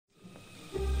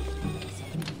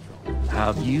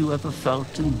Have you ever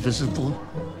felt invisible?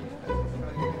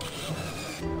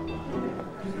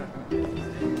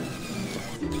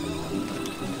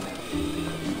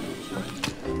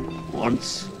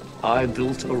 Once, I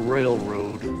built a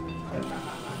railroad.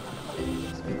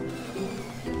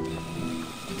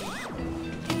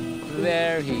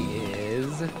 There he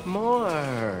is.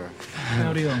 More.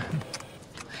 Howdy.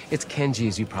 It's Kenji,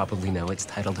 as you probably know. It's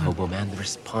titled Hobo Man. The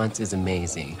response is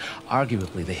amazing.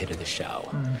 Arguably the hit of the show.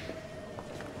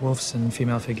 Wolf's and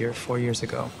female figure 4 years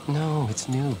ago. No, it's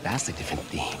new. Vastly different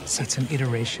themes. It's an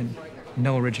iteration.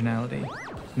 No originality.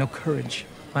 No courage.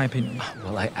 My opinion.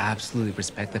 Well, I absolutely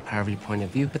respect the power of your point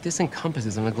of view, but this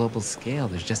encompasses on a global scale.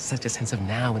 There's just such a sense of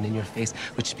now and in your face,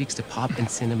 which speaks to pop and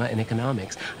cinema and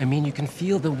economics. I mean, you can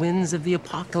feel the winds of the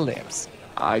apocalypse.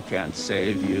 I can't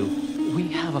save you. We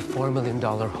have a $4 million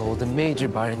hold, a major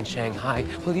bar in Shanghai.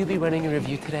 Will you be running a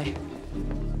review today?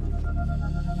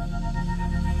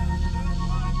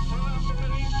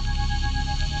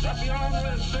 That the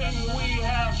only thing we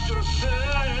have to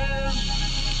fear is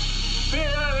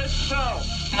fear itself.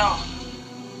 No.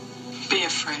 Be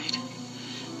afraid.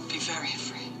 Be very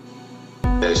afraid.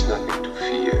 There's nothing to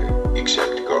fear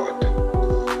except God.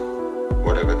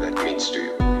 Whatever that means to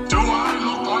you. Do I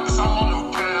look like someone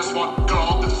who cares what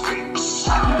God thinks?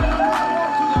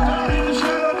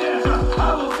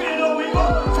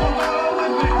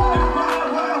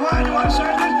 Why do I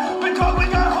say this? Because we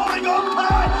got Holy Ghost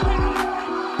power!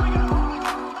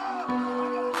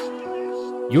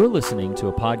 You're listening to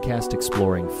a podcast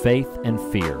exploring faith and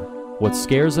fear, what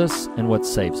scares us and what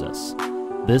saves us.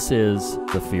 This is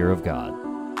The Fear of God.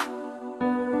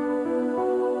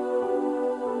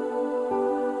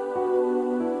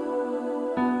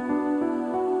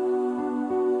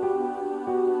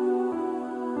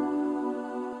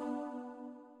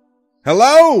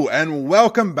 Hello and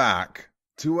welcome back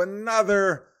to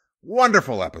another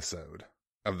wonderful episode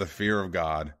of The Fear of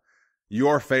God,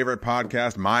 your favorite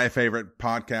podcast, my favorite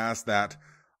podcast that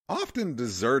often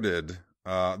deserted,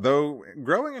 though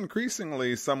growing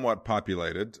increasingly somewhat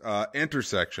populated,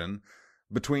 intersection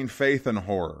between faith and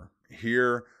horror.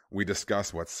 Here we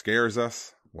discuss what scares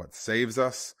us, what saves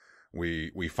us.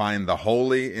 We find the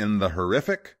holy in the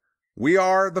horrific. We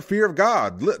are The Fear of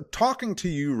God. Talking to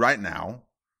you right now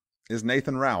is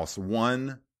Nathan Rouse,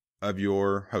 one of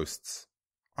your hosts.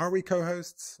 Are we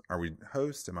co-hosts? Are we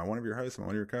hosts? Am I one of your hosts? Am I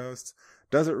one of your co-hosts?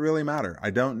 Does it really matter? I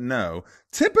don't know.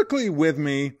 Typically with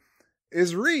me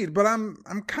is Reed, but I'm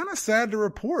kind of sad to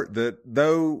report that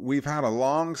though we've had a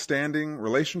long-standing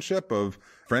relationship of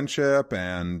friendship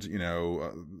and,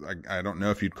 I don't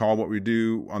know if you'd call what we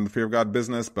do on the Fear of God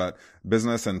business, but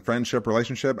business and friendship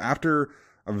relationship, after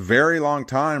a very long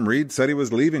time, Reed said he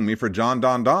was leaving me for John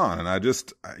Don Don. And I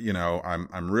just,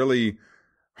 I'm really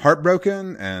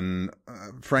heartbroken and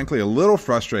frankly a little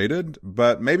frustrated,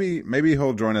 but maybe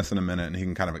he'll join us in a minute and he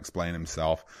can kind of explain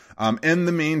himself. In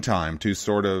the meantime, to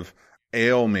sort of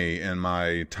ail me in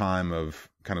my time of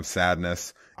kind of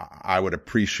sadness, I would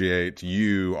appreciate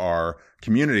you, our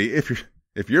community,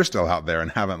 if you're still out there and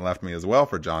haven't left me as well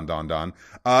for John Don Don,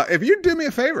 if you do me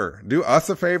a favor, do us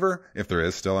a favor, if there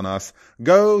is still an us,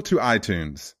 go to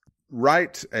iTunes,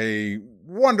 write a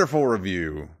wonderful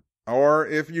review, or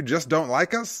if you just don't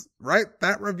like us, write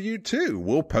that review too.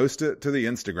 We'll post it to the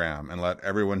Instagram and let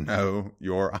everyone know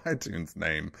your iTunes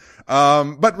name.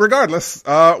 But regardless,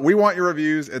 we want your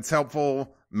reviews. It's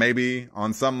helpful, maybe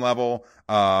on some level.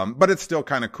 But it's still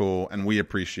kind of cool, and we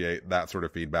appreciate that sort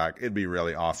of feedback. It'd be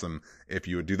really awesome if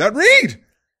you would do that. Reed!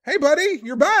 Hey, buddy,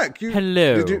 you're back.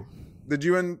 Hello. Did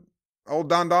you and old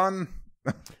Don Don,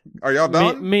 are y'all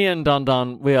done? Me and Don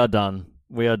Don, we are done.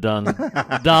 We are done.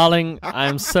 Darling,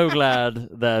 I'm so glad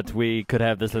that we could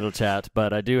have this little chat,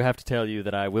 but I do have to tell you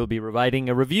that I will be writing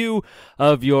a review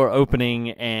of your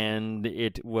opening, and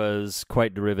it was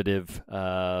quite derivative.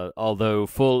 Although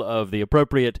full of the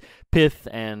appropriate pith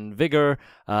and vigor,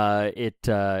 it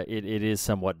is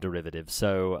somewhat derivative.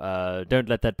 So don't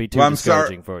let that be too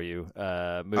discouraging for you.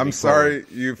 I'm sorry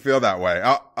you feel that way.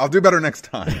 I'll do better next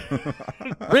time.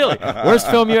 Really? Worst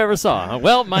film you ever saw?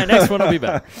 Well, my next one will be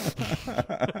better.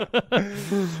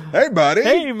 Hey, buddy.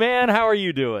 Hey, man. How are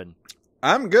you doing?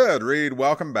 I'm good, Reed.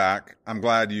 Welcome back. I'm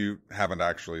glad you haven't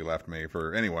actually left me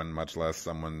for anyone, much less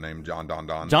someone named John Don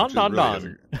Don. John Don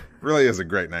Don. Really is a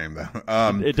great name,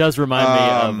 though. It does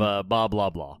remind me of Bob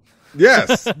Blah Blah.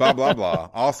 Yes, Bob Blah Blah.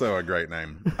 Also a great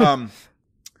name.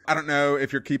 I don't know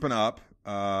if you're keeping up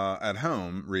at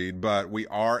home, Reed, but we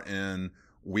are in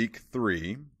week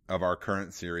 3 of our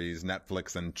current series,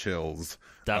 Netflix and Chills.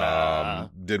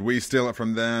 Did we steal it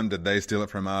from them? Did they steal it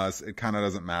from us? It kind of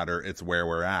doesn't matter. It's where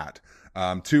we're at.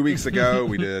 2 weeks ago,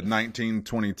 we did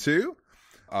 1922.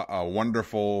 a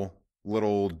wonderful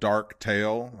little dark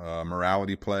tale,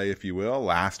 morality play, if you will.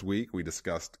 Last week we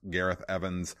discussed Gareth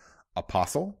Evans'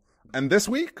 Apostle, and this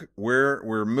week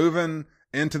we're moving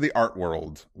into the art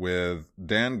world with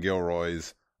Dan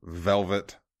Gilroy's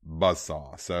Velvet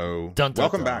Buzzsaw. So Dun, dun,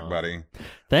 welcome dun. back, buddy.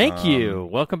 Thank you.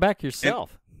 Welcome back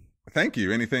yourself. Thank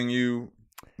you. Anything you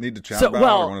need to chat So, about,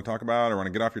 well, or want to talk about, or want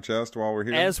to get off your chest while we're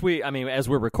here? As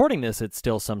we're recording this, it's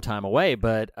still some time away,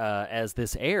 but as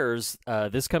this airs,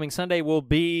 this coming Sunday will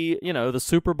be, the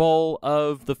Super Bowl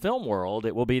of the film world.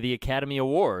 It will be the Academy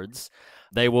Awards.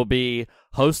 They will be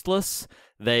hostless.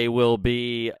 They will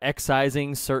be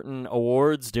excising certain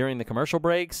awards during the commercial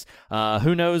breaks.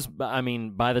 Who knows? I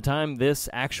mean, by the time this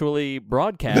actually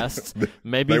broadcasts,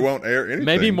 maybe they won't air anything.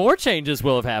 Maybe more changes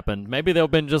will have happened. Maybe they'll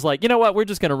been just like, you know what? We're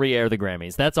just going to re-air the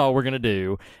Grammys. That's all we're going to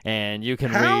do. And you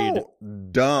can read. How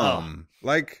dumb.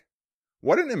 Like,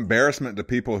 what an embarrassment to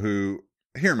people who,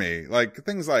 hear me, like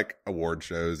things like award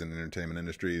shows and entertainment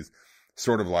industries,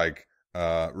 sort of like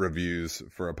reviews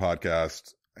for a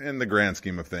podcast, in the grand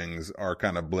scheme of things, are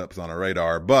kind of blips on a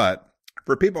radar. But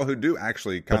for people who do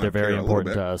actually kind But of they're very care a little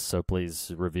important bit, to us, so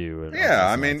please review. Yeah,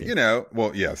 I mean,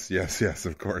 well, yes,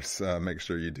 of course. Make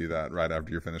sure you do that right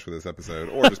after you're finished with this episode,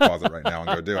 or just pause it right now and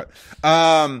go do it.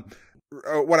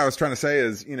 What I was trying to say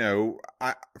is,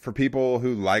 for people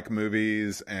who like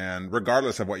movies, and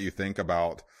regardless of what you think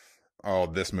about, oh,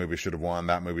 this movie should have won,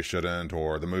 that movie shouldn't,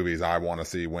 or the movies I want to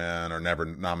see win or never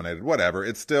nominated, whatever,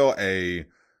 it's still a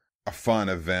fun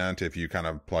event if you kind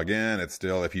of plug in. It's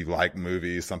still, if you like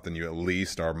movies, something you at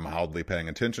least are mildly paying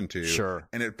attention to. Sure.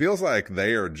 And it feels like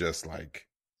they are just like,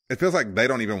 it feels like they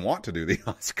don't even want to do the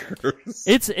Oscars.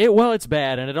 It's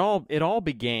bad, and it all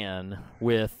began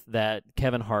with that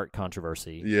Kevin Hart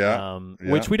controversy. Yeah,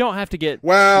 which we don't have to get.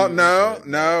 Well,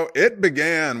 no, it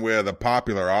began with a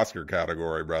popular Oscar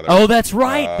category, brother. Oh, that's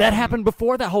right. That happened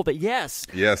before that whole thing. Yes,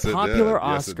 yes, it popular did.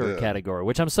 Yes, it Oscar did. category,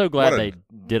 which I'm so glad they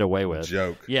did away with.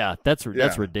 Joke. Yeah, that's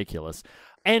ridiculous.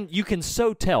 And you can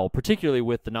so tell, particularly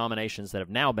with the nominations that have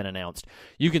now been announced,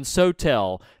 you can so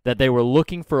tell that they were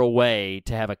looking for a way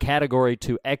to have a category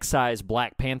to excise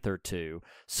Black Panther to,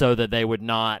 so that they would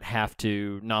not have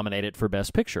to nominate it for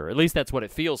Best Picture. At least that's what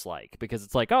it feels like, because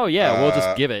it's like, oh yeah, we'll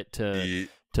just give it to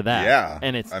that. Yeah,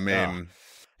 and it's. I mean,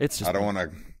 it's just. I don't want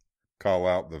to call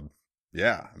out the.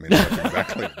 Yeah, I mean, that's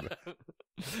exactly.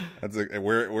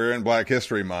 We're in Black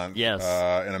History Month. Yes.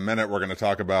 In a minute, we're going to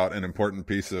talk about an important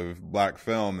piece of black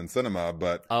film and cinema.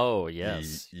 But oh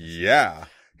yes, yeah.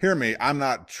 Hear me. I'm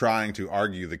not trying to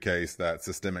argue the case that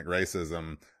systemic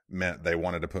racism meant they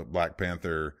wanted to put Black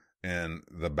Panther in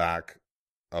the back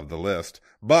of the list,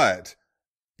 but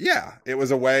yeah, it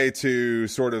was a way to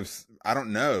sort of, I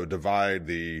don't know, divide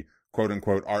the quote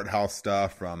unquote art house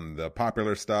stuff from the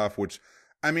popular stuff, which.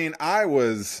 I mean, I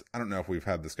don't know if we've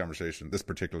had this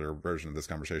particular version of this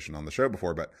conversation on the show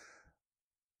before, but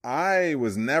I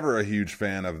was never a huge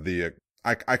fan of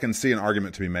I can see an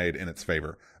argument to be made in its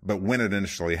favor, but when it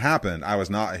initially happened, I was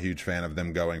not a huge fan of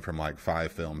them going from like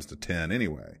 5 films to 10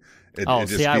 anyway. It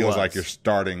just feels like you're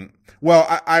starting. Well,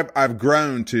 I've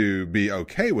grown to be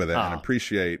okay with it and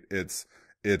appreciate its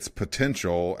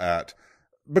potential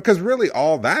because really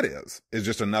all that is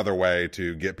just another way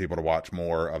to get people to watch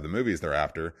more of the movies they're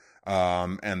after.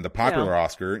 And the popular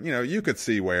Oscar, you could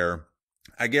see where,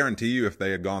 I guarantee you, if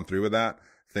they had gone through with that,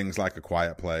 things like A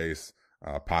Quiet Place,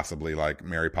 possibly like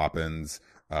Mary Poppins,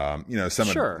 some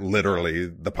of literally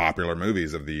the popular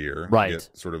movies of the year get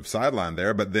sort of sidelined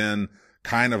there. But then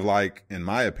kind of like, in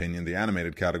my opinion, the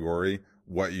animated category,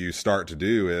 what you start to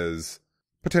do is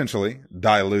potentially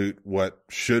dilute what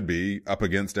should be up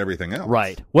against everything else.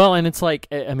 Right. Well, and it's like,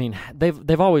 I mean,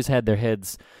 they've always had their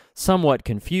heads somewhat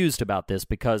confused about this,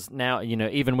 because now,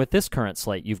 even with this current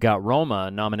slate, you've got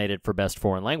Roma nominated for Best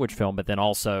Foreign Language Film, but then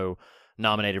also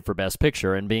nominated for Best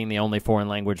Picture, and being the only foreign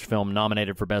language film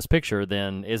nominated for Best Picture,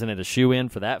 then isn't it a shoe-in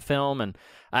for that film? And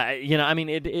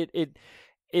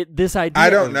this idea. I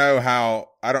don't know how.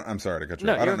 I'm sorry to cut you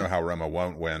off. I don't know how Roma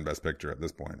won't win Best Picture at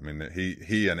this point. I mean,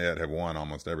 he and it have won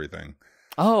almost everything.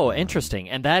 Oh, interesting.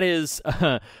 And that is,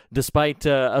 despite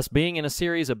us being in a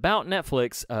series about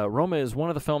Netflix, Roma is one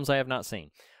of the films I have not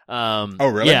seen. Oh,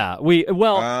 really? Yeah.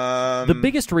 The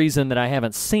biggest reason that I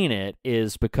haven't seen it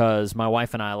is because my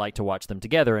wife and I like to watch them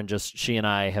together, and just she and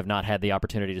I have not had the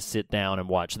opportunity to sit down and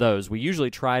watch those. We usually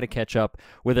try to catch up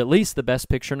with at least the Best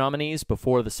Picture nominees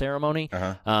before the ceremony.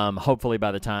 Hopefully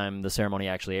by the time the ceremony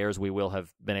actually airs, we will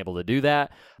have been able to do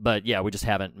that. But yeah, we just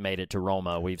haven't made it to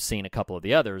Roma. We've seen a couple of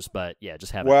the others, but yeah,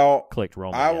 just haven't clicked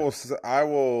Roma yet.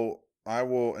 I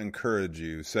will encourage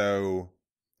you. So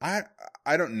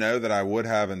I don't know that I would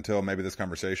have until maybe this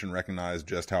conversation recognized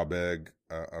just how big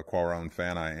a Cuarón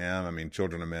fan I am. I mean,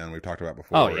 Children of Men, we've talked about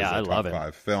before. Oh, yeah, is a I love top it.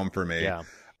 5 film for me. Yeah.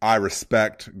 I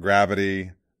respect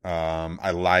Gravity.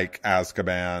 I like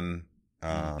Azkaban.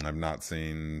 I've not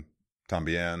seen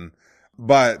Tambien.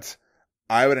 But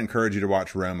I would encourage you to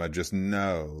watch Roma. Just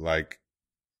know, like,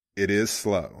 it is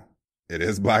slow. It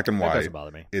is black and white. That doesn't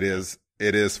bother me. It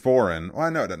is foreign. Well, I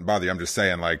know it doesn't bother you. I'm just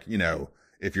saying, like, you know,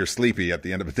 if you're sleepy at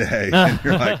the end of the day and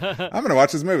you're like, I'm going to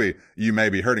watch this movie, you may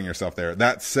be hurting yourself there.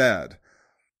 That said,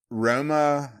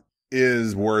 Roma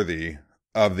is worthy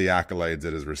of the accolades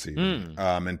it is receiving.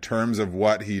 In terms of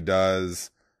what he does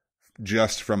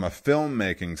just from a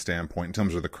filmmaking standpoint, in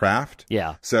terms of the craft.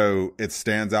 Yeah. So it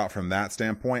stands out from that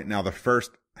standpoint. Now, the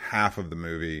first half of the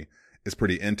movie is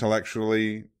pretty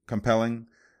intellectually compelling.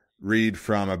 Read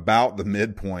from about the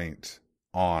midpoint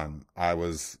on, I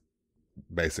was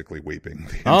basically weeping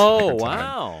the entire time.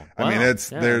 Wow. I mean,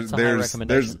 it's Yeah, there's it's a high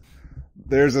recommendation.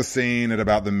 there's a scene at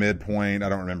about the midpoint. I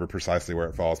don't remember precisely where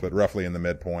it falls, but roughly in the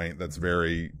midpoint that's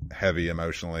very heavy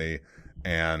emotionally,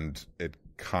 and it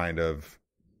kind of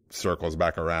circles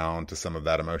back around to some of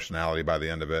that emotionality by the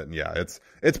end of it. And yeah, it's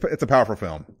a powerful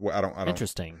film. I don't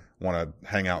Interesting. want to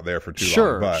hang out there for too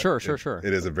Sure, long. But sure.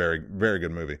 It is a very, very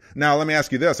good movie. Now, let me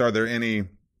ask you this. Are there any,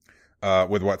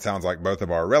 with what sounds like both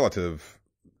of our relative,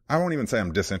 I won't even say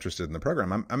I'm disinterested in the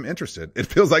program. I'm interested. It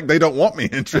feels like they don't want me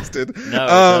interested. No, it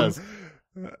does.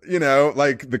 You know,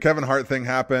 like the Kevin Hart thing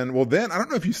happened. Well, then I don't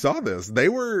know if you saw this. They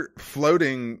were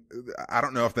floating. I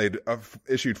don't know if they'd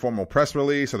issued formal press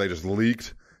release or they just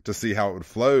leaked to see how it would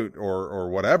float or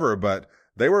whatever, but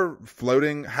they were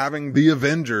floating having the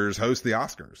Avengers host the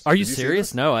Oscars. Are you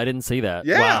serious? No, I didn't see that.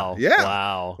 Yeah. Wow. Yeah.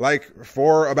 Wow. Like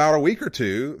for about a week or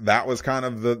two, that was kind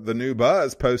of the new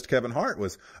buzz post Kevin Hart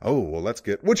was, oh, well,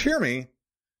 which hear me,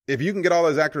 if you can get all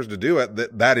those actors to do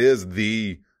it, that is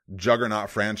the juggernaut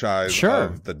franchise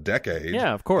of the decade.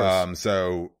 Yeah, of course.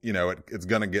 So, you know, it's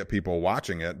going to get people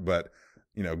watching it, but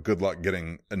you know, good luck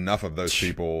getting enough of those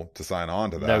people to sign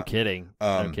on to that. No kidding.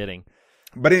 No kidding.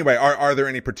 But anyway, are there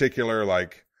any particular,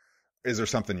 like, is there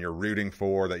something you're rooting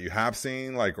for that you have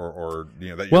seen, like, or you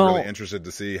know, that you're really interested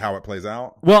to see how it plays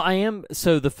out? Well, I am.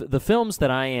 So the films that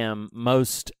I am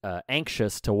most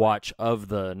anxious to watch of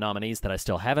the nominees that I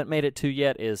still haven't made it to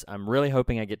yet is I'm really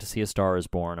hoping I get to see A Star Is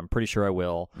Born. I'm pretty sure I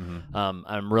will. Mm-hmm.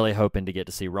 I'm really hoping to get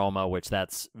to see Roma, which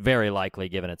that's very likely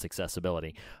given its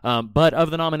accessibility. But of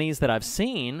the nominees that I've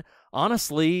seen,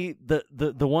 honestly,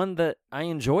 the one that I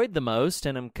enjoyed the most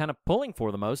and I'm kind of pulling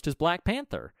for the most is Black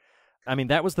Panther. I mean,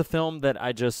 that was the film that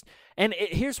I just... And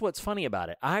here's what's funny about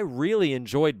it. I really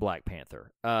enjoyed Black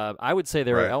Panther. I would say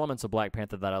there are elements of Black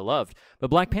Panther that I loved,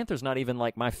 but Black Panther's not even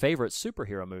like my favorite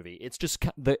superhero movie. It's just...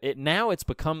 now it's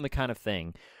become the kind of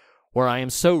thing where I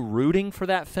am so rooting for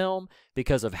that film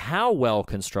because of how well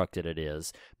constructed it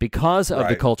is, because of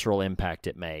the cultural impact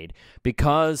it made,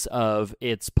 because of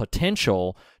its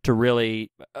potential to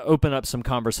really open up some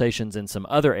conversations in some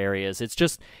other areas. It's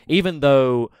just, even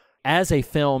though... as a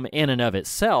film in and of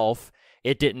itself,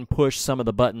 it didn't push some of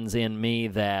the buttons in me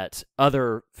that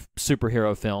other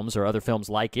superhero films or other films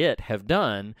like it have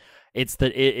done. It's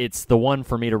the one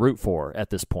for me to root for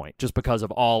at this point, just because of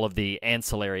all of the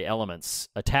ancillary elements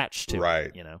attached to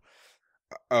it, you know?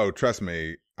 Oh, trust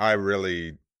me, I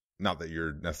really, not that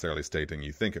you're necessarily stating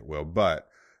you think it will, but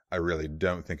I really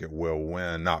don't think it will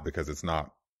win, not because it's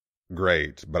not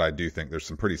great, but I do think there's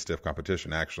some pretty stiff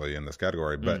competition actually in this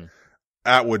category, but...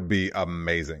 That would be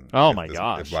amazing. Oh my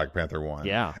gosh. If Black Panther won.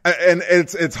 Yeah. And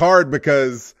it's hard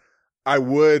because I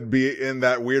would be in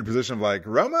that weird position of like,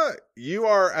 Roma, you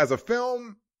are as a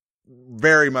film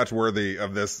very much worthy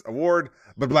of this award,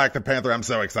 but Black Panther, I'm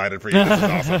so excited for you. This is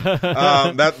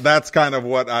awesome. That's kind of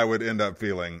what I would end up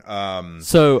feeling.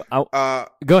 Go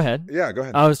ahead. Yeah, go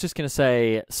ahead. I was just going to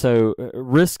say,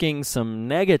 risking some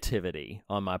negativity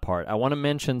on my part, I want to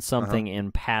mention something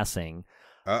in passing.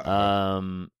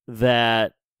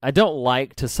 That I don't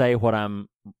like to say what I'm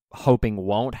hoping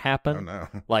won't happen. Oh, no.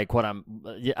 Like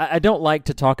I don't like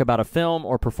to talk about a film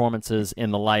or performances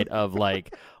in the light of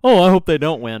like, oh, I hope they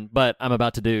don't win, but I'm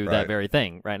about to do that very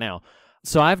thing right now.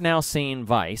 So I've now seen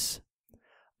Vice,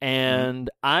 and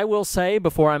I will say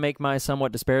before I make my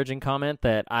somewhat disparaging comment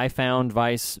that I found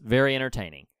Vice very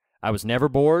entertaining. I was never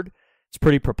bored. It's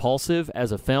pretty propulsive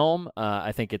as a film.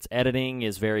 I think its editing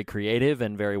is very creative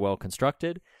and very well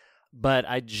constructed. But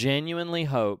I genuinely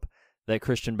hope that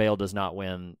Christian Bale does not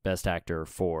win Best Actor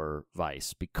for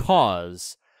Vice,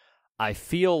 because I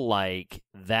feel like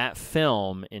that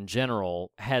film in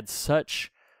general had such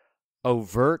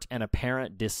overt and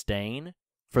apparent disdain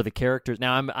for the characters.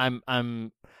 Now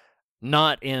I'm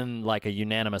not in like a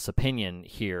unanimous opinion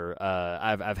here.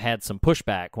 I've had some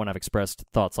pushback when I've expressed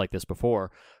thoughts like this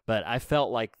before, but I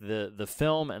felt like the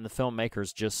film and the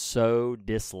filmmakers just so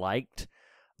disliked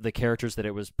the characters that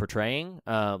it was portraying,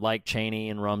 like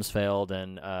Cheney and Rumsfeld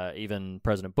and even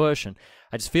President Bush, and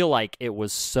I just feel like it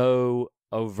was so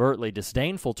overtly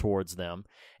disdainful towards them.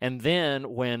 And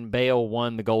then when Bale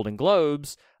won the Golden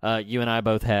Globes, you and I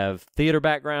both have theater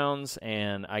backgrounds,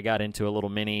 and I got into a little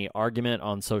mini argument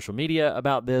on social media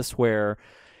about this, where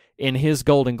in his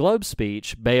Golden Globe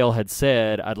speech, Bale had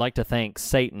said, "I'd like to thank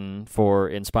Satan for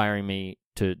inspiring me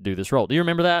to do this role." Do you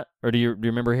remember that? Or do you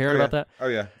remember hearing about that? Oh,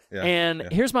 yeah. And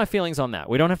here's my feelings on that.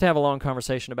 We don't have to have a long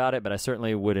conversation about it, but I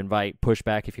certainly would invite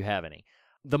pushback if you have any.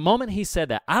 The moment he said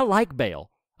that, I like Bale.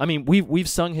 I mean, we've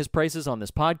sung his praises on this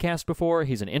podcast before.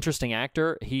 He's an interesting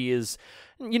actor. He is,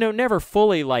 never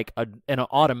fully like an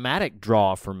automatic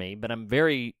draw for me, but I'm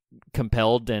very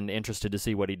compelled and interested to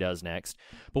see what he does next.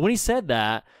 But when he said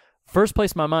that, first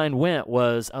place my mind went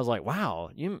was, I was like, wow,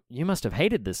 you must have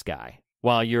hated this guy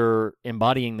while you're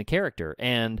embodying the character.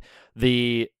 And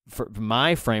for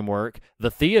my framework,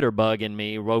 the theater bug in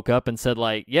me woke up and said,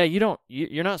 like, yeah,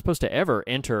 you're not supposed to ever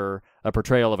enter a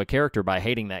portrayal of a character by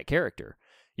hating that character.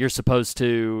 You're supposed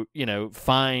to,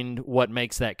 find what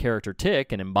makes that character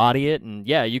tick and embody it. And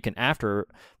yeah, you can, after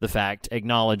the fact,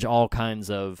 acknowledge all kinds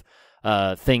of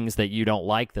things that you don't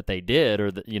like that they did,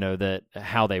 or that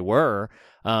how they were.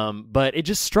 But it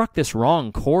just struck this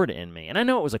wrong chord in me. And I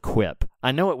know it was a quip.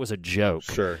 I know it was a joke.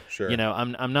 Sure.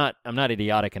 I'm not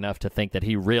idiotic enough to think that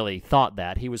he really thought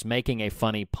that. He was making a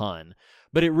funny pun.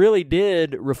 But it really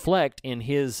did reflect in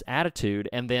his attitude.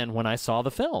 And then when I saw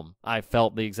the film, I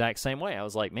felt the exact same way. I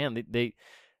was like, man,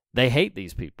 they hate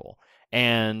these people.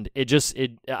 And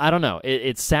I don't know.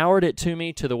 It soured it to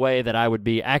me to the way that I would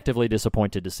be actively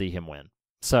disappointed to see him win.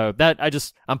 So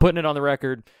I'm putting it on the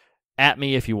record. At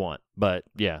me if you want. But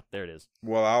yeah, there it is.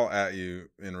 Well, I'll at you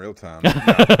in real time.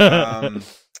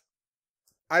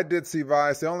 I did see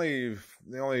Vice. The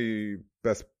only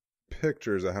best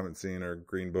pictures I haven't seen are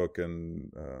Green Book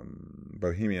and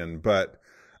Bohemian, but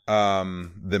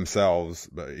themselves,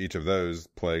 each of those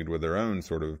plagued with their own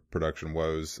sort of production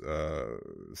woes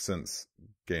since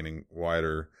gaining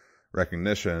wider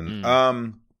recognition.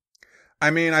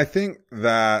 I think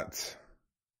that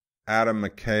Adam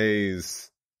McKay's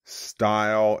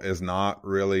style is not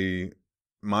really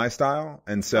my style,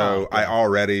 and so I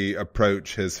already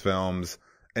approach his films.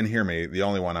 And hear me, the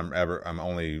only one I'm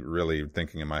only really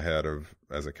thinking in my head of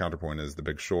as a counterpoint is The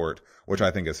Big Short, which I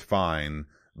think is fine,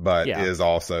 but is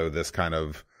also this kind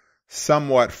of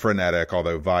somewhat frenetic,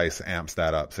 although Vice amps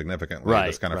that up significantly.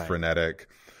 This kind of frenetic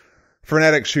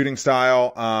shooting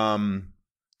style.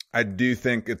 I do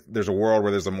think there's a world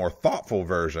where there's a more thoughtful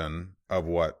version of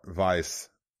what Vice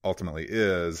ultimately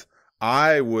is.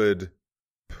 I would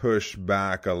push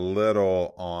back a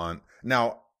little on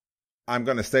now. I'm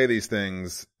going to say these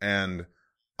things, and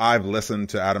I've listened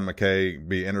to Adam McKay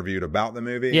be interviewed about the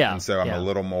movie, and so I'm a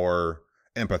little more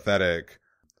empathetic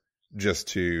just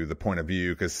to the point of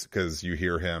view, because you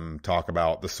hear him talk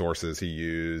about the sources he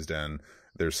used, and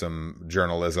there's some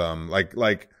journalism.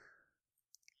 Like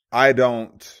I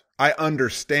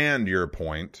understand your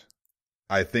point.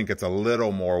 I think it's a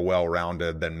little more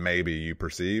well-rounded than maybe you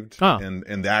perceived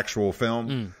in the actual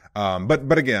film.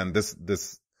 But again,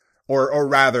 this. Or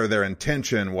rather, their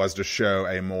intention was to show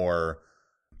a more,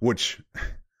 which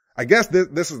I guess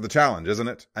this is the challenge, isn't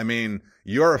it? I mean,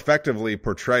 you're effectively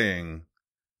portraying,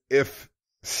 if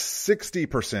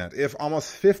 60%, if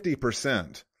almost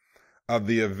 50% of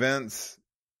the events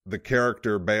the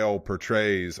character Bale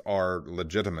portrays are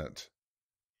legitimate,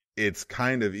 it's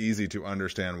kind of easy to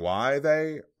understand why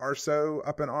they are so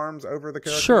up in arms over the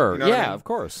character. Sure, you know what I mean? Of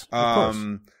course.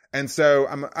 And so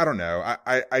I don't know.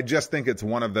 I just think it's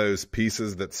one of those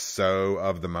pieces that's so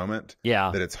of the moment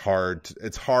that it's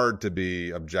hard to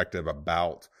be objective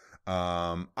about.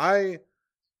 I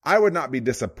would not be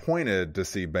disappointed to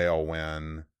see Bale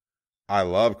win. I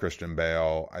love Christian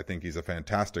Bale. I think he's a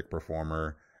fantastic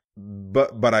performer.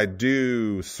 But I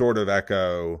do sort of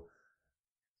echo,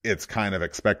 it's kind of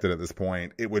expected at this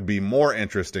point. It would be more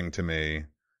interesting to me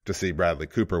to see Bradley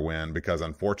Cooper win, because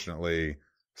unfortunately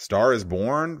Star is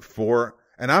Born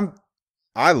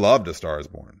I loved A Star is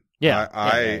Born.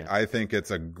 I think it's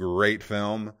a great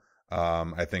film.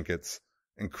 I think it's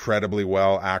incredibly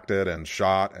well acted and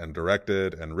shot and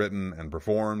directed and written and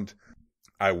performed.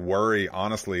 I worry,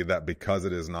 honestly, that because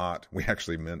it is not, we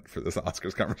actually meant for this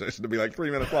Oscars conversation to be like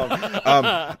 3 minutes long.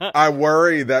 I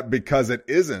worry that because it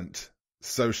isn't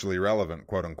socially relevant,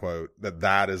 quote unquote,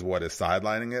 that is what is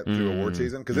sidelining it through award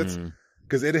season. Cause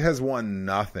because it has won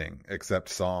nothing except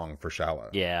song for Shallow.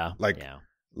 Yeah. Like,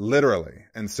 literally.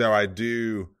 And so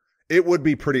it would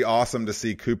be pretty awesome to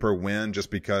see Cooper win just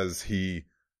because he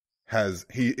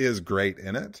is great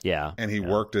in it. Yeah. And he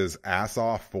worked his ass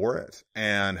off for it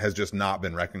and has just not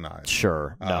been recognized.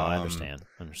 Sure. No, I understand.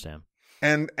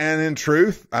 And in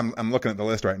truth, I'm looking at the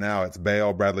list right now. It's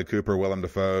Bale, Bradley Cooper, Willem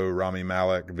Dafoe, Rami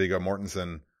Malek, Viggo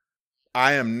Mortensen.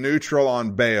 I am neutral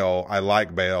on Bale. I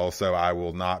like Bale, so I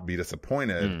will not be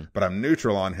disappointed, but I'm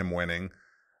neutral on him winning.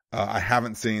 I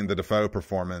haven't seen the Dafoe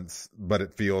performance, but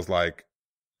it feels like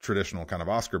traditional kind of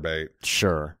Oscar bait.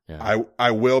 Sure. Yeah.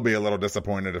 I will be a little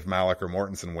disappointed if Malek or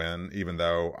Mortensen win, even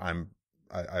though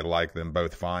I like them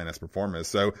both fine as performers.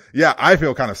 So yeah, I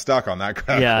feel kind of stuck on that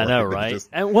category. Yeah, I know, right?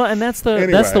 And that's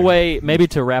the way, maybe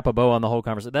to wrap a bow on the whole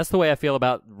conversation, that's the way I feel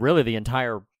about really the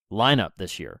entire lineup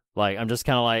this year. Like, I'm just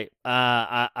kind of like,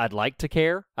 I'd like to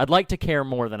care. I'd like to care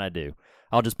more than I do.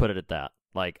 I'll just put it at that.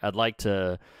 Like, I'd like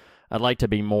to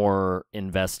be more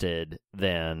invested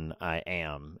than I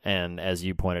am. And as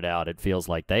you pointed out, it feels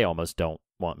like they almost don't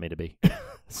want me to be.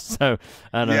 So,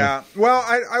 I don't know. Yeah. Well,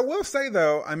 I will say,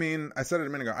 though, I mean, I said it a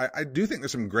minute ago, I do think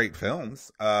there's some great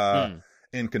films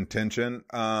in contention.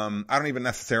 I don't even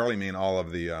necessarily mean all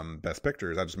of the best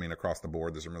pictures. I just mean across the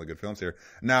board. There's some really good films here.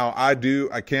 Now, I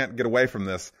can't get away from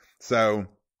this. So,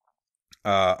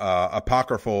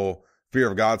 apocryphal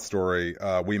Fear of God story,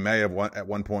 we may have at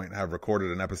one point have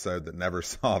recorded an episode that never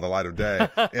saw the light of day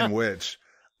in which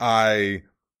I,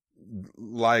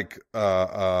 like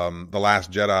The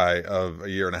Last Jedi of a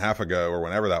year and a half ago or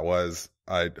whenever that was,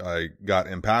 I got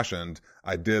impassioned.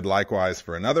 I did likewise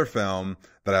for another film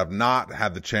that I have not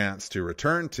had the chance to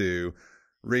return to.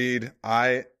 Reed,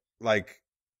 I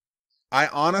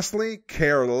honestly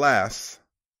care less.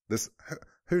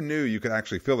 Who knew you could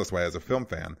actually feel this way as a film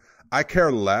fan? I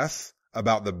care less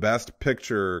about the best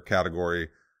picture category.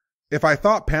 If I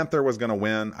thought Panther was going to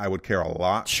win, I would care a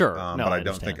lot. Sure. But I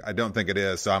don't think it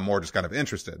is. So I'm more just kind of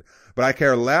interested, but I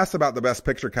care less about the best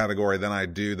picture category than I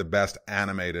do the best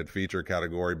animated feature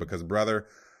category, because brother,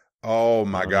 oh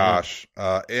my gosh.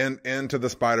 Into the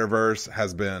Spider-Verse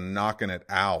has been knocking it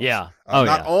out. Yeah.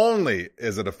 Not only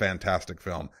is it a fantastic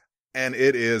film, and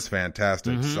it is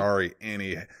fantastic. Sorry,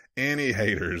 any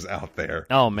haters out there.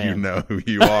 Oh man, you know who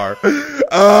you are.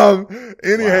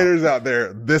 Haters out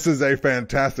there, this is a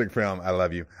fantastic film. I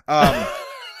love you.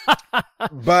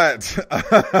 But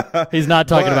he's not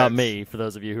talking about me, for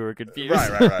those of you who are confused.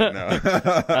 Right. No,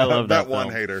 I love that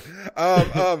one hater.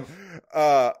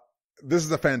 This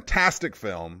is a fantastic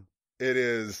film. It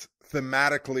is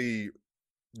thematically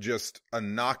just a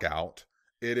knockout.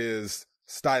 It is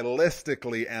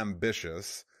stylistically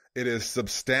ambitious. It is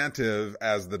substantive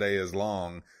as the day is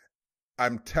long.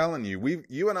 I'm telling you,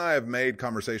 you and I have made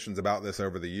conversations about this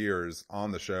over the years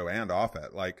on the show and off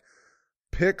it. Like,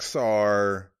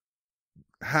 Pixar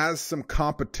has some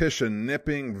competition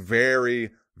nipping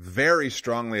very, very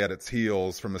strongly at its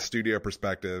heels from a studio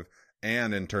perspective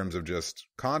and in terms of just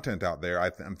content out there.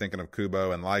 I'm thinking of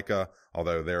Kubo and Laika,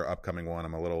 although their upcoming one,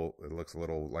 it looks a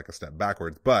little like a step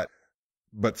backwards, but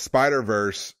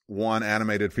Spider-Verse won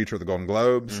animated feature of the Golden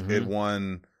Globes. It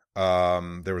won,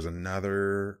 there was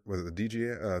another, was it the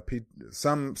DGA,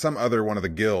 some other one of the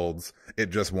guilds it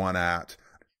just won at.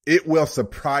 It will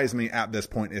surprise me at this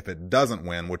point if it doesn't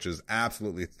win, which is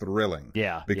absolutely thrilling.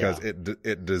 Yeah. Because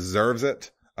it deserves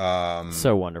it.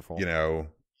 So wonderful. You know,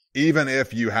 even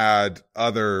if you had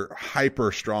other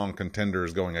hyper strong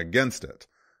contenders going against it,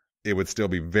 it would still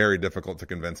be very difficult to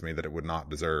convince me that it would not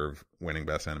deserve winning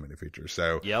Best Animated Feature.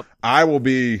 So I will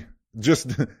be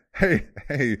just, hey,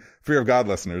 Fear of God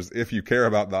listeners, if you care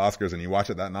about the Oscars and you watch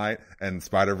it that night and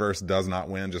Spider-Verse does not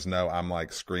win, just know I'm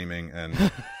like screaming and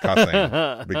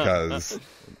cussing because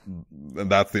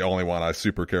that's the only one I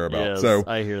super care about. Yes, so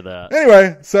I hear that.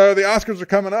 Anyway, so the Oscars are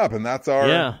coming up, and that's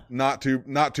our not too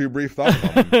brief thoughts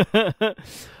on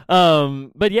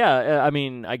them. But yeah, I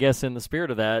mean, I guess in the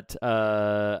spirit of that,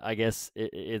 I guess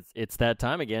it's that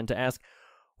time again to ask,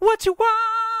 what you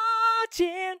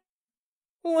watching?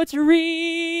 What you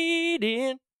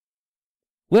reading?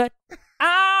 What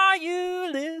are you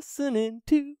listening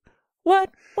to?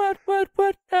 What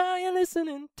are you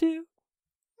listening to?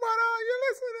 What are you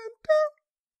listening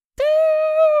to?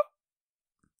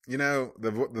 You know,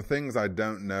 the things I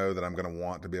don't know that I'm going to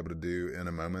want to be able to do in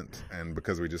a moment, and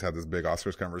because we just had this big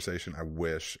Oscars conversation, I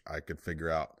wish I could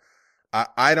figure out.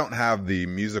 I don't have the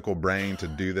musical brain to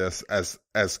do this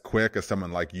as quick as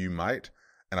someone like you might,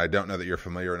 and I don't know that you're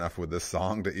familiar enough with this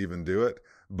song to even do it,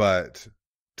 but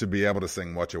to be able to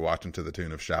sing Whatcha Watchin' to the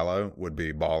tune of Shallow would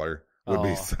be baller. Would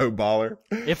be so baller.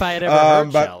 If I had ever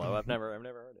heard Shallow, I've never heard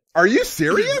it. Are you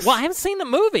serious? Well, I haven't seen the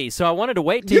movie, so I wanted to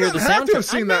wait to You hear the don't have to soundtrack. have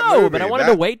seen I that know, movie. but I wanted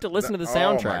to wait to listen to the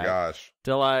soundtrack. Oh my gosh.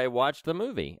 Till I watched the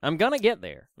movie. I'm gonna get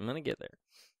there.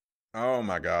 Oh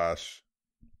my gosh.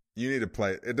 You need to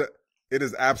play it. It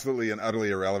is absolutely and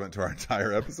utterly irrelevant to our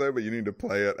entire episode, but you need to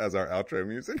play it as our outro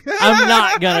music. I'm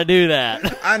not gonna do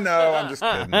that. I know. I'm just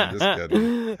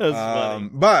kidding. That's funny.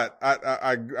 But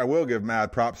I will give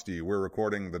mad props to you. We're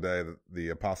recording the day that the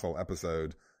Apostle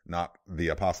episode, not the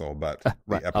Apostle, but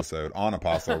the episode on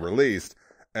Apostle released.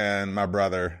 And my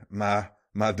brother, my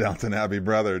Downton Abbey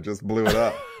brother just blew it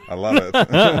up. I love it.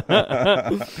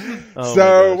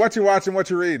 So what you watching? What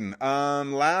you reading?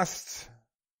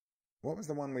 What was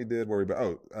the one we did where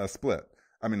Split.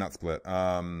 I mean, not Split.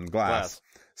 Glass.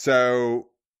 So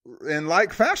in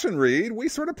like fashion, Reed, we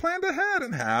sort of planned ahead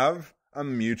and have a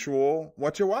mutual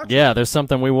what you watching. Yeah, there's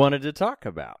something we wanted to talk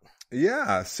about.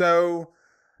 Yeah. So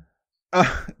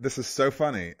this is so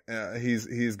funny.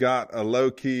 He's got a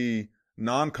low key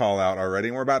non-call out already,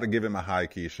 and we're about to give him a high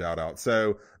key shout out.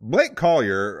 So Blake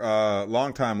Collier,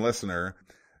 longtime listener,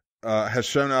 has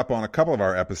shown up on a couple of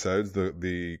our episodes,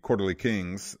 the Quarterly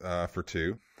Kings, for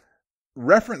 2.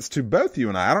 Reference to both you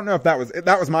and I don't know if that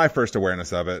was my first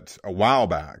awareness of it a while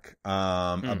back,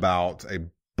 about a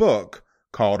book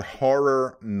called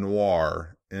Horror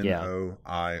Noire, Noire.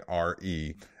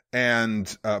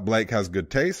 And, Blake has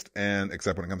good taste, and,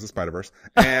 except when it comes to Spider-Verse,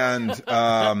 and,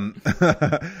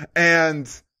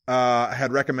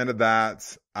 had recommended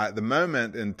that at the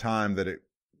moment in time that it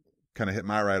kind of hit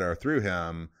my radar through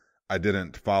him, I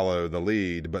didn't follow the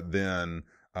lead, but then,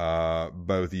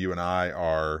 both you and I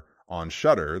are on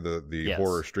Shudder, the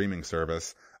horror streaming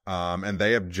service. And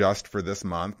they have just for this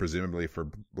month, presumably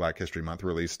for Black History Month,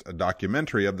 released a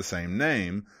documentary of the same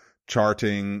name,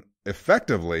 charting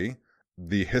effectively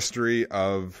the history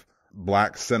of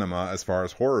black cinema as far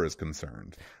as horror is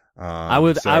concerned. I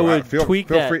would tweak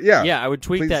that. Free, yeah, I would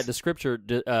tweak please. that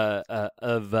description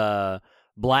of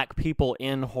black people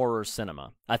in horror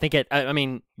cinema. I think I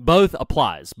mean, both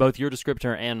applies, both your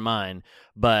descriptor and mine.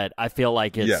 But I feel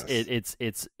like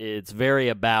it's very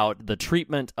about the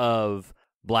treatment of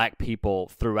black people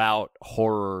throughout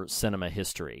horror cinema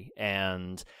history,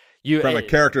 and from a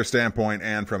character standpoint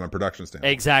and from a production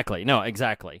standpoint. Exactly. No,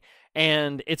 exactly.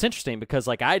 And it's interesting because,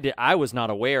 like, I was not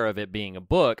aware of it being a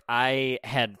book. I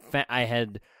had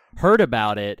heard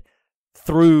about it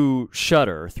through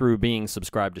Shudder, through being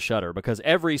subscribed to Shudder, because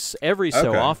every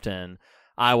so often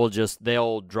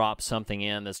they'll drop something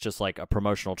in that's just like a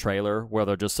promotional trailer where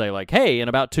they'll just say like, hey, in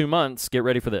about 2 months, get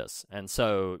ready for this. And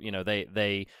so,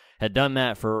 they had done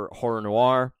that for Horror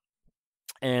Noire.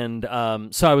 And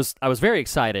so I was very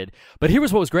excited, but here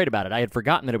was what was great about it. I had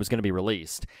forgotten that it was going to be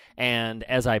released, and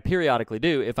as I periodically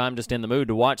do, if I'm just in the mood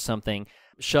to watch something,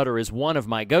 Shudder is one of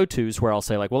my go-tos where I'll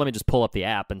say like, well, let me just pull up the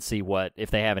app and see if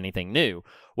they have anything new.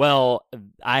 Well,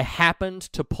 I happened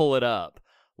to pull it up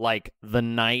like the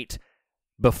night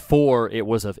before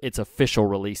its official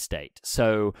release date.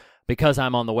 So because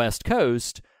I'm on the West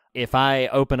Coast, if I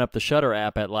open up the Shudder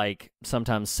app at like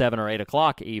sometimes 7 or 8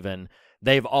 o'clock even,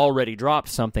 they've already dropped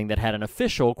something that had an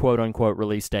official quote-unquote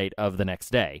release date of the next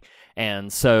day.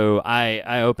 And so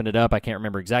I opened it up. I can't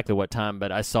remember exactly what time,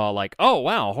 but I saw like, oh,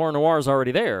 wow, Horror Noire is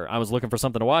already there. I was looking for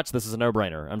something to watch. This is a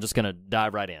no-brainer. I'm just going to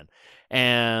dive right in.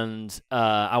 And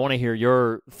I want to hear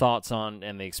your thoughts on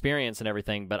and the experience and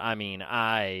everything, but I mean,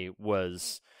 I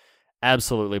was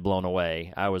absolutely blown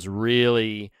away. I was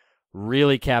really,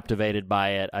 really captivated by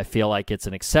it. I feel like it's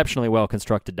an exceptionally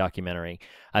well-constructed documentary.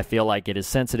 I feel like it is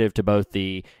sensitive to both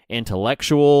the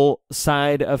intellectual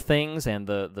side of things and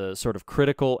the sort of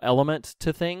critical element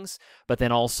to things, but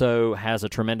then also has a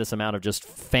tremendous amount of just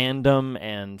fandom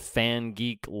and fan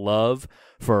geek love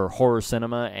for horror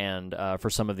cinema and for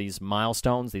some of these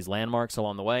milestones, these landmarks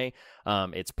along the way.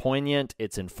 It's poignant,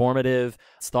 it's informative,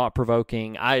 it's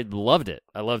thought-provoking. I loved it.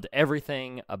 I loved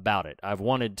everything about it. I've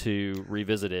wanted to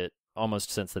revisit it almost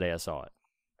since the day I saw it.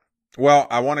 Well,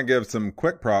 I want to give some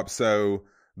quick props. So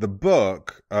the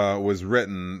book was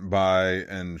written by,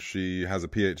 and she has a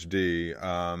PhD,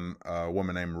 a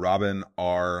woman named Robin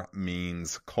R.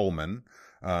 Means Coleman.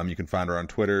 You can find her on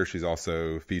Twitter. She's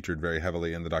also featured very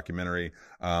heavily in the documentary.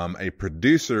 A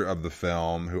producer of the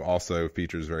film who also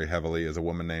features very heavily is a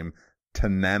woman named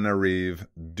Tananarive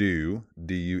Due,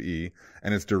 D-U-E,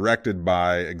 and it's directed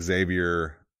by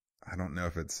Xavier. I don't know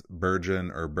if it's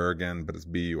Bergen or Bergen, but it's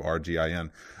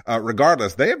B-U-R-G-I-N.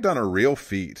 Regardless, they have done a real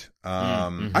feat. I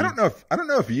don't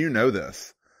know if you know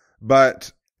this,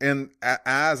 but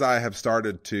as I have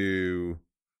started to,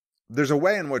 there's a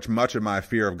way in which much of my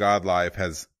fear of God life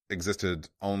has existed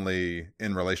only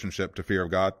in relationship to fear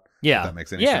of God. If that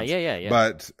makes any sense. Yeah.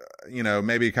 But,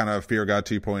 maybe kind of Fear God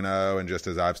 2.0, and just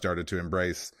as I've started to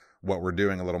embrace what we're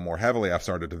doing a little more heavily, I've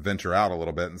started to venture out a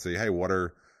little bit and see, hey,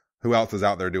 who else is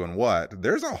out there doing what?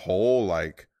 There's a whole,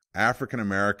 like,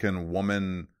 African-American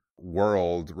woman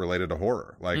world related to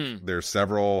horror. Like, there's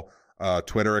several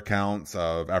Twitter accounts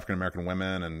of African-American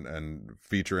women and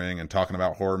featuring and talking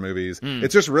about horror movies.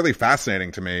 It's just really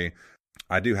fascinating to me.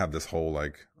 I do have this whole,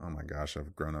 like, oh my gosh,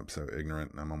 I've grown up so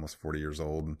ignorant, and I'm almost 40 years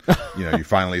old. And, you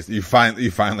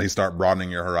finally start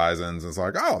broadening your horizons. And it's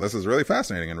like, oh, this is really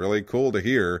fascinating and really cool to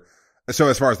hear. So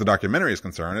as far as the documentary is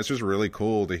concerned, it's just really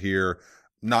cool to hear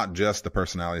not just the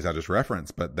personalities I just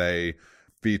referenced, but they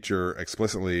feature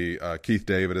explicitly, Keith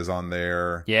David is on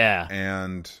there. Yeah.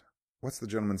 And what's the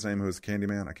gentleman's name who was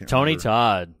Candyman? I can't Tony remember.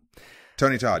 Todd.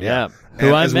 Tony Todd, Yeah. And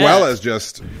Who I as met. well as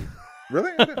just...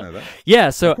 Really? I didn't know that. Yeah,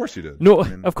 so Of course you did. No, I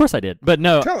mean, of course I did. But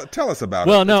no. Tell us about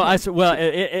Well, it.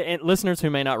 no, listeners who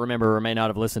may not remember or may not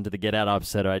have listened to the Get Out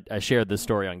episode, I shared this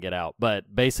story on Get Out. But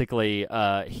basically,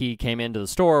 he came into the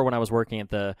store when I was working at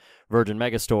the Virgin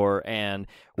Megastore, and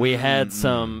we had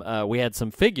some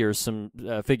figures,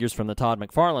 figures from the Todd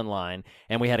McFarlane line,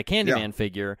 and we had a Candyman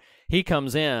figure. He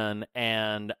comes in,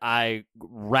 and I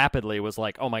rapidly was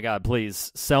like, oh my God,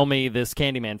 please sell me this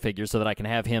Candyman figure so that I can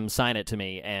have him sign it to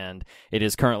me. And it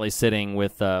is currently sitting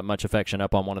with much affection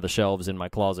up on one of the shelves in my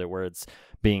closet where it's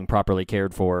being properly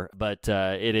cared for. But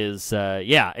it is,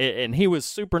 and he was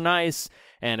super nice,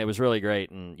 and it was really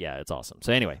great, and yeah, it's awesome.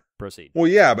 So anyway, proceed.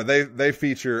 Well, yeah, but they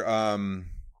feature,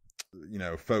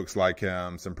 folks like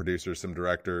him, some producers, some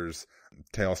directors,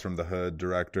 Tales from the Hood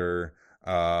director.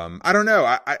 I don't know.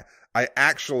 I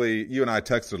actually, you and I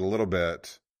texted a little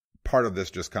bit. Part of this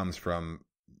just comes from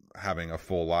having a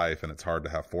full life, and it's hard to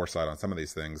have foresight on some of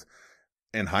these things.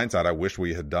 In hindsight, I wish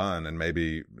we had done, and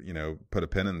maybe, put a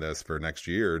pin in this for next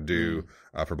year, do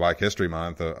for Black History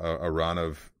Month, a run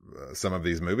of some of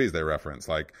these movies they reference.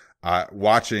 Like,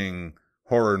 watching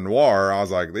Horror Noire, I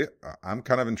was like, I'm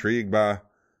kind of intrigued by,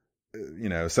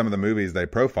 some of the movies they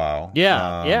profile.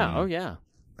 Yeah, oh yeah.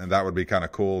 And that would be kind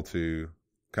of cool to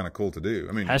do.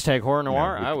 I mean, hashtag Horror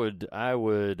Noire. I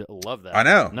would love that. I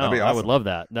know. No, that'd be awesome. I would love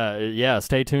that. Yeah,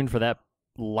 stay tuned for that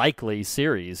likely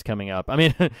series coming up. I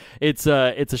mean, it's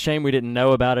a shame we didn't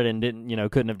know about it and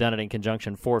couldn't have done it in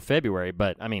conjunction for February.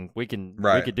 But I mean, we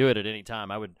could do it at any time.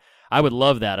 I would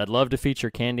love that. I'd love to feature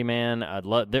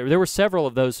Candyman. There were several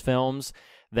of those films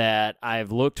that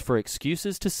I've looked for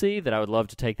excuses to see that I would love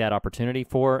to take that opportunity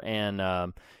for. And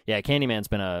Candyman's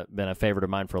been a favorite of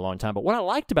mine for a long time. But what I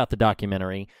liked about the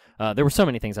documentary, there were so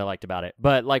many things I liked about it.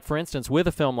 But like, for instance, with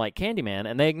a film like Candyman,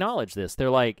 and they acknowledge this, they're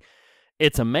like,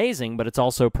 it's amazing, but it's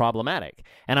also problematic.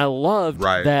 And I loved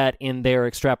that in their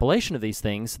extrapolation of these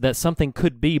things, that something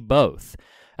could be both.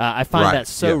 I find that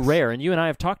so rare. And you and I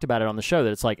have talked about it on the show,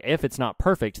 that it's like, if it's not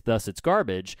perfect, thus it's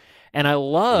garbage. And I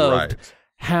loved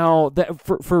how that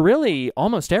for really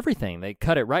almost everything, they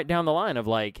cut it right down the line of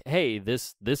like, hey,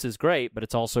 this is great, but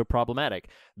it's also problematic.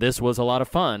 This was a lot of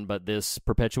fun, but this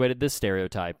perpetuated this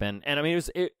stereotype. And I mean,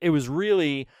 it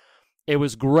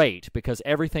was great because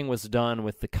everything was done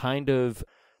with the kind of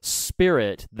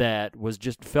spirit that was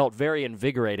just felt very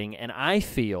invigorating, and I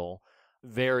feel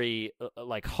very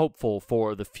like hopeful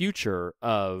for the future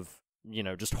of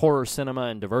just horror cinema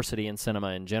and diversity in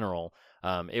cinema in general.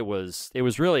 It was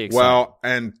really exciting. Well,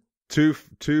 and two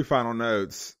final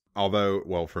notes, although,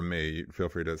 well, from me, feel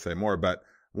free to say more, but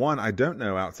one, I don't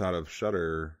know outside of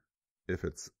Shudder if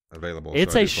it's available.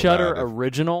 It's a Shudder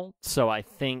original, so I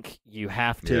think you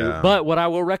have to. Yeah. But what I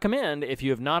will recommend, if you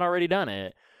have not already done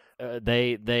it,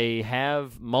 they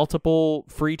have multiple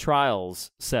free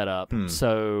trials set up.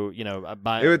 So,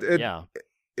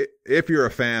 if you're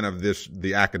a fan of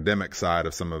the academic side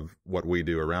of some of what we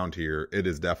do around here, it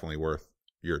is definitely worth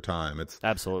your time. It's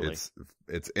absolutely,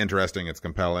 it's interesting. It's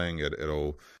compelling.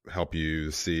 It'll help you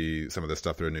see some of this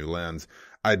stuff through a new lens.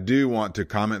 I do want to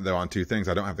comment though on two things.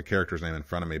 I don't have the character's name in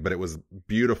front of me, but it was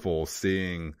beautiful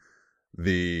seeing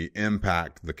the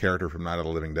impact the character from Night of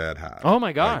the Living Dead had. Oh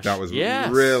my gosh. That was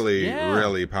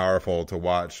really powerful to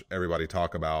watch everybody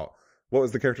talk about. What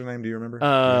was the character's name? Do you remember?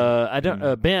 I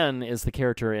don't. Ben is the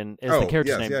character name.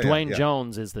 Dwayne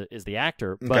Jones is the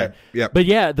actor. But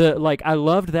I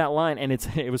loved that line, and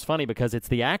it was funny because it's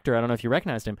the actor. I don't know if you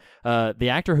recognized him. The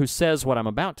actor who says what I'm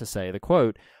about to say, the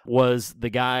quote, was the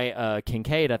guy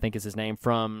Kincaid, I think is his name,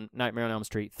 from Nightmare on Elm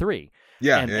Street 3.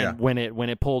 And when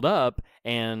it pulled up,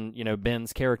 and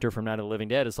Ben's character from Night of the Living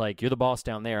Dead is like, "You're the boss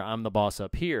down there. I'm the boss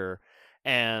up here."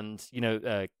 And, you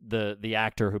know, the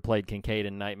actor who played Kincaid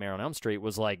in Nightmare on Elm Street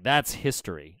was like, that's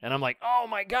history. And I'm like, oh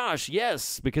my gosh,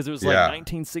 yes, because it was like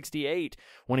 1968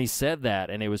 when he said that,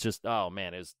 and it was just, oh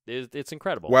man, it's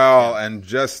incredible. Well,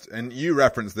 and you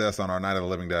referenced this on our Night of the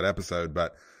Living Dead episode,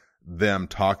 but them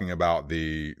talking about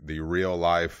the real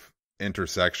life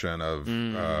intersection of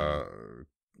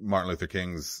Martin Luther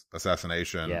King's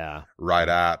assassination right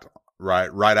at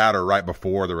or right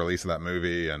before the release of that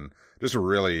movie, and just a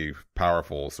really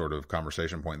powerful sort of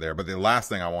conversation point there. But the last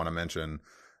thing I want to mention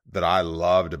that I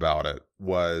loved about it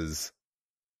was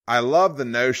I love the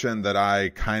notion that I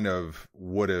kind of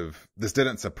this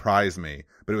didn't surprise me,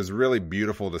 but it was really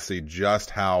beautiful to see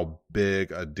just how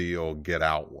big a deal Get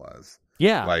Out was.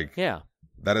 Yeah.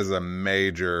 That is a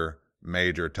major,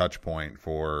 major touch point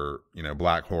for, you know,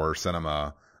 Black horror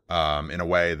cinema, in a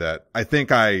way that I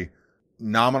think I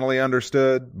nominally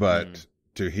understood, but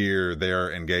to hear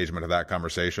their engagement of that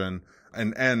conversation.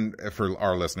 And for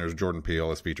our listeners, Jordan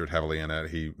Peele is featured heavily in it.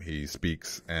 He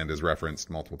speaks and is referenced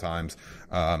multiple times.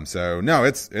 So no,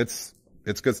 it's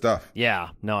good stuff. Yeah,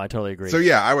 no, I totally agree. So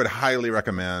yeah, I would highly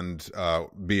recommend,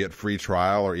 be it free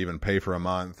trial or even pay for a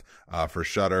month, for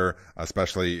Shudder,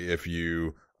 especially if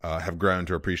you have grown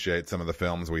to appreciate some of the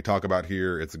films we talk about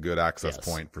here. It's a good access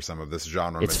point for some of this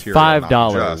genre it's material.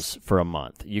 It's $5 for a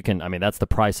month. You can, I mean, that's the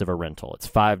price of a rental. It's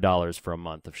 $5 for a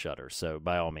month of Shudder. So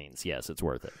by all means, yes, it's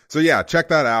worth it. So yeah, check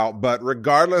that out. But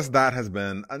regardless, that has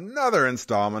been another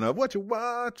installment of What You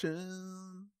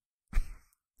Watching.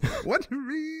 What You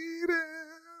Reading.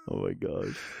 Oh my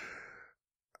gosh.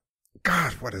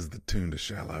 God, what is the tune to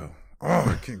Shallow? Oh,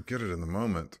 I can't get it in the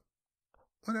moment.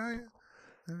 What are you?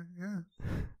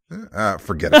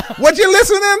 Forget it. What you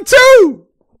listening to?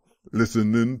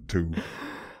 Listening to.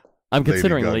 I'm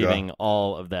considering leaving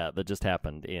all of that just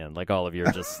happened in. Like all of your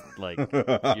just like you're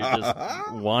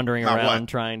just wandering around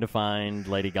trying to find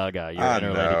Lady Gaga. Your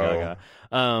inner Lady Gaga.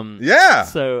 Yeah.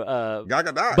 So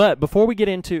Gaga died. But before we get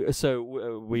into,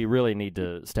 we really need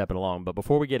to step it along. But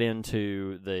before we get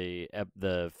into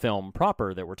the film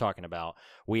proper that we're talking about,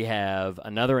 we have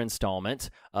another installment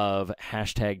of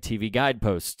 #TV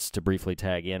Guideposts to briefly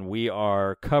tag in. We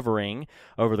are covering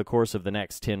over the course of the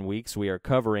next 10 weeks. We are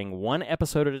covering one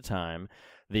episode at a time.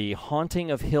 The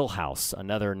Haunting of Hill House,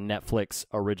 another Netflix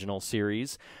original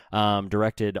series,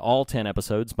 directed all 10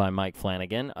 episodes by Mike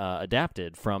Flanagan,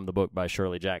 adapted from the book by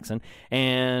Shirley Jackson.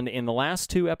 And in the last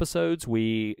 2 episodes,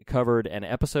 we covered an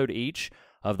episode each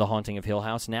of The Haunting of Hill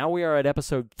House. Now we are at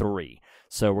episode 3.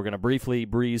 So we're going to briefly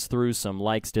breeze through some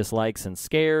likes, dislikes, and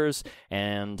scares,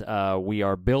 and we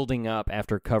are building up,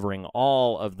 after covering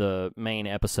all of the main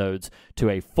episodes, to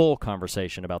a full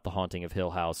conversation about The Haunting of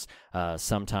Hill House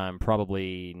sometime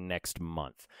probably next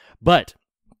month. But,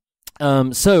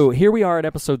 so here we are at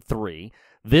episode 3.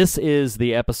 This is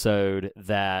the episode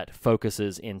that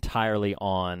focuses entirely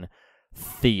on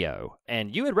Theo.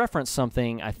 And you had referenced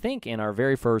something, I think, in our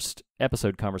very first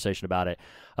episode conversation about it,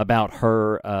 about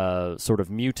her sort of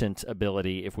mutant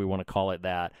ability, if we want to call it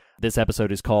that. This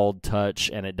episode is called Touch,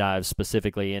 and it dives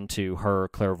specifically into her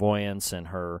clairvoyance and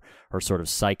her sort of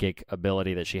psychic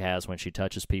ability that she has when she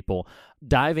touches people.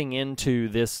 Diving into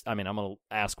this, I mean, I'm going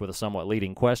to ask with a somewhat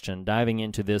leading question, diving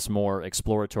into this more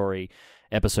exploratory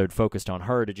episode focused on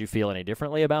her, did you feel any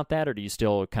differently about that, or do you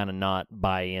still kind of not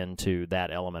buy into that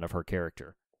element of her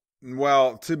character?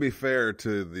 Well, to be fair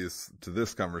to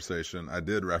this conversation, I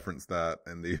did reference that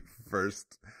in the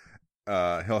first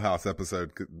Hill House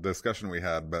episode discussion we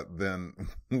had, but then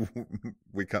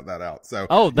we cut that out. So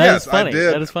that is funny.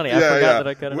 That is funny. I forgot that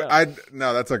I cut it out.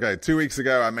 No, that's okay. 2 weeks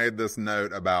ago, I made this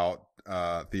note about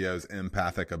Theo's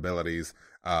empathic abilities.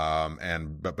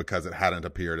 But because it hadn't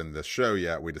appeared in this show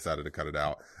yet, we decided to cut it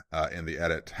out, in the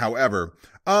edit. However,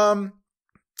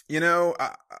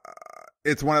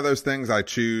 it's one of those things I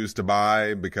choose to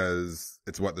buy because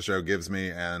it's what the show gives me,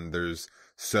 and there's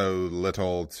so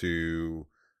little to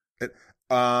it.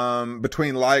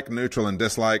 Between like, neutral, and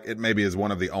dislike, it maybe is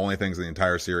one of the only things in the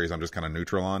entire series I'm just kind of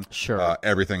neutral on. Sure.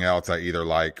 Everything else I either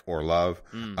like or love.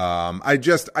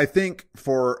 I think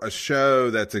for a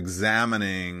show that's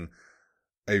examining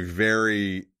a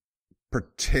very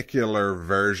particular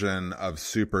version of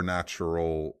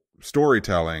supernatural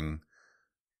storytelling,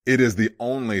 it is the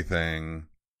only thing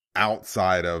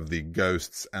outside of the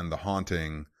ghosts and the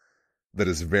haunting that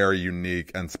is very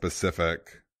unique and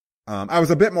specific. I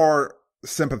was a bit more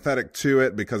sympathetic to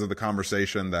it because of the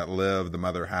conversation that Liv, the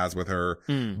mother, has with her,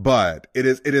 but it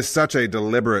is such a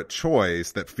deliberate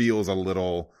choice that feels a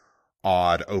little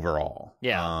odd overall.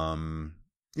 Yeah.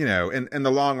 In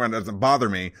the long run, it doesn't bother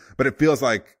me, but it feels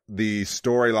like the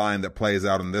storyline that plays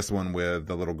out in this one with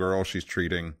the little girl she's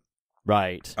treating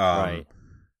Right. Right.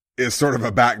 Is sort of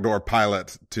a backdoor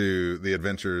pilot to the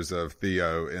adventures of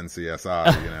Theo in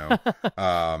CSI, you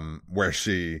know, where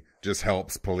she just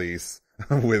helps police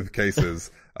with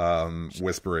cases,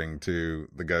 whispering to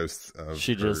the ghosts of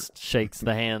She just shakes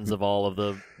the hands of all of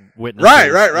the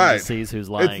witnesses. Right. And sees who's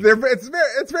lying.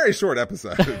 It's very short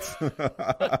episodes.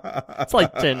 It's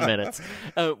like 10 minutes.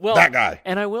 Well, that guy.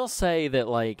 And I will say that,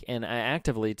 like, and I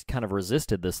actively kind of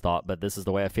resisted this thought, but this is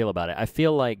the way I feel about it. I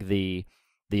feel like the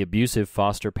abusive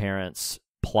foster parents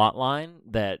plot line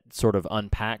that sort of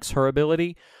unpacks her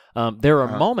ability. There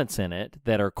are moments in it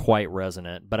that are quite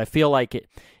resonant, but I feel like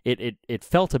it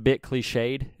felt a bit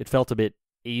cliched. It felt a bit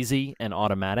easy and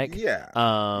automatic.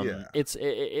 It's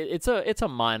a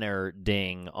minor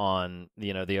ding on,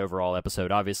 you know, the overall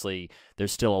episode. Obviously,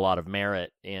 there's still a lot of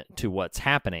merit to what's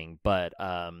happening, but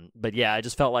yeah, I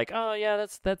just felt like, oh yeah,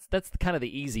 that's kind of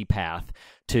the easy path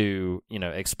to, you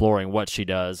know, exploring what she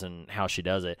does and how she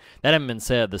does it. That having been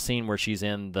said, the scene where she's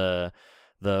in the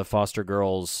foster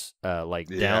girls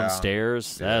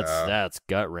downstairs, that's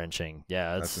gut wrenching.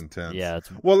 Yeah, that's intense. Yeah,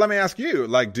 well, let me ask you,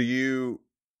 like, do you?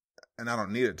 And I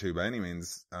don't need it to by any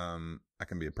means. I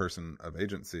can be a person of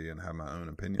agency and have my own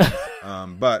opinions.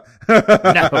 But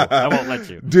no, I won't let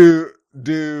you.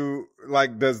 Does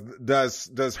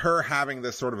her having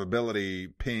this sort of ability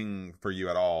ping for you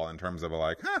at all in terms of a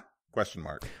like, question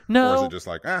mark? No. Or is it just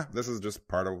like, this is just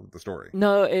part of the story?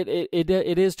 No, it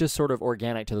is just sort of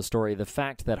organic to the story. The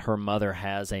fact that her mother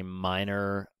has a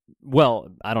minor, well,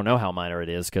 I don't know how minor it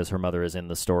is because her mother is in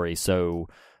the story so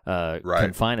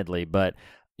confinedly, but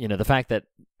you know, the fact that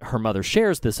her mother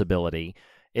shares this ability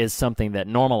is something that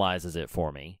normalizes it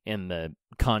for me in the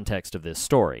context of this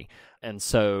story. And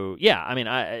so, yeah, I mean,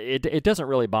 it doesn't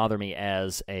really bother me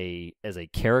as a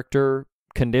character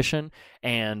condition,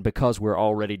 and because we're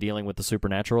already dealing with the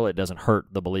supernatural, it doesn't hurt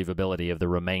the believability of the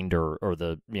remainder or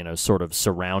the, you know, sort of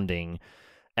surrounding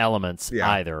elements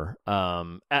either.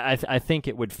 I think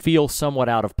it would feel somewhat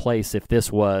out of place if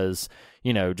this was,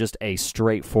 you know, just a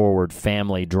straightforward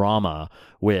family drama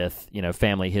with, you know,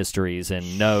 family histories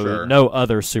and no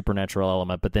other supernatural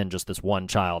element, but then just this one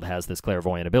child has this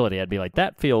clairvoyant ability. I'd be like,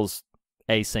 that feels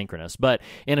asynchronous. But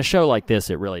in a show like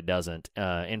this, it really doesn't.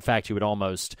 In fact, you would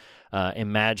almost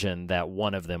imagine that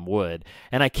one of them would.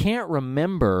 And I can't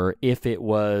remember if it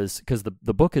was, because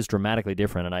the book is dramatically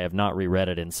different, and I have not reread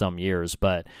it in some years,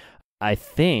 but I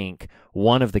think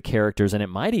one of the characters, and it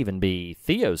might even be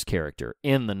Theo's character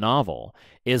in the novel,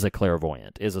 is a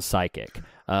clairvoyant, is a psychic.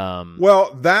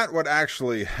 Well, that would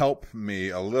actually help me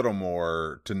a little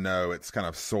more to know it's kind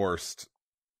of sourced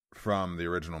from the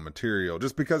original material,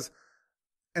 just because,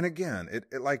 and again, it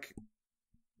like,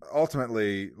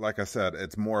 ultimately, like I said,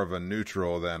 it's more of a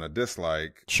neutral than a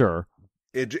dislike. Sure.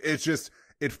 It's just,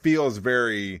 it feels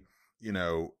very, you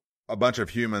know, a bunch of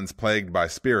humans plagued by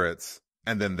spirits,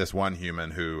 and then this one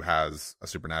human who has a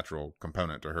supernatural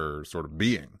component to her sort of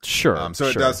being. Sure. So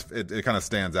it kind of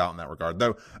stands out in that regard.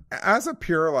 Though, as a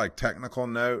pure, like, technical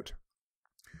note,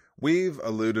 we've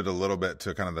alluded a little bit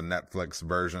to kind of the Netflix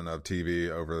version of TV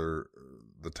over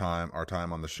our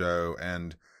time on the show,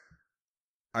 and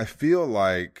I feel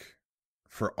like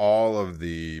for all of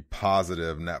the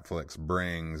positive Netflix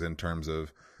brings in terms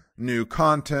of new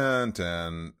content,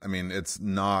 and I mean, it's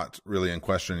not really in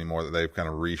question anymore that they've kind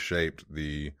of reshaped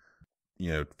the,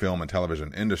 you know, film and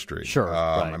television industry. Sure.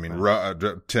 I mean,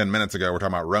 10 minutes ago, we're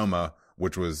talking about Roma,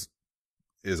 which is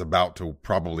about to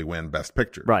probably win Best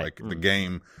Picture. Right. Like the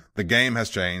game has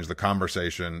changed. The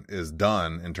conversation is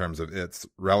done in terms of its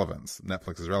relevance,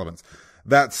 Netflix's relevance.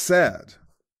 That said,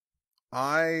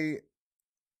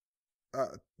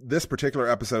 this particular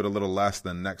episode, a little less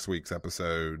than next week's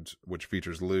episode, which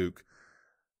features Luke,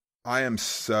 I am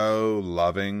so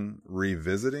loving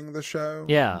revisiting the show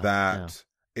that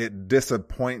it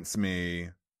disappoints me.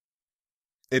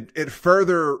 It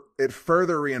further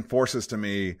reinforces to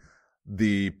me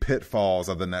the pitfalls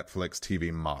of the Netflix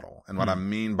TV model. And what I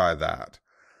mean by that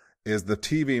is the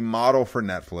TV model for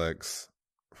Netflix,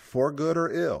 for good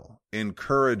or ill,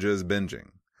 encourages binging.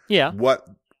 Yeah.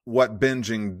 What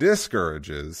binging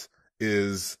discourages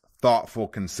is thoughtful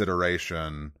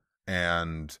consideration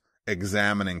and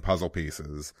examining puzzle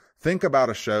pieces. Think about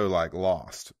a show like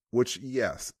Lost, which,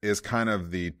 yes, is kind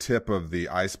of the tip of the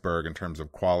iceberg in terms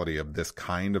of quality of this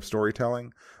kind of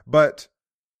storytelling. But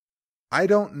I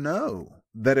don't know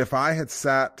that if I had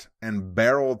sat and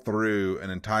barreled through an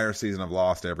entire season of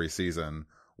Lost every season,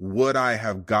 would I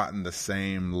have gotten the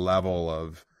same level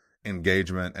of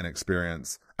engagement and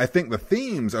experience. I think the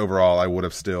themes overall I would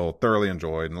have still thoroughly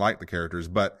enjoyed and liked the characters,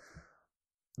 but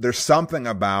there's something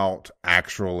about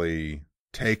actually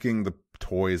taking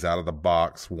toys out of the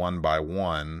box one by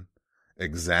one,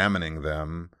 examining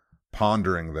them,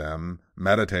 pondering them,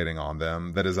 meditating on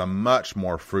them, that is a much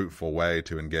more fruitful way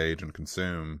to engage and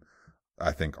consume,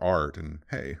 I think, art. And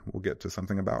hey, we'll get to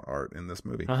something about art in this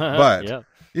movie. But yeah.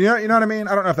 you know what I mean?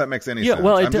 I don't know if that makes any sense.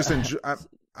 Well,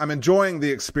 I'm enjoying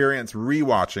the experience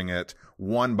rewatching it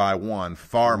one by one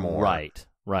far more right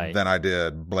than I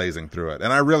did blazing through it.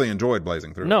 And I really enjoyed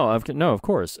blazing through it. Of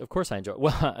course I enjoy.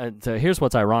 Well, so here's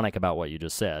what's ironic about what you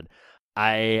just said.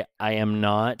 I am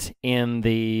not in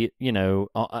the,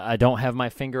 I don't have my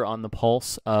finger on the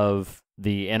pulse of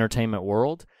the entertainment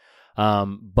world.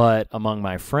 But among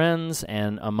my friends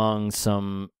and among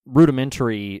some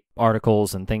rudimentary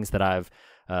articles and things that I've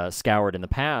scoured in the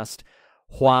past,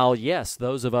 while, yes,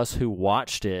 those of us who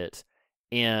watched it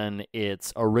in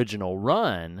its original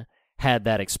run had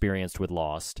that experience with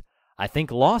Lost, I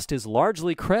think Lost is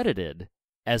largely credited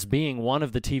as being one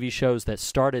of the TV shows that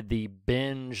started the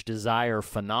binge desire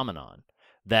phenomenon.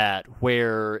 That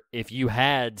where if you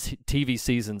had TV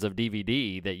seasons of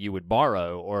DVD that you would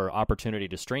borrow or opportunity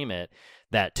to stream it,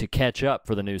 that to catch up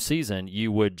for the new season,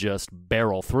 you would just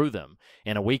barrel through them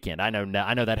in a weekend. I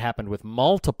know that happened with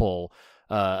multiple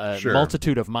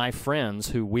multitude of my friends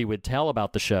who we would tell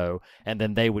about the show, and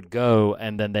then they would go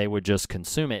and then they would just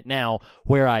consume it. Now,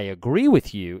 where I agree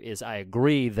with you is I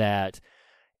agree that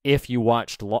if you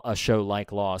watched a show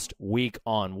like Lost week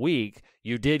on week,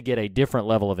 you did get a different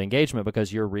level of engagement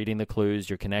because you're reading the clues,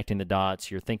 you're connecting the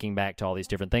dots, you're thinking back to all these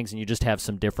different things, and you just have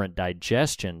some different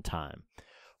digestion time.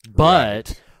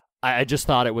 But I just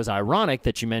thought it was ironic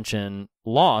that you mentioned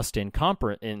Lost in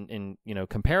comparison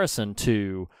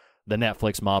to the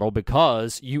Netflix model,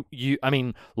 because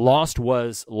Lost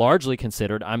was largely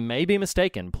considered, I may be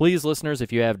mistaken, please listeners,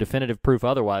 if you have definitive proof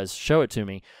otherwise, show it to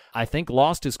me. I think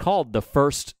Lost is called the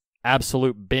first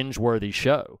absolute binge-worthy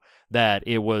show, that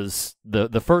it was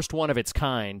the first one of its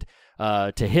kind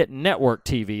to hit network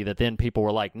TV, that then people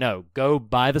were like, no, go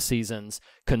buy the seasons,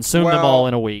 consume them all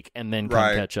in a week, and then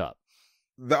come catch up.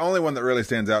 The only one that really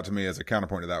stands out to me as a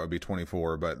counterpoint to that would be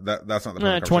 24, but that's not the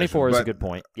point of 24 is a good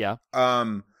point, yeah.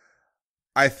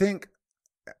 I think,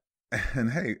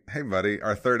 and hey, buddy,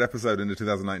 our third episode into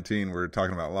 2019, we're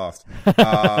talking about Lost.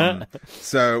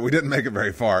 So we didn't make it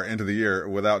very far into the year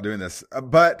without doing this.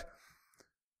 But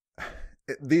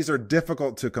these are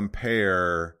difficult to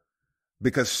compare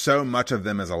because so much of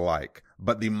them is alike.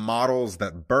 But the models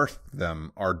that birthed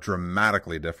them are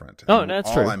dramatically different. Oh, that's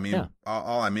true.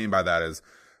 All I mean by that is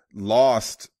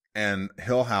Lost and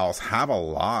Hill House have a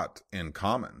lot in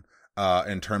common.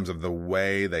 In terms of the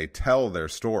way they tell their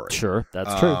story. Sure,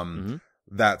 that's true.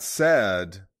 That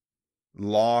said,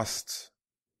 Lost,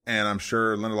 and I'm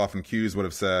sure Lindelof and Hughes would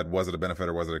have said, was it a benefit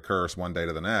or was it a curse one day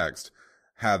to the next,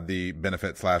 had the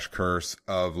benefit/curse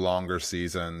of longer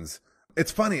seasons.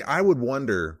 It's funny, I would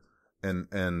wonder,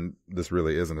 and this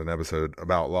really isn't an episode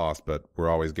about Lost, but we're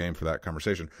always game for that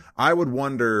conversation. I would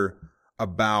wonder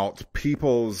about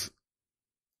people's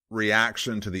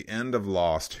reaction to the end of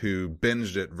Lost who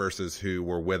binged it versus who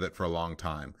were with it for a long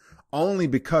time. Only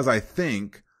because I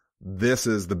think this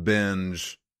is the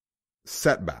binge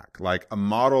setback. Like a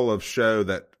model of show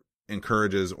that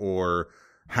encourages or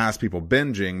has people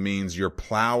binging means you're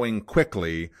plowing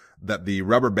quickly, that the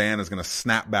rubber band is going to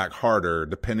snap back harder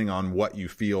depending on what you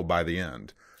feel by the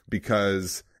end.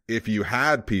 Because if you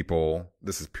had people,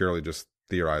 this is purely just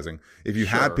theorizing, if you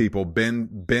had people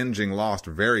binging Lost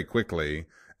very quickly,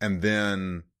 and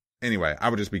then, anyway, I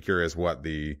would just be curious what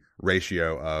the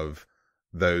ratio of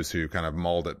those who kind of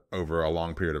mulled it over a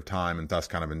long period of time and thus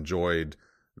kind of enjoyed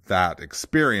that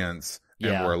experience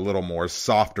and were a little more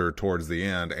softer towards the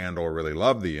end and or really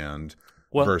loved the end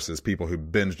versus people who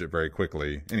binged it very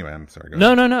quickly. Anyway, I'm sorry. Go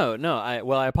ahead. No.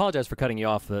 I apologize for cutting you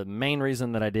off. The main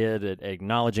reason that I did,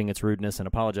 acknowledging its rudeness and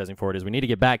apologizing for it, is we need to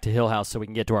get back to Hill House so we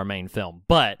can get to our main film.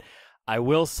 But I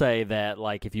will say that,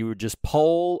 like, if you would just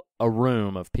poll a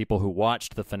room of people who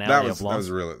watched the finale of Lost...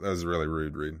 That was really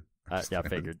rude, Reed. I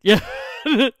figured. Yeah.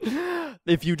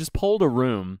 If you just polled a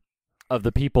room of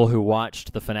the people who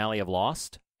watched the finale of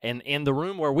Lost, and in the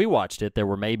room where we watched it, there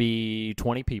were maybe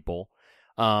 20 people,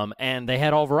 and they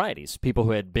had all varieties. People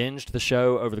who had binged the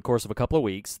show over the course of a couple of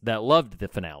weeks that loved the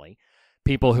finale.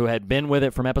 People who had been with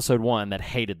it from episode 1 that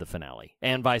hated the finale,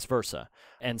 and vice versa.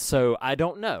 And so I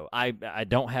don't know. I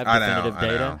don't have definitive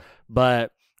data,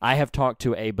 but I have talked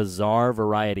to a bizarre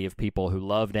variety of people who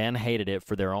loved and hated it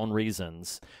for their own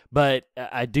reasons. But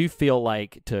I do feel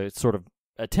like, to sort of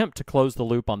attempt to close the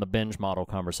loop on the binge model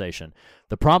conversation,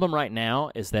 the problem right now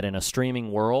is that in a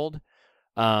streaming world,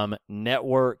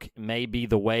 network may be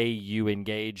the way you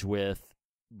engage with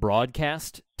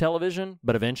broadcast television,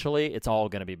 but eventually it's all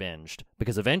going to be binged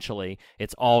because eventually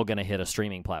it's all going to hit a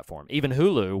streaming platform. Even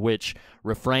Hulu, which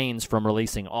refrains from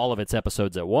releasing all of its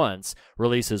episodes at once,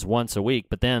 releases once a week,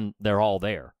 but then they're all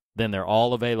there. Then they're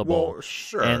all available. Well,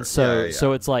 sure. And so, Yeah.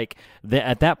 so it's like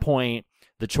at that point,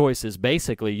 the choice is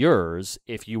basically yours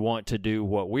if you want to do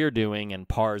what we're doing and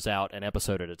parse out an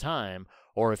episode at a time,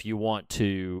 or if you want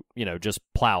to, just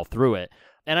plow through it.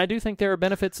 And I do think there are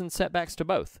benefits and setbacks to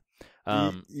both.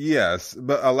 Yes,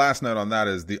 but a last note on that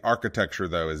is the architecture,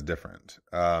 though, is different.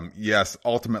 Yes,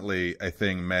 ultimately, a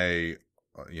thing may,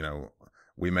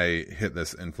 we may hit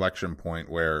this inflection point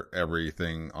where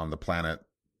everything on the planet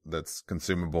that's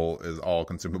consumable is all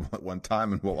consumable at one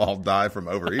time and we'll all die from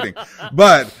overeating.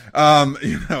 But,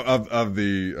 of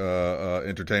the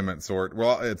entertainment sort,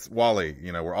 well, it's Wall-E.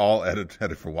 We're all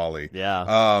headed for Wall-E.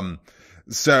 Yeah.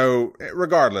 So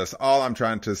regardless, all I'm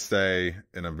trying to say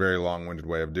in a very long-winded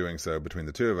way of doing so between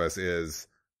the two of us is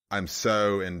I'm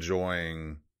so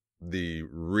enjoying the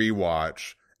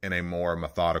rewatch in a more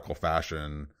methodical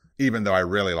fashion, even though I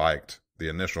really liked the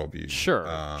initial view. Sure.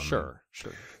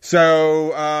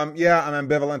 So, I'm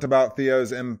ambivalent about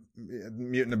Theo's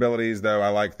mutant abilities, though. I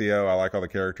like Theo. I like all the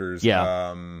characters.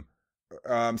 Yeah.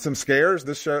 Some scares.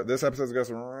 This episode's got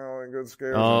some really good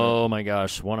scares. Oh my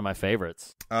gosh, one of my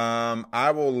favorites.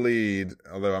 I will lead,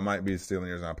 although I might be stealing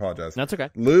yours and I apologize. That's okay.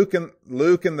 Luke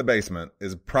in the basement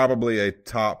is probably a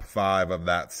top 5 of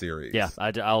that series. Yeah,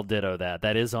 I'll ditto that.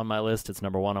 That is on my list. It's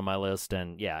number 1 on my list.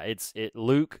 And yeah,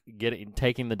 Luke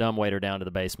taking the dumbwaiter down to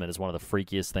the basement is one of the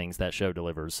freakiest things that show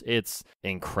delivers. It's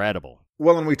incredible.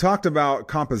 Well, and we talked about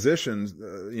compositions,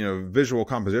 visual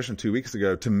composition 2 weeks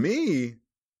ago. To me,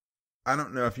 I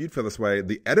don't know if you'd feel this way.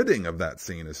 The editing of that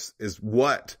scene is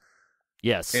what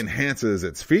enhances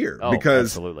its fear.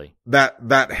 Because absolutely.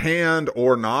 that hand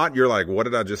or not, you're like, what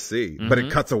did I just see? Mm-hmm. But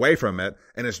it cuts away from it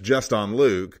and it's just on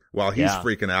Luke while he's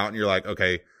freaking out. And you're like,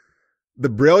 okay, the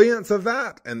brilliance of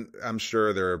that. And I'm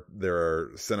sure there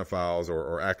are cinephiles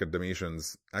or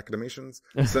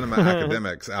cinema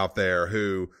academics out there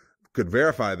who could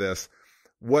verify this.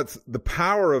 What's the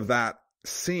power of that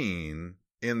scene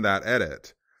in that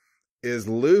edit is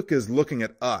Luke is looking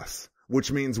at us,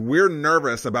 which means we're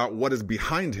nervous about what is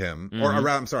behind him, we're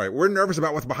nervous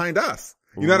about what's behind us.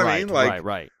 You know what I mean? Like,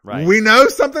 right. We know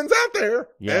something's out there,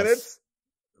 yes. And it's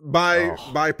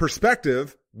by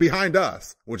perspective behind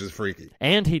us, which is freaky.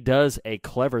 And he does a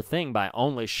clever thing by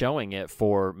only showing it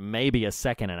for maybe a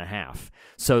second and a half.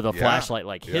 So the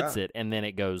flashlight hits it and then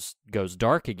it goes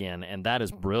dark again, and that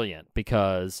is brilliant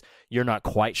because you're not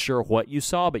quite sure what you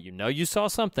saw, but you saw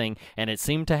something and it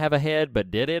seemed to have a head,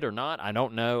 but did it or not? I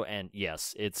don't know. And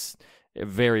yes, it's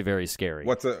very, very scary.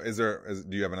 Do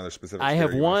you have another specific? I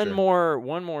have one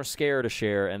more scare to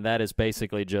share, and that is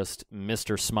basically just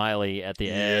Mr. Smiley at the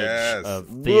edge of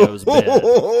Theo's bed.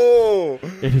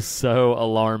 It is so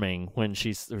alarming when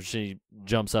she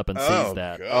jumps up and sees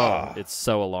that. God. Oh, it's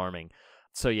so alarming.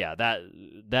 So yeah,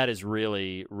 that is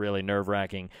really, really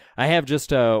nerve-wracking. I have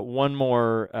just one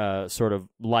more sort of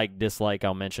dislike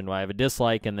I'll mention. I have a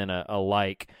dislike and then a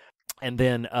like. And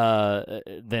then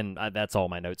that's all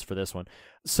my notes for this one.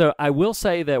 So I will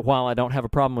say that while I don't have a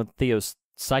problem with Theo's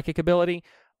psychic ability,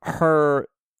 her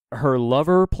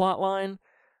lover plotline,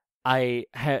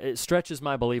 it stretches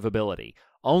my believability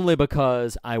only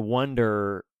because I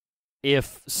wonder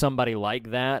if somebody like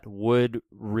that would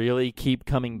really keep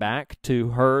coming back to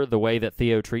her the way that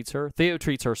Theo treats her. Theo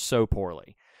treats her so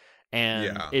poorly.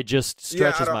 And it just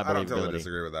stretches my believability. I don't totally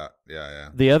disagree with that. Yeah.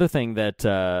 The other thing that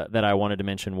I wanted to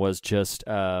mention was just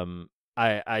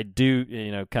I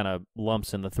do kind of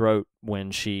lumps in the throat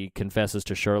when she confesses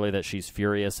to Shirley that she's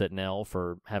furious at Nell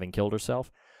for having killed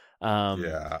herself.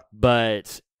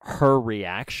 But her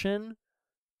reaction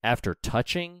after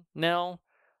touching Nell,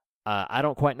 I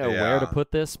don't quite know where to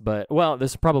put this, but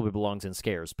this probably belongs in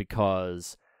scares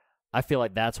because I feel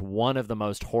like that's one of the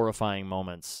most horrifying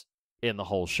moments in the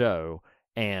whole show,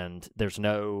 and there's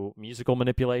no musical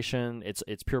manipulation.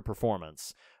 It's pure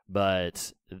performance.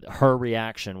 But her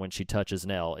reaction when she touches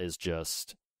Nell is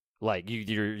just like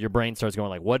your brain starts going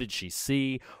like, what did she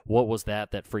see? What was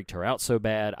that freaked her out so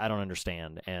bad? I don't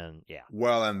understand. And yeah.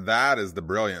 Well, and that is the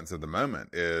brilliance of the moment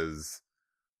is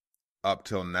up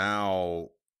till now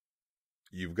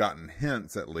you've gotten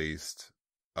hints at least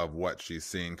of what she's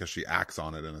seeing because she acts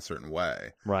on it in a certain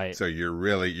way. Right. So you're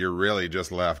really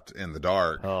just left in the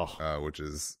dark, which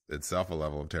is itself a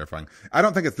level of terrifying. I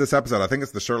don't think it's this episode. I think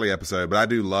it's the Shirley episode, but I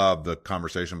do love the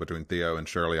conversation between Theo and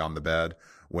Shirley on the bed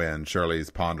when Shirley's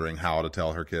pondering how to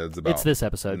tell her kids about it's this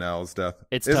episode. Nell's death.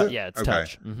 It's Is it? Yeah, it's okay.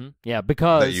 Touch. Mm-hmm. Yeah,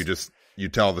 because that You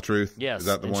tell the truth. Yes, Is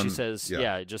that the and one? she says,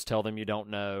 yeah, just tell them you don't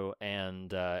know,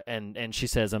 and she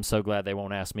says, I'm so glad they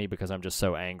won't ask me because I'm just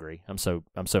so angry. I'm so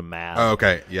mad. Oh,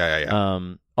 okay. Yeah.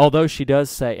 Although she does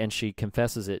say, and she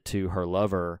confesses it to her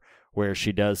lover, where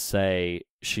she does say,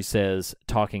 she says,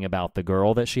 talking about the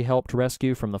girl that she helped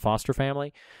rescue from the foster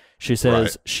family, she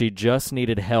says she just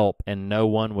needed help and no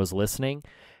one was listening.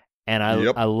 And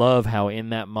I love how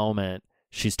in that moment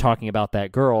she's talking about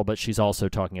that girl, but she's also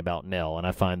talking about Nell, and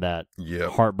I find that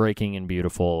heartbreaking and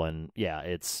beautiful. And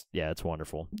it's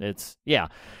wonderful. This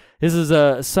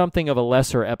is something of a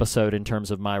lesser episode in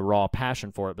terms of my raw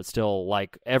passion for it, but still,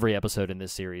 like every episode in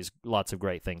this series, lots of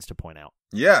great things to point out.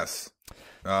 Yes.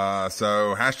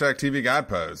 So hashtag TV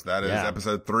Guidepost. That is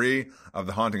episode 3 of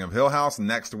The Haunting of Hill House.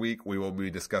 Next week, we will be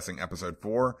discussing episode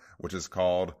 4, which is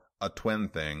called A Twin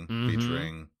Thing,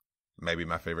 featuring maybe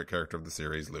my favorite character of the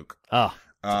series, Luke. Oh,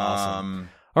 that's awesome.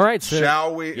 All right. So,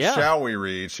 shall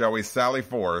we sally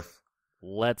forth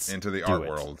into the art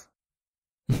world?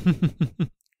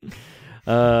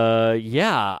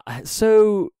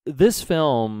 So this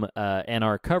film and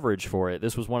our coverage for it,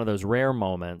 this was one of those rare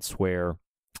moments where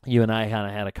you and I kind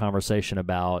of had a conversation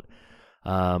about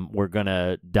we're going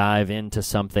to dive into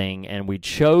something, and we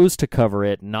chose to cover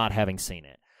it not having seen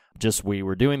it. Just we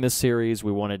were doing this series,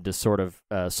 we wanted to sort of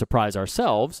surprise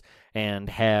ourselves and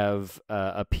have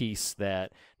a piece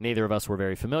that neither of us were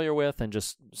very familiar with, and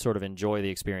just sort of enjoy the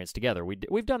experience together.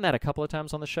 We've done that a couple of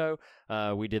times on the show.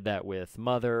 We did that with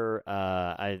Mother.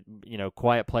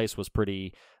 Quiet Place was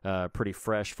pretty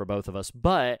fresh for both of us.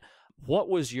 But what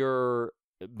was your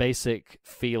basic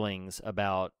feelings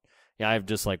about? I have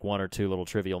just like one or two little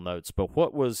trivial notes, but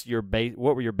what were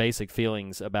your basic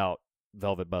feelings about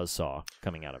Velvet Buzzsaw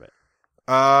coming out of it?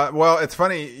 Well, it's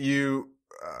funny.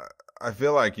 I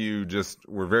feel like you just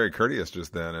were very courteous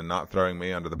just then and not throwing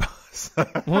me under the bus.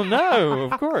 Well, no,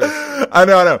 of course. I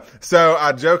know. So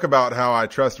I joke about how I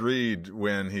trust Reed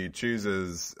when he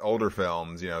chooses older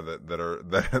films,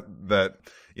 that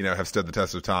have stood the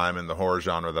test of time in the horror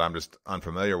genre that I'm just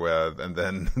unfamiliar with. And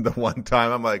then the one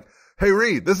time I'm like, hey,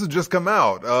 Reed, this has just come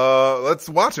out. Let's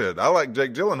watch it. I like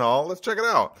Jake Gyllenhaal. Let's check it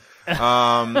out.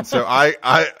 So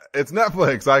it's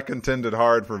Netflix. I contended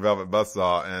hard for Velvet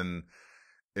Buzzsaw, and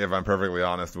if I'm perfectly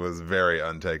honest, was very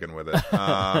untaken with it.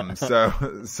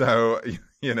 So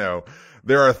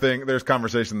there's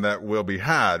conversation that will be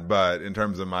had, but in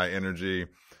terms of my energy,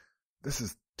 this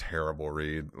is terrible,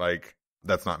 Reed. Like,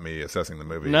 that's not me assessing the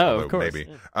movie. No, of course. Maybe.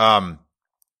 Yeah.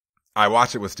 I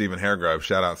watched it with Stephen Haregrove.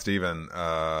 Shout out Stephen,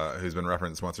 who's been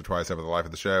referenced once or twice over the life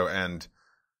of the show. And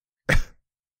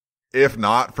if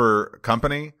not for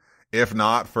company, if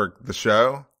not for the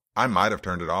show, I might have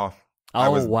turned it off.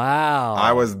 Wow.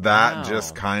 I was that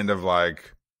just kind of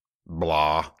like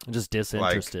blah. Just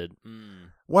disinterested.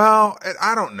 Well,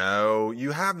 I don't know.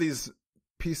 You have these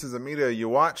pieces of media you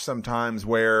watch sometimes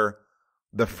where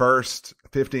the first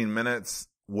 15 minutes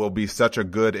will be such a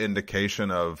good indication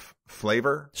of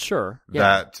flavor. Sure.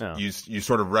 That you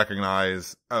sort of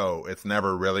recognize, it's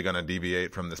never really going to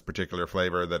deviate from this particular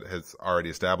flavor that has already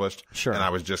established. Sure. And I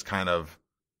was just kind of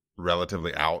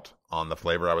relatively out on the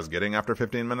flavor I was getting after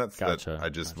 15 minutes. Gotcha. That I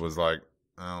just was like,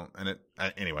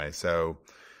 anyway, so.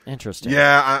 Interesting.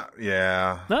 Yeah.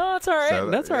 No, that's all right. So,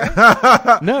 that's all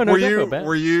right. No, were don't you, feel bad.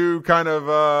 Were you kind of,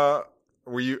 are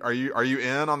you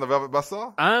in on the Velvet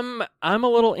Buzzsaw? I'm a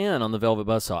little in on the Velvet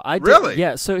Buzzsaw. Really?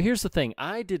 Yeah. So here's the thing.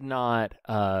 I did not.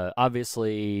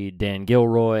 Obviously, Dan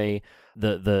Gilroy,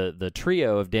 the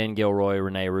trio of Dan Gilroy,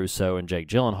 Rene Russo, and Jake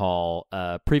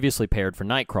Gyllenhaal, previously paired for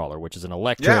Nightcrawler, which is an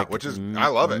electric, I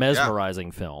love it,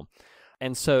 mesmerizing film.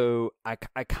 And so I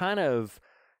kind of,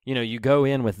 you go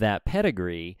in with that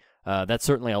pedigree. That's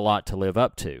certainly a lot to live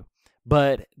up to.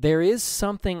 But there is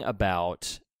something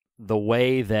about the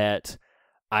way that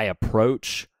I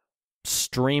approach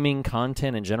streaming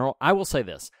content in general. I will say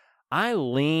this. I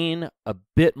lean a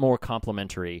bit more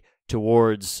complimentary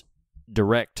towards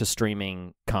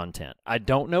direct-to-streaming content. I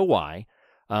don't know why.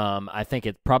 I think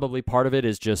probably part of it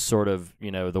is just sort of,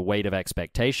 the weight of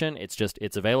expectation.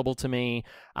 It's available to me.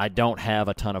 I don't have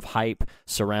a ton of hype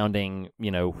surrounding,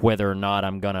 whether or not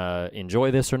I'm going to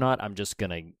enjoy this or not. I'm just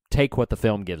going to take what the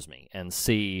film gives me and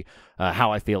see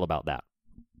how I feel about that.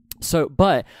 So,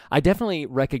 but I definitely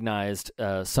recognized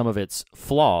some of its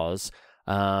flaws.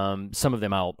 Some of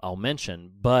them I'll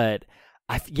mention, but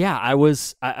I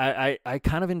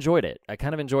kind of enjoyed it. I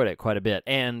kind of enjoyed it quite a bit.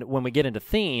 And when we get into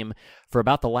theme, for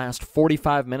about the last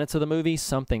 45 minutes of the movie,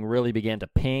 something really began to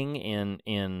ping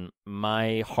in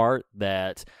my heart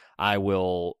that I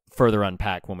will further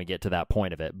unpack when we get to that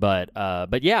point of it. But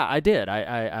yeah, I did.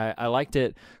 I liked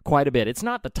it quite a bit. It's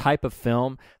not the type of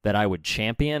film that I would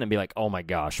champion and be like, oh my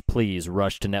gosh, please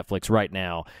rush to Netflix right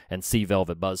now and see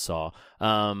Velvet Buzzsaw.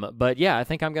 But yeah, I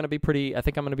think I'm going to be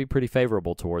pretty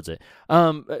favorable towards it.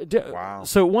 Wow.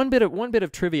 So one bit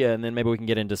of trivia, and then maybe we can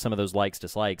get into some of those likes,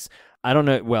 dislikes. I don't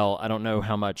know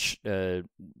how much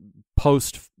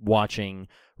post watching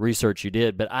research you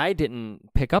did, but I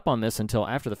didn't pick up on this until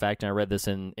after the fact, and I read this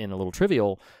in a little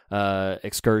trivial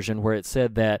excursion where it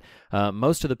said that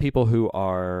most of the people who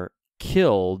are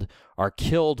killed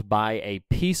by a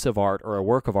piece of art or a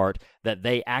work of art that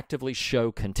they actively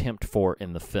show contempt for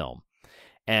in the film.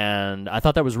 And I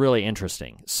thought that was really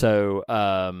interesting. So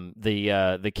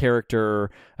the character,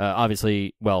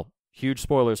 obviously, well, huge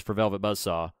spoilers for Velvet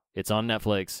Buzzsaw. It's on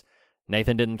Netflix.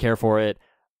 Nathan didn't care for it.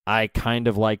 I kind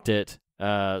of liked it.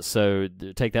 So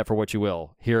take that for what you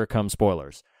will. Here come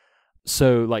spoilers.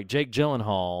 So, like, Jake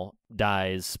Gyllenhaal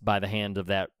dies by the hand of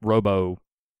that hobo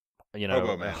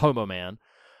man.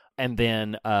 And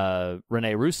then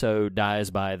Rene Russo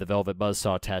dies by the Velvet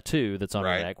Buzzsaw tattoo that's on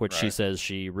her neck, which she says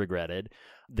she regretted.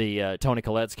 The Toni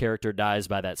Collette's character dies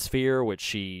by that sphere, which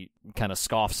she kind of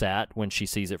scoffs at when she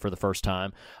sees it for the first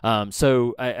time.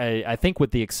 So I think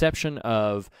with the exception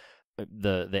of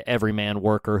the everyman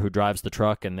worker who drives the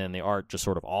truck and then the art just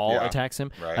sort of all attacks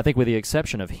him. Right. I think with the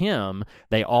exception of him,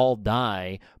 they all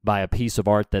die by a piece of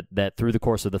art that through the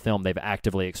course of the film they've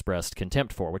actively expressed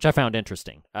contempt for, which I found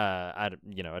interesting. I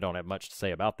don't have much to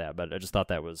say about that, but I just thought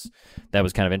that was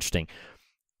kind of interesting.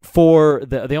 For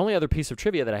the only other piece of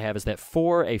trivia that I have is that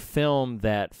for a film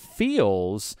that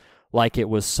feels like it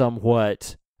was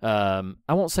somewhat I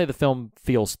won't say the film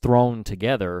feels thrown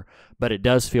together, but it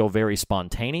does feel very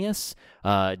spontaneous.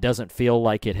 It doesn't feel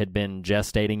like it had been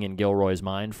gestating in Gilroy's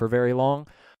mind for very long.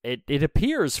 It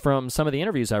appears from some of the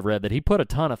interviews I've read that he put a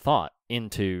ton of thought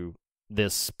into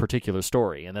this particular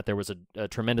story, and that there was a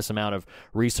tremendous amount of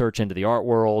research into the art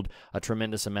world, a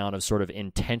tremendous amount of sort of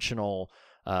intentional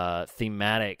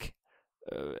thematic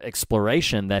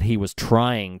exploration that he was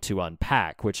trying to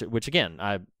unpack, which again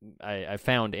I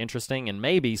found interesting, and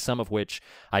maybe some of which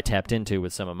I tapped into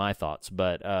with some of my thoughts.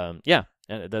 But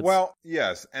well,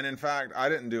 yes, and in fact, I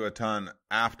didn't do a ton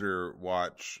after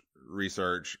watch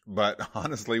research, but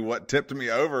honestly, what tipped me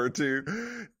over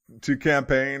to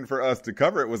campaign for us to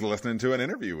cover it was listening to an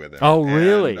interview with him. Oh,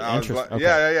 really? Interesting. Like,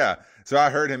 okay. Yeah. So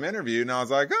I heard him interviewed, and I was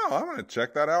like, oh, I want to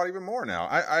check that out even more now.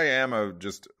 I am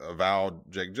just a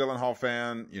avowed Jake Gyllenhaal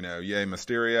fan, yay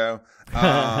Mysterio.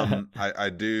 I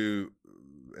do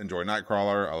enjoy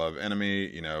Nightcrawler. I love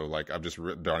Enemy. I've just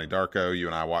written Donnie Darko. You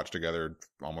and I watched together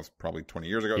almost probably 20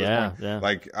 years ago at this point. Yeah.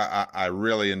 Like, I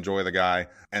really enjoy the guy.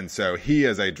 And so he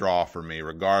is a draw for me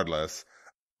regardless.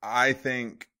 I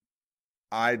think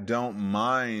I don't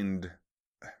mind.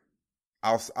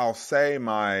 I'll say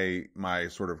my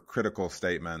sort of critical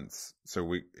statements.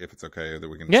 So if it's okay that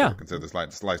we can sort of consider this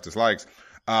like dislikes,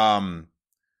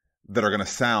 that are going to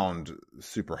sound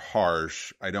super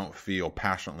harsh. I don't feel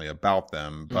passionately about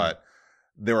them, but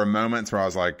there were moments where I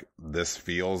was like, this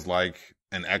feels like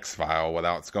an X-File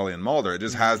without Scully and Mulder. It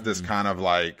just has this kind of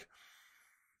like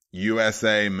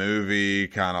USA movie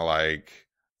kind of like,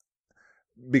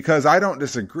 because I don't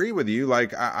disagree with you.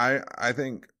 Like I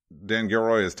think Dan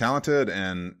Gilroy is talented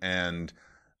and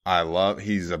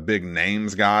he's a big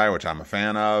names guy, which I'm a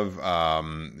fan of.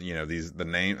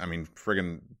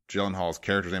 Friggin' Gyllenhaal's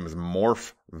character's name is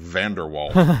Morph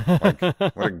Vanderwalt. Like,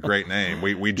 what a great name.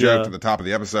 We joked at the top of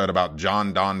the episode about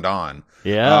John Don.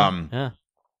 Yeah.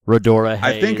 Rodora Hayes.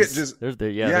 I think it just,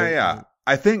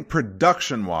 I think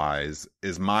production wise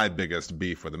is my biggest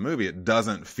beef with the movie. It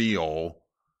doesn't feel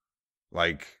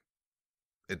like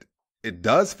it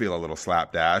does feel a little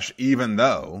slapdash, even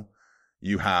though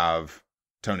you have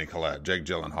Toni Collette, Jake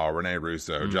Gyllenhaal, Rene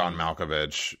Russo, John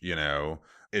Malkovich,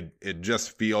 it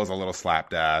just feels a little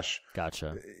slapdash.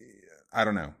 Gotcha. I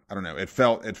don't know. It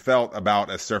felt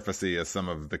about as surfacey as some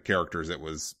of the characters it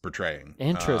was portraying.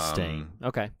 Interesting.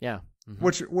 Okay. Yeah.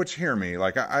 Mm-hmm. Which hear me,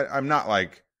 like I'm not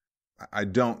like, I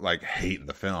don't like hate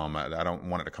the film. I don't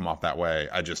want it to come off that way.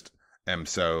 I just am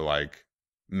so like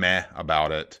meh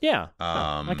about it. Yeah.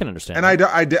 I can understand. And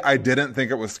I didn't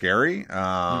think it was scary.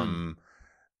 It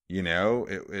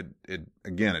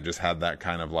just had that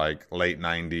kind of like late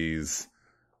 90s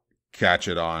catch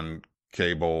it on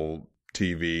cable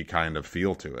TV kind of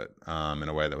feel to it, in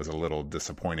a way that was a little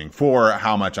disappointing for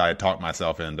how much I had talked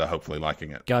myself into hopefully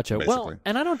liking it. Gotcha. Basically. Well,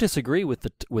 and I don't disagree with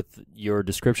your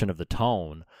description of the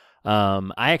tone.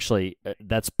 I actually,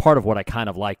 that's part of what I kind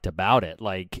of liked about it.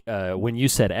 Like, when you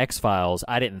said X-Files,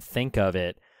 I didn't think of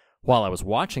it while I was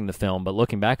watching the film, but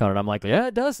looking back on it, I'm like, yeah,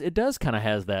 it does kind of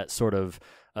has that sort of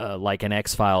like an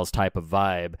X-Files type of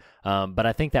vibe. But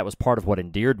I think that was part of what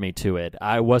endeared me to it.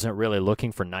 I wasn't really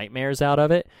looking for nightmares out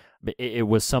of it, but it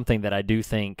was something that I do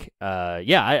think,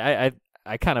 I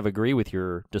kind of agree with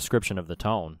your description of the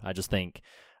tone. I just think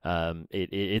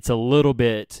it's a little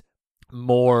bit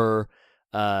more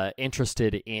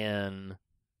interested in,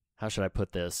 how should I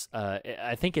put this?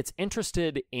 I think it's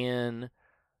interested in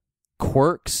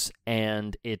quirks,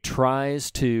 and it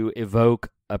tries to evoke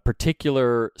a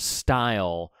particular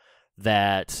style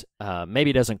that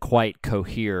maybe doesn't quite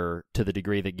cohere to the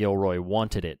degree that Gilroy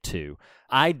wanted it to.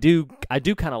 I do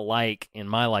kind of like, in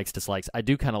my likes dislikes, I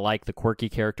do kind of like the quirky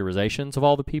characterizations of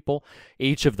all the people.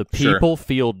 Each of the people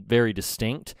feel very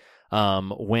distinct.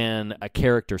 When a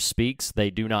character speaks,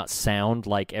 they do not sound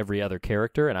like every other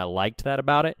character, and I liked that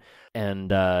about it.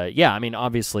 And I mean,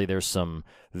 obviously there's some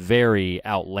very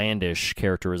outlandish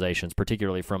characterizations,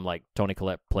 particularly from like Toni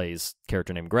Collette plays a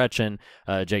character named Gretchen,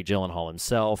 Jake Gyllenhaal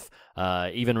himself,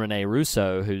 even Rene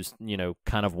Russo, who's, you know,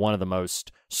 kind of one of the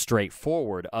most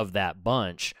straightforward of that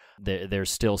bunch. There's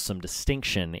still some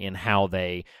distinction in how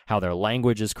their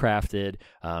language is crafted,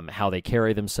 how they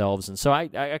carry themselves, and so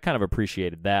I kind of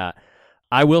appreciated that.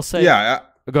 I will say,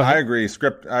 go ahead. I agree.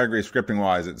 Scripting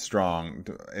wise, it's strong.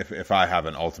 If I have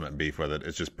an ultimate beef with it,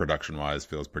 it's just production wise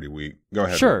feels pretty weak. Go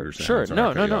ahead. Sure.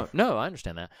 No. I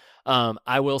understand that.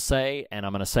 I will say, and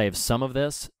I'm going to save some of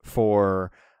this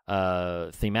for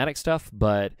thematic stuff,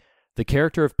 but the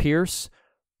character of Pierce.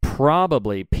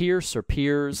 Probably Pierce or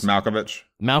Piers.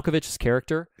 Malkovich's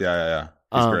character. Yeah.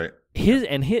 He's great. His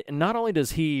not only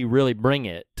does he really bring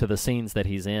it to the scenes that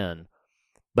he's in,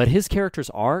 but his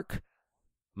character's arc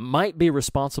might be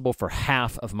responsible for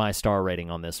half of my star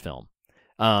rating on this film.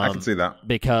 I can see that.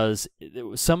 Because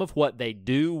some of what they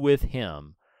do with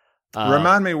him...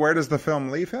 Remind me, where does the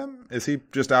film leave him? Is he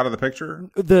just out of the picture?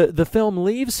 The film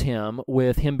leaves him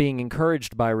with him being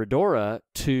encouraged by Redora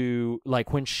to,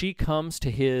 like, when she comes to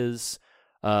his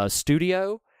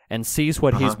studio and sees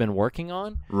what he's been working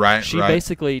on, she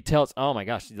basically tells, oh my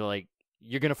gosh, like,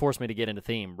 you're going to force me to get into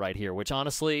theme right here, which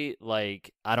honestly,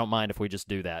 like, I don't mind if we just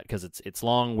do that, because it's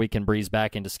long. We can breeze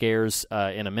back into scares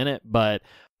in a minute, but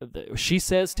she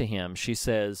says to him,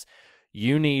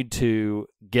 you need to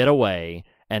get away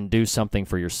and do something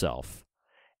for yourself.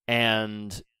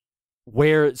 And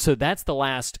so that's the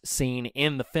last scene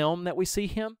in the film that we see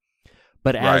him.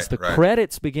 But as the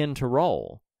credits begin to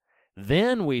roll,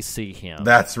 then we see him.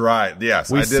 That's right.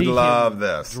 Yes, I did love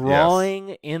this.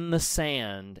 Drawing in the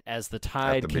sand as the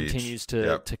tide continues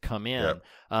to come in. Yep.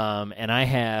 And I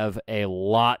have a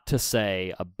lot to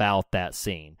say about that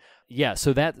scene. Yeah,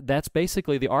 so that's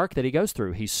basically the arc that he goes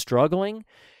through. He's struggling.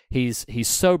 He's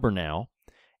sober now.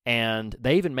 And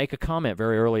they even make a comment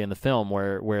very early in the film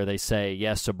where they say,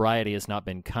 yes, sobriety has not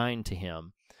been kind to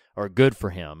him or good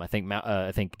for him. I think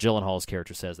Gyllenhaal's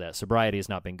character says that. Sobriety has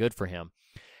not been good for him.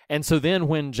 And so then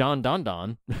when John Don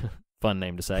Don, fun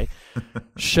name to say,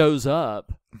 shows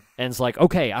up and is like,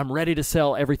 okay, I'm ready to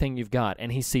sell everything you've got.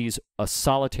 And he sees a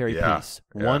solitary piece,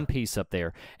 one piece up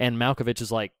there. And Malkovich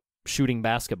is like shooting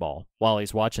basketball while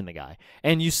he's watching the guy.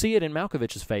 And you see it in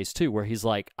Malkovich's face too, where he's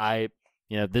like,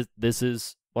 this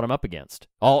is what I'm up against.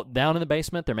 All down in the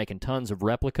basement, they're making tons of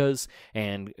replicas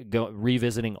and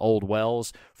revisiting old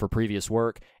wells for previous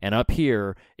work. And up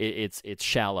here, it's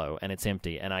shallow and it's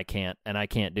empty, and I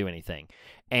can't do anything.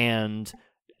 And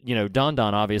Don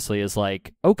Don obviously is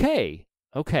like, okay,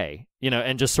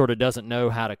 and just sort of doesn't know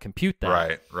how to compute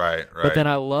that. Right. But then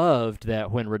I loved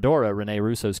that when Redora, Rene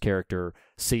Russo's character,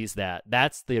 sees that,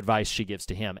 that's the advice she gives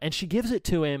to him, and she gives it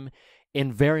to him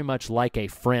in very much like a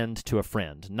friend to a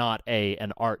friend, not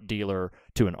an art dealer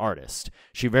to an artist.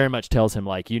 She very much tells him,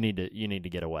 like, you need to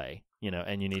get away,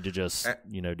 and you need to just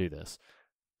do this.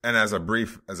 And as a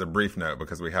brief note,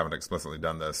 because we haven't explicitly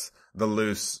done this, the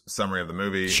loose summary of the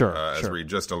movie, as we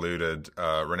just alluded,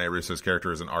 Rene Russo's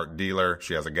character is an art dealer.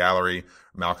 She has a gallery.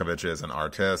 Malkovich is an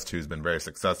artist who's been very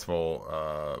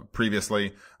successful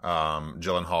previously.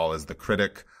 Gyllenhaal is the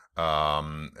critic.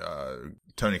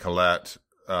 Toni Collette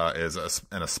is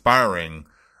an aspiring,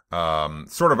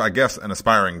 sort of, I guess, an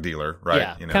aspiring dealer,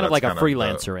 right? Yeah, kind of like a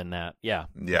freelancer in that. Yeah.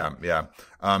 Yeah.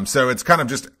 So it's kind of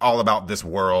just all about this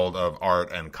world of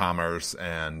art and commerce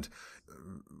and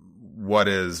what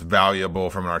is valuable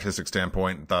from an artistic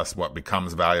standpoint, thus what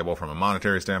becomes valuable from a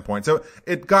monetary standpoint. So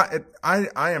I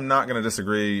am not going to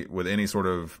disagree with any sort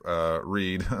of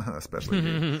read, especially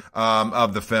you,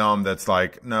 of the film that's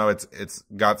like, no, it's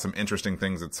got some interesting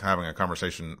things it's having a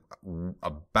conversation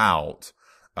about.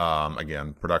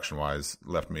 Again, production wise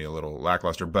left me a little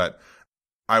lackluster, but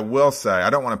I will say, I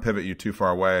don't want to pivot you too far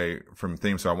away from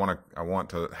theme, so I want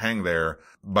to hang there.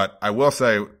 But I will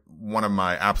say one of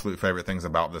my absolute favorite things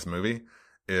about this movie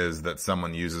is that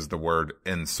someone uses the word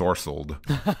ensorcelled.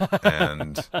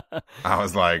 And I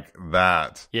was like,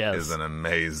 that is an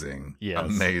amazing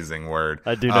word.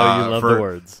 I do know you love the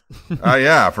words.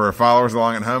 Yeah, for followers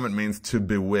along at home, it means to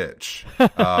bewitch.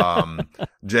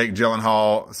 Jake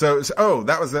Gyllenhaal.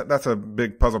 That's a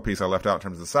big puzzle piece I left out in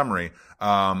terms of the summary.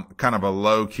 Kind of a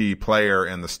low-key player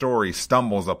in the story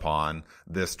stumbles upon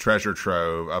this treasure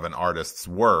trove of an artist's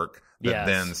work that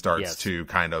then starts to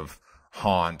kind of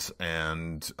haunt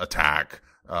and attack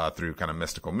through kind of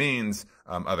mystical means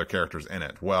other characters in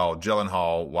it. Well,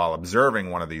 Gyllenhaal, while observing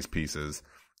one of these pieces,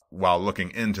 while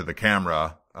looking into the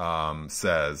camera,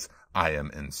 says, "I am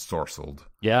ensorcelled."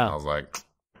 Yeah. I was like,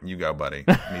 you go, buddy.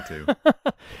 Me too.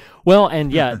 Well,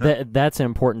 and that's an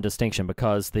important distinction,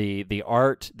 because the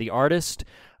artist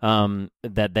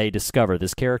that they discover,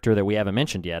 this character that we haven't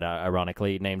mentioned yet,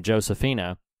 ironically, named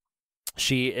Josephina,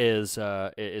 she is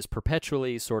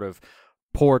perpetually sort of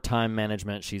poor time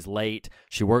management. She's late.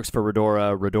 She works for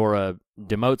Redora. Redora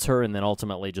demotes her and then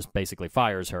ultimately just basically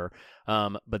fires her.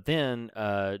 But then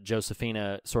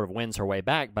Josephina sort of wins her way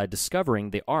back by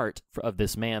discovering the art of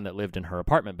this man that lived in her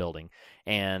apartment building.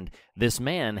 And this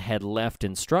man had left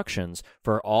instructions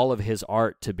for all of his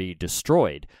art to be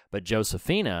destroyed. But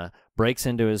Josephina breaks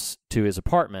into his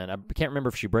apartment. I can't remember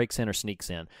if she breaks in or sneaks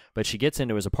in, but she gets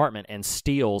into his apartment and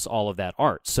steals all of that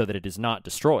art so that it is not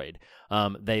destroyed.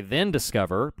 They then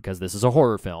discover, because this is a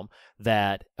horror film,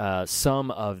 that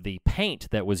some of the paint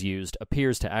that was used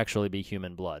appears to actually be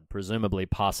human blood, presumably,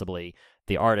 possibly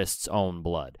the artist's own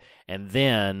blood. And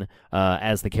then,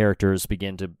 as the characters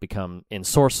begin to become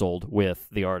ensorcelled with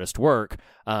the artist's work,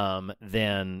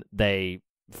 then they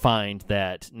find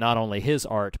that not only his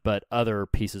art, but other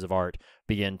pieces of art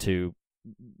begin to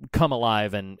come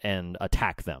alive and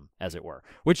attack them, as it were.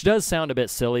 Which does sound a bit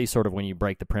silly, sort of when you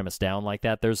break the premise down like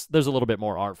that. There's a little bit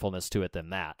more artfulness to it than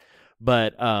that.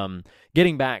 But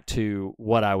getting back to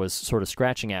what I was sort of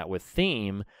scratching at with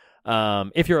theme,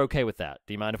 if you're okay with that,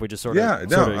 do you mind if we just sort of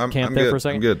camp there for a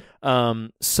second? I'm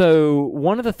good. So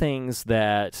one of the things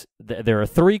that there are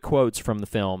 3 quotes from the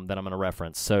film that I'm going to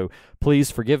reference. So please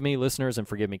forgive me, listeners, and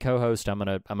forgive me, co-host. I'm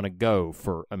gonna go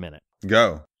for a minute.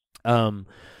 Go.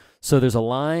 So there's a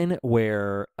line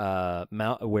where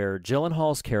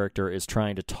Gyllenhaal's character is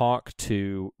trying to talk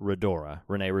to Redora,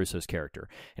 Rene Russo's character,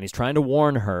 and he's trying to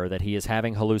warn her that he is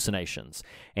having hallucinations.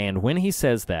 And when he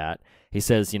says that, he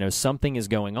says, something is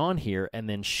going on here, and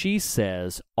then she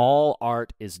says, all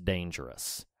art is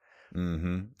dangerous.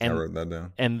 Mm-hmm. I wrote that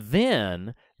down. And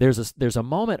then there's a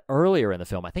moment earlier in the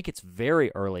film, I think it's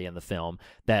very early in the film,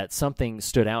 that something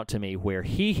stood out to me where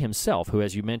he himself, who,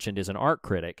 as you mentioned, is an art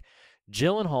critic,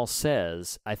 Gyllenhaal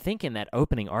says, I think in that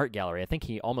opening art gallery, I think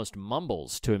he almost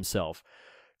mumbles to himself,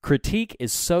 critique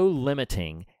is so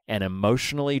limiting and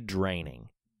emotionally draining.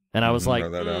 And I was like,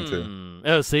 wrote that down too.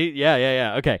 Oh, see?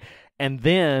 Yeah. Okay. And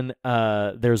then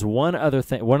there's one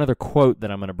other quote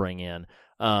that I'm going to bring in,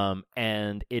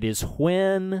 and it is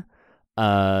when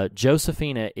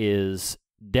Josephina is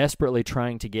desperately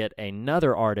trying to get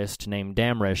another artist named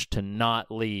Damrish to not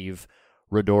leave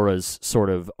Redora's sort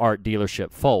of art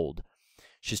dealership fold.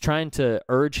 She's trying to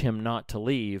urge him not to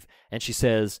leave, and she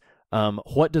says,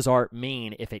 what does art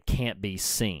mean if it can't be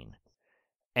seen?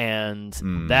 And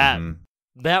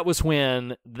that was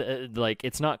when,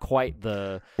 it's not quite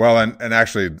the... Well, and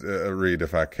actually, Reed,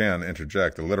 if I can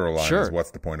interject, the literal line Sure. is,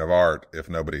 what's the point of art if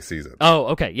nobody sees it? Oh,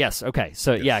 okay, yes, okay.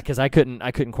 So, Yes. yeah, because I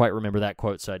couldn't quite remember that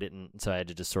quote, so I had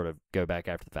to just sort of go back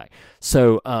after the fact.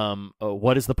 So,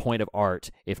 what is the point of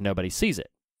art if nobody sees it?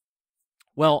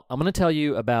 Well, I'm going to tell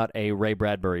you about a Ray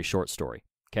Bradbury short story,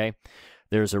 okay?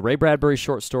 There's a Ray Bradbury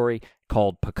short story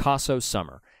called Picasso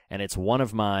Summer, and it's one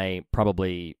of my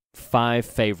probably 5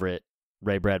 favorite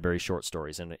Ray Bradbury short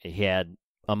stories, and he had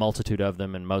a multitude of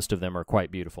them, and most of them are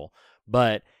quite beautiful.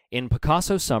 But in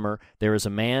Picasso Summer, there is a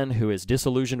man who is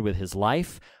disillusioned with his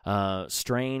life,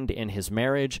 strained in his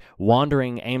marriage,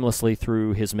 wandering aimlessly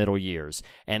through his middle years.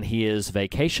 And he is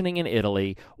vacationing in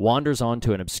Italy, wanders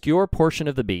onto an obscure portion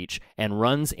of the beach, and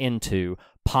runs into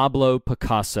Pablo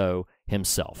Picasso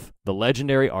himself, the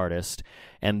legendary artist.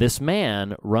 And this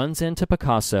man runs into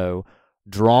Picasso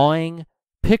drawing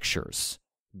pictures,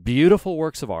 beautiful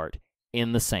works of art,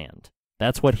 in the sand.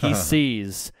 That's what he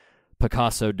sees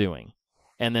Picasso doing.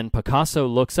 And then Picasso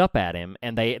looks up at him,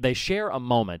 and they share a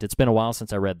moment. It's been a while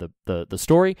since I read the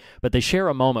story, but they share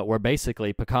a moment where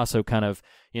basically Picasso kind of,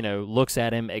 looks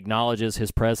at him, acknowledges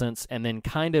his presence, and then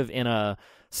kind of in a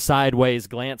sideways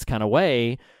glance kind of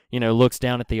way, looks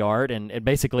down at the art and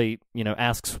basically,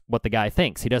 asks what the guy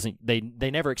thinks. He doesn't, they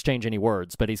never exchange any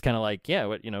words, but he's kind of like, yeah,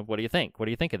 what do you think? What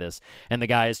do you think of this? And the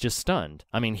guy is just stunned.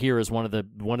 I mean, here is one of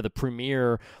the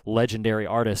premier legendary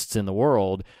artists in the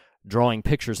world drawing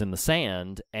pictures in the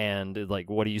sand, and like,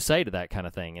 what do you say to that kind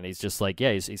of thing? And he's just like,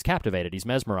 yeah, he's captivated, he's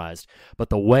mesmerized. But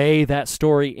the way that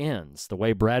story ends, the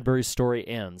way Bradbury's story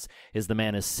ends, is the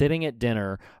man is sitting at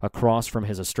dinner across from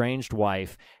his estranged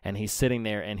wife, and he's sitting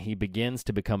there, and he begins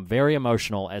to become very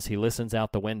emotional as he listens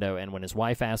out the window, and when his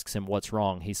wife asks him what's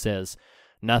wrong, he says,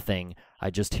 "Nothing,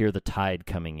 I just hear the tide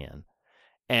coming in."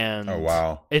 And oh,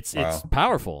 wow. It's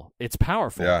powerful. It's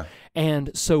powerful. Yeah.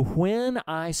 And so when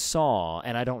I saw,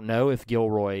 and I don't know if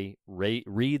Gilroy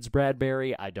reads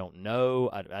Bradbury, I don't know.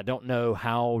 I don't know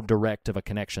how direct of a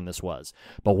connection this was.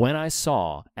 But when I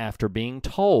saw, after being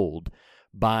told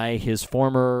by his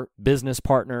former business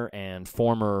partner and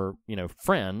former,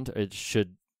 friend, it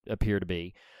should appear to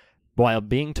be, while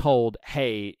being told,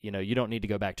 hey, you don't need to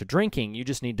go back to drinking, you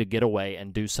just need to get away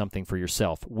and do something for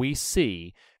yourself. We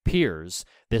see Piers,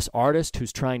 this artist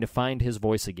who's trying to find his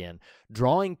voice again,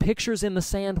 drawing pictures in the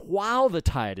sand while the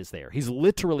tide is there. He's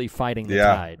literally fighting the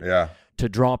tide to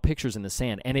draw pictures in the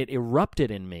sand. And it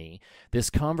erupted in me, this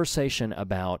conversation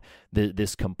about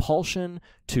this compulsion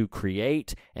to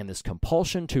create and this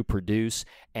compulsion to produce,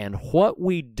 and what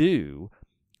we do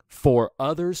for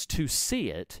others to see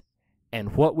it,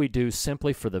 and what we do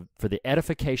simply for the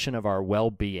edification of our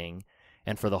well-being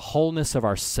and for the wholeness of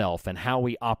ourself and how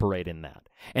we operate in that.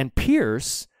 And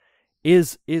Pierce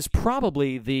is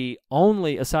probably the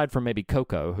only, aside from maybe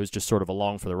Coco, who's just sort of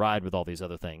along for the ride with all these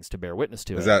other things to bear witness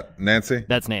to it. Is that Nancy?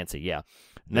 That's Nancy, yeah.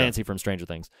 Nancy from Stranger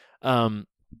Things.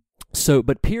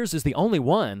 But Piers is the only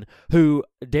one who,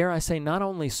 dare I say, not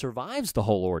only survives the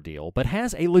whole ordeal, but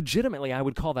has a legitimately, I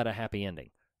would call that a happy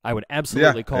ending. I would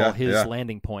absolutely call his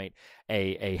landing point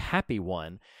a happy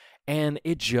one. And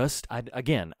it just, I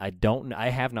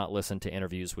have not listened to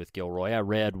interviews with Gilroy. I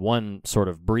read one sort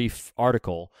of brief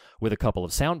article with a couple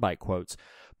of soundbite quotes,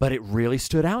 but it really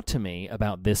stood out to me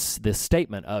about this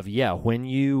statement of, when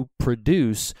you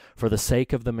produce for the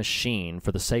sake of the machine,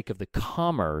 for the sake of the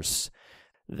commerce,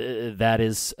 that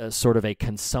is sort of a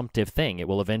consumptive thing. It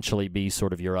will eventually be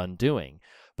sort of your undoing.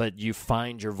 But you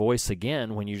find your voice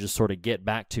again when you just sort of get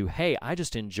back to, hey, I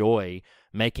just enjoy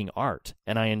making art,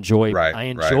 and I enjoy,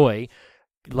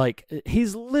 like,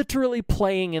 he's literally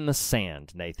playing in the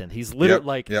sand, Nathan. He's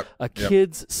literally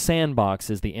kid's sandbox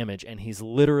is the image, and he's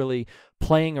literally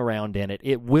playing around in it.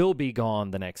 It will be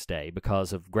gone the next day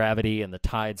because of gravity and the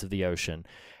tides of the ocean.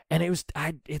 And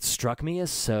it struck me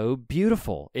as so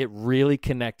beautiful. It really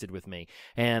connected with me.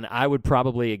 And I would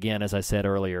probably, again, as I said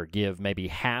earlier, give maybe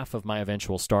half of my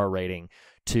eventual star rating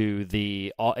to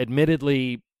the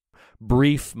admittedly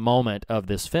brief moment of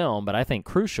this film, but I think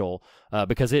crucial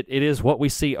because it is what we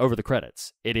see over the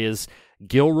credits. It is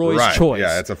Gilroy's choice.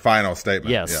 Yeah, it's a final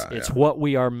statement. Yes, it's what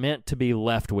we are meant to be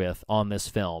left with on this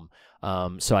film.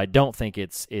 So I don't think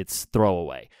it's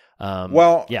throwaway.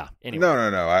 Anyway. No.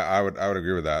 I would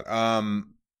agree with that.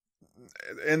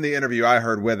 In the interview I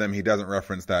heard with him, he doesn't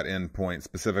reference that end point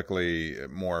specifically,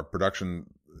 more production,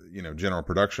 general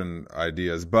production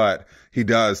ideas, but he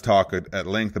does talk at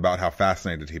length about how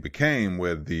fascinated he became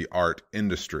with the art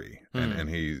industry. And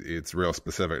it's real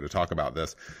specific to talk about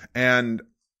this. And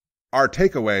our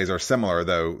takeaways are similar,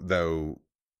 though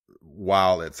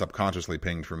while it subconsciously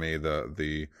pinged for me,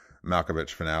 the Malkovich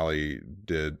finale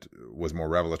was more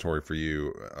revelatory for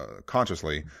you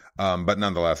consciously, but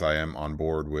nonetheless, I am on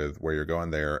board with where you're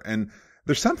going there. And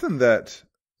there's something there's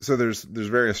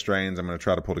various strains I'm going to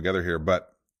try to pull together here, but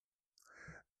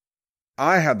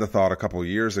I had the thought a couple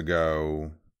years ago,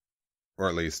 or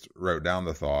at least wrote down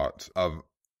the thought of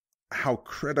how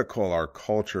critical our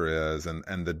culture is,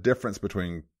 and the difference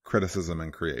between criticism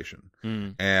and creation.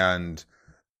 And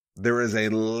there is a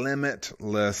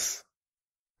limitless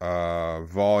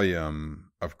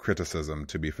volume of criticism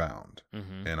to be found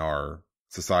in our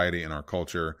society, in our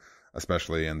culture,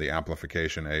 especially in the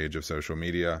amplification age of social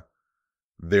media.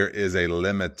 There is a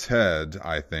limited,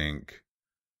 I think,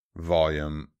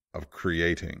 volume of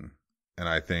creating. And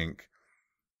I think,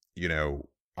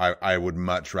 I would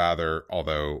much rather,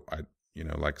 although I,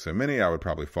 like so many, I would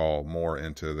probably fall more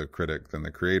into the critic than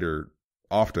the creator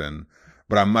often,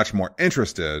 but I'm much more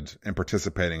interested in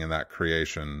participating in that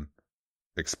creation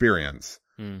experience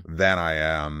than I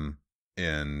am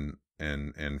in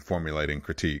formulating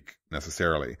critique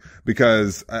necessarily,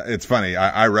 because it's funny.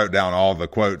 I wrote down all the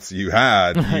quotes you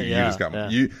had. You just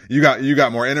got you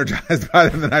got more energized by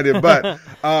them than I did. But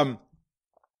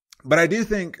I do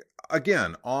think,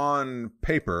 again, on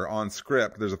paper, on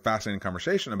script, there's a fascinating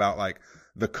conversation about like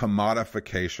the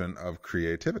commodification of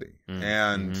creativity. Mm-hmm.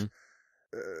 And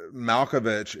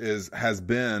Malkovich has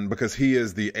been, because he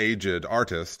is the aged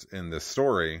artist in this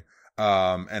story,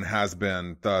 and has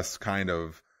been thus kind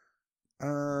of,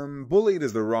 bullied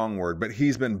is the wrong word, but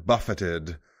he's been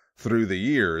buffeted through the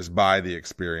years by the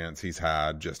experience he's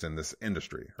had just in this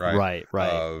industry, right?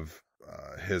 Right. Of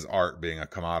his art being a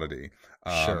commodity,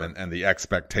 Sure. and the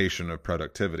expectation of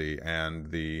productivity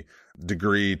and the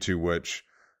degree to which,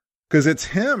 because it's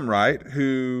him, right?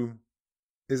 Who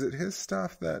is it? His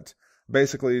stuff that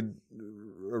basically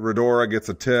Redora gets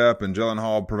a tip and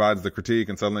Gyllenhaal provides the critique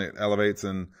and suddenly it elevates,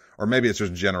 or maybe it's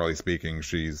just generally speaking,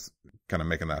 she's kind of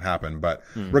making that happen. But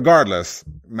regardless,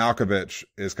 Malkovich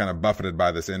is kind of buffeted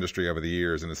by this industry over the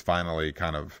years and is finally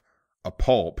kind of a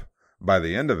pulp by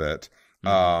the end of it,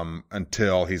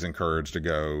 until he's encouraged to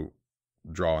go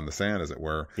draw in the sand, as it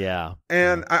were. Yeah.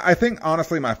 And I think,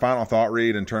 honestly, my final thought,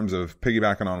 Reed, in terms of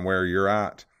piggybacking on where you're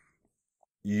at,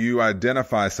 you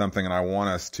identify something, and I want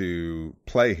us to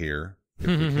play here, if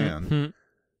we can.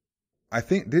 I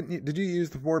think, did you use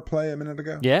the word play a minute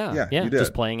ago? Yeah. you did.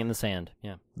 Just playing in the sand.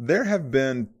 Yeah. There have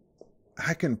been,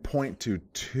 I can point to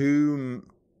two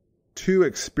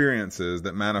experiences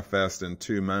that manifest in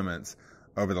two moments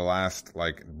over the last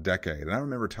decade. And I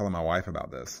remember telling my wife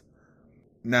about this.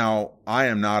 Now, I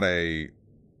am not I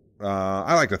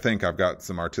like to think I've got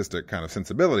some artistic kind of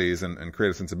sensibilities and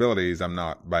creative sensibilities. I'm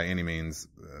not by any means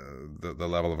the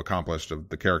level of accomplished of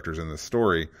the characters in this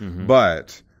story,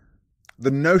 but the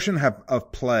notion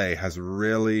of play has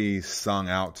really sung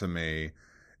out to me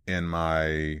in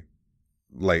my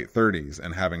late 30s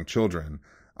and having children.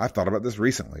 I've thought about this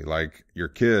recently, like your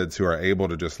kids who are able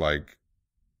to just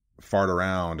fart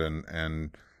around and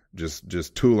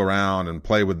just tool around and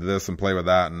play with this and play with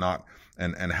that,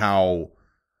 and how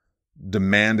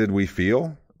demanded we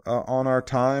feel on our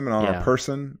time and on our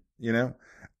person,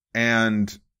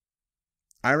 And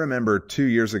I remember 2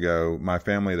 years ago, my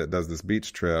family that does this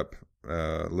beach trip,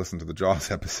 listened to the Jaws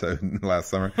episode last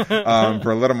summer,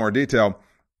 for a little more detail.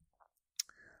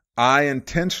 I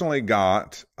intentionally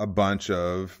got a bunch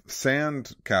of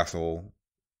sand castle,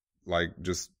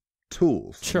 just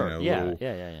tools. Sure.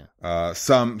 Yeah.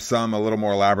 Some a little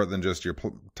more elaborate than just your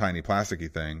tiny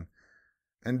plasticky thing.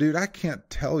 And dude, I can't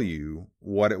tell you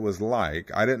what it was like.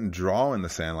 I didn't draw in the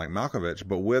sand like Malkovich,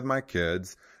 but with my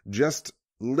kids, just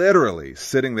literally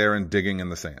sitting there and digging in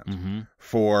the sand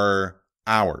for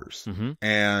hours.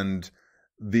 And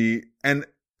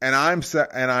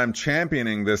I'm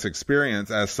championing this experience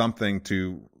as something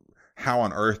to, how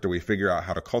on earth do we figure out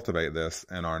how to cultivate this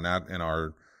in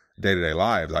our day-to-day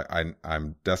lives?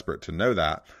 I'm desperate to know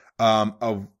that,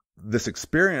 of this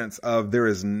experience of there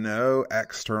is no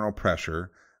external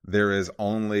pressure. There is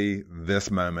only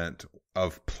this moment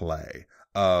of play,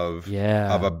 of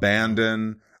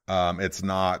abandon. It's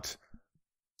not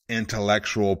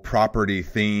intellectual property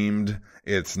themed.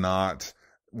 It's not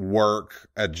work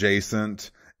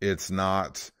adjacent. It's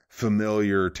not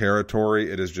familiar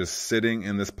territory. It is just sitting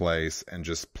in this place and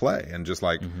just play. And just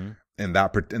in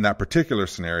that particular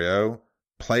scenario,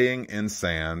 playing in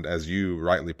sand, as you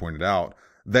rightly pointed out,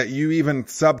 that you even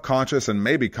subconscious and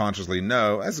maybe consciously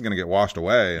know this is going to get washed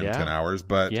away in 10 hours,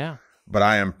 but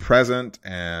I am present,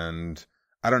 and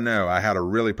I don't know. I had a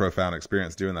really profound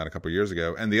experience doing that a couple of years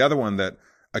ago. And the other one that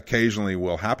occasionally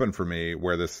will happen for me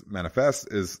where this manifests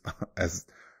is, as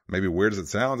maybe weird as it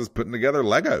sounds, is putting together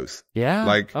Legos. Yeah.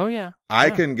 I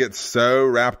can get so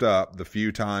wrapped up the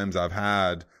few times I've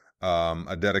had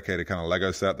a dedicated kind of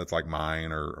Lego set that's like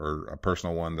mine, or a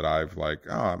personal one that I've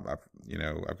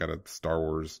I've got a Star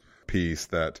Wars piece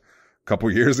that a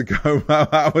couple years ago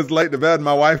I was late to bed and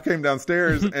my wife came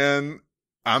downstairs and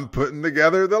I'm putting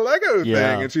together the Lego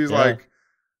thing, and she's like,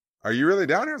 "Are you really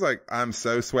down here?" I was like, "I'm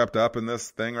so swept up in this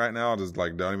thing right now. Just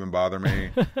don't even bother me."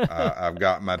 I've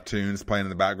got my tunes playing in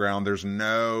the background. There's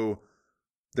no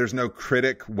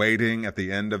critic waiting at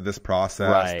the end of this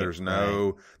process. There's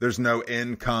no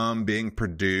income being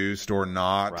produced or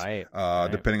not.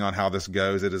 Depending on how this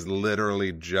goes, it is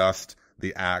literally just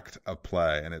the act of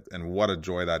play, and what a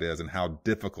joy that is, and how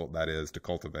difficult that is to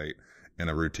cultivate in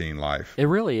a routine life. It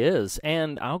really is.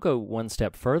 And I'll go one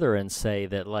step further and say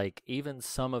that even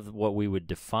some of what we would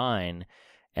define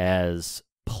as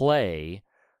play,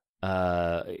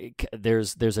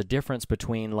 there's a difference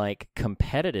between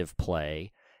competitive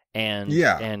play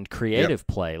and creative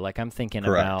play. I'm thinking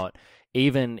about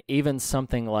even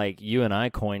something like you and I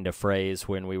coined a phrase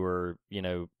when we were,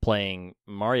 playing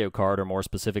Mario Kart, or more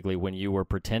specifically when you were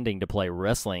pretending to play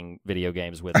wrestling video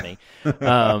games with me.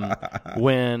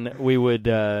 When we would,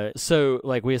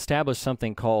 we established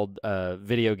something called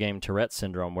video game Tourette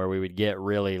syndrome, where we would get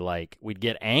really we'd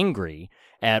get angry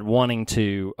at wanting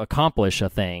to accomplish a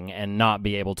thing and not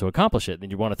be able to accomplish it.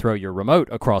 Then you want to throw your remote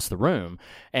across the room.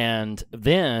 And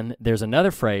then there's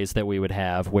another phrase that we would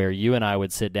have where you and I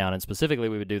would sit down, and specifically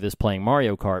we would do this playing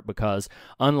Mario Kart, because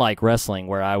unlike wrestling,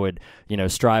 where I would,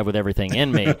 strive with everything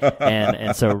in me,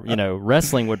 and so,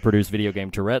 wrestling would produce video game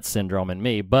Tourette syndrome in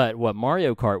me. But what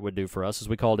Mario Kart would do for us is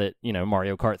we called it,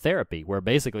 Mario Kart therapy, where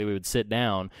basically we would sit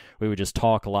down, we would just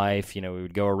talk life, we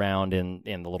would go around in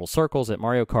the little circles at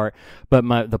Mario Kart. But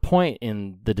the point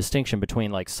in the distinction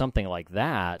between something like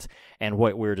that and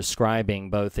what we're describing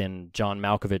both in John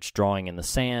Malkovich drawing in the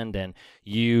sand and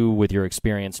you with your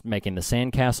experience making the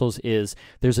sandcastles is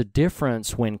there's a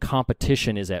difference when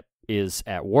competition is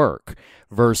at work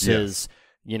versus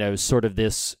sort of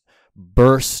this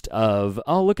burst of,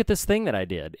 oh, look at this thing that I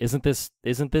did. Isn't this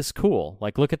cool?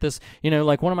 Look at this.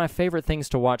 One of my favorite things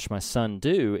to watch my son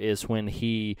do is when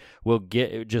he will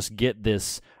get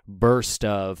this burst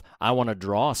of, I want to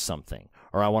draw something,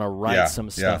 or I want to write some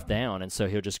stuff down. And so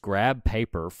he'll just grab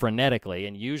paper frenetically,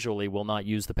 and usually will not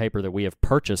use the paper that we have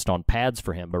purchased on pads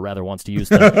for him, but rather wants to use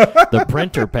the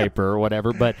printer paper or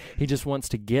whatever. But he just wants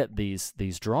to get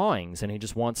these drawings, and he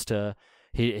just wants to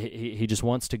He just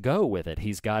wants to go with it.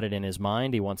 He's got it in his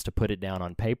mind. He wants to put it down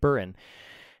on paper. And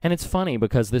it's funny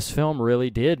because this film really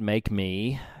did make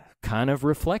me kind of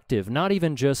reflective, not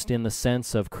even just in the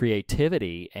sense of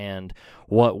creativity and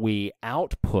what we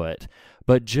output,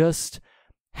 but just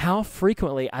how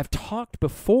frequently I've talked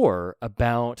before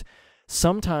about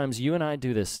sometimes you and I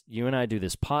do this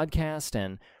podcast,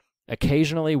 and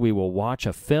occasionally we will watch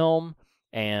a film.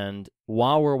 And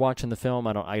while we're watching the film,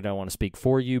 I don't want to speak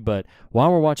for you, but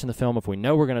while we're watching the film, if we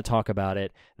know we're going to talk about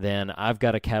it, then I've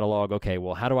got a catalog. Okay,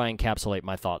 well, how do I encapsulate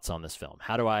my thoughts on this film?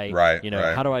 How do I,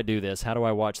 how do I do this? How do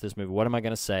I watch this movie? What am I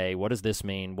going to say? What does this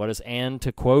mean? And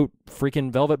to quote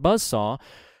freaking Velvet Buzzsaw,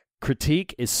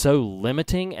 critique is so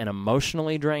limiting and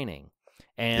emotionally draining.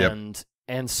 And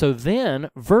so then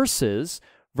versus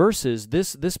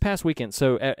this past weekend.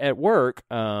 So at work,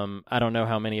 I don't know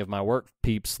how many of my work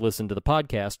peeps listen to the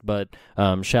podcast, but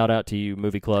shout out to you,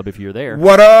 Movie Club, if you're there.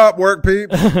 What up, work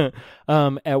peeps?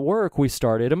 At work, we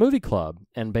started a movie club,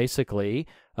 and basically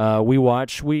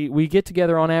we get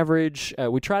together on average.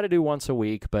 We try to do once a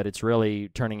week, but it's really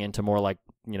turning into more like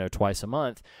twice a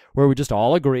month, where we just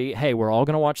all agree, hey, we're all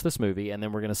going to watch this movie, and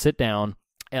then we're going to sit down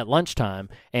at lunchtime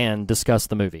and discuss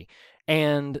the movie.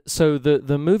 And so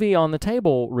the movie on the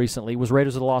table recently was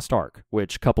Raiders of the Lost Ark,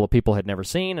 which a couple of people had never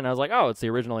seen, and I was like, oh, it's the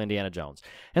original Indiana Jones.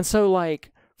 And so,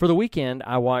 for the weekend,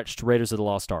 I watched Raiders of the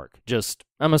Lost Ark. I'm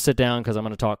going to sit down because I'm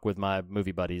going to talk with my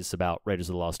movie buddies about Raiders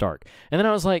of the Lost Ark. And then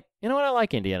I was like, you know what, I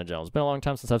like Indiana Jones. It's been a long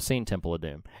time since I've seen Temple of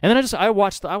Doom. And then I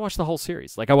watched the whole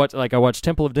series. I watched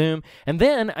Temple of Doom, and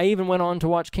then I even went on to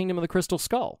watch Kingdom of the Crystal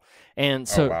Skull. And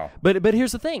so, wow. But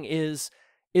here's the thing is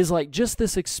just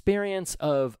this experience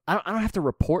of, I don't have to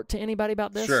report to anybody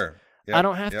about this. Sure. Yep. I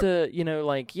don't have to,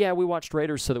 we watched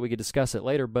Raiders so that we could discuss it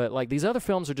later, but these other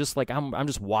films are just I'm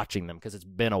just watching them because it's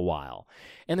been a while.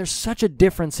 And there's such a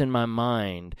difference in my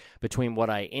mind between what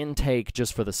I intake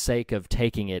just for the sake of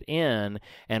taking it in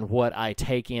and what I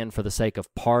take in for the sake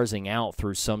of parsing out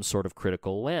through some sort of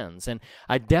critical lens. And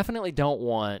I definitely don't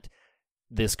want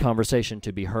this conversation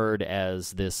to be heard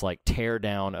as this tear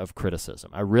down of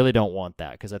criticism. I really don't want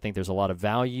that, because I think there's a lot of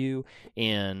value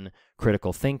in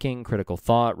critical thinking, critical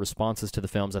thought, responses to the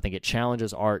films. I think it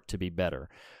challenges art to be better.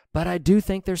 But I do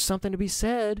think there's something to be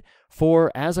said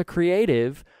for, as a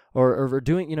creative, or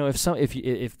doing,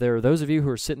 if there are those of you who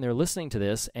are sitting there listening to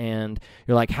this and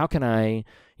you're like, how can I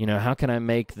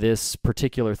make this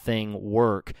particular thing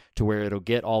work to where it'll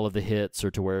get all of the hits,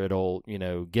 or to where it'll,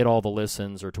 get all the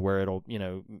listens, or to where it'll,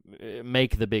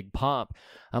 make the big pop?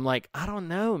 I'm like, I don't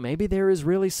know. Maybe there is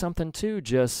really something to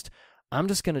I'm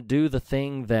just going to do the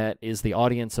thing that is the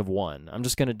audience of one. I'm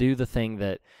just going to do the thing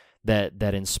that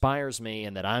inspires me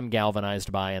and that I'm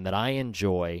galvanized by and that I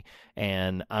enjoy,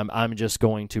 and I'm just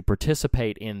going to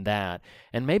participate in that.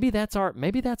 And maybe that's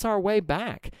our way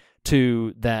back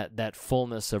to that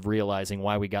fullness of realizing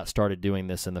why we got started doing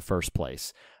this in the first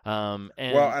place. I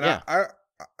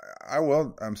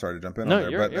will. I'm sorry to jump in on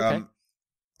there, but you're okay.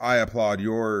 I applaud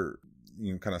your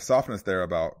kind of softness there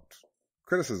about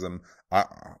criticism. I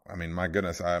mean, my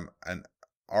goodness, I'm an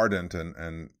ardent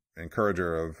and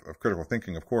encourager of critical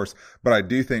thinking, of course, but I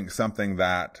do think something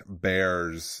that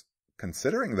bears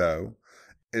considering, though,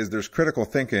 is there's critical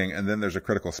thinking and then there's a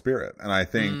critical spirit. And I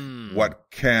think what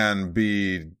can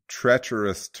be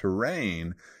treacherous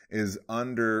terrain is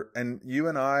and you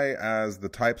and I, as the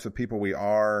types of people we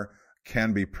are,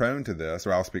 can be prone to this,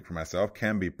 or I'll speak for myself,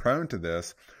 can be prone to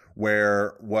this,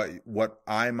 where what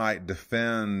I might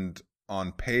defend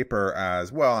on paper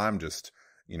as, well, I'm just,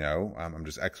 I'm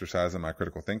just exercising my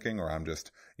critical thinking, or I'm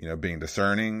just, being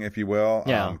discerning, if you will,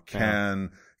 can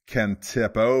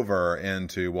tip over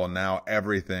into, well, now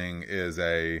everything is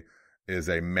a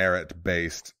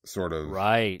merit-based sort of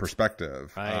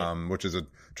perspective, which is a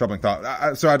troubling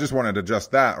thought. So I just wanted to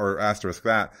adjust that, or asterisk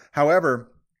that.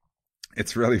 However,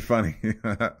 it's really funny.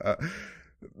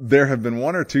 There have been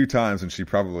one or two times, and she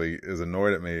probably is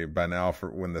annoyed at me by now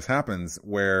for when this happens,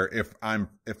 where if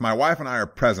my wife and I are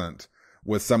present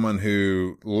with someone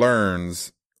who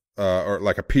learns, or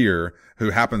like a peer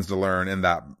who happens to learn in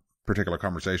that particular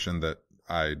conversation that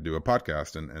I do a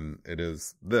podcast, and it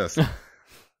is this.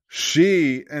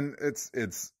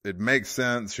 It makes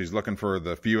sense. She's looking for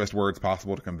the fewest words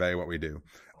possible to convey what we do.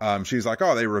 She's like,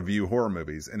 oh, they review horror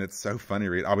movies. And it's so funny,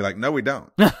 Reed. I'll be like, no, we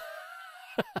don't.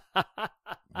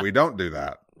 We don't do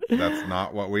that. That's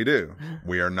not what we do.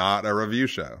 We are not a review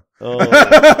show. Oh,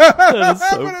 that's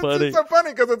so funny. It's so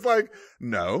funny because it's like,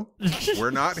 no,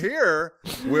 we're not here.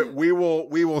 We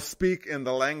will speak in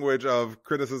the language of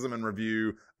criticism and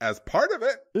review as part of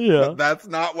it. Yeah. But that's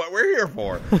not what we're here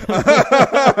for.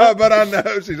 But I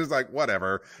know she's just like,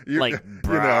 whatever. It's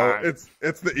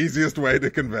the easiest way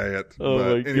to convey it. Oh, but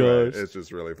my anyway, gosh. it's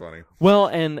just really funny. Well,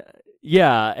 and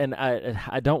yeah, and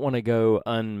I don't want to go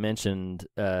unmentioned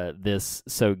this.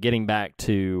 So getting back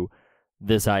to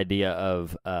this idea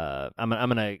of I'm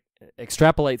gonna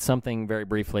extrapolate something very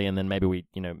briefly, and then maybe we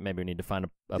need to find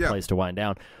a place to wind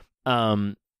down.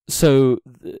 So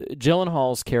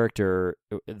Gyllenhaal's character,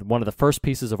 one of the first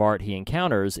pieces of art he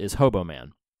encounters is Hobo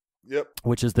Man. Yep.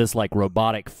 Which is this like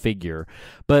robotic figure,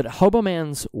 but Hobo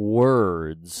Man's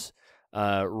words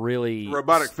really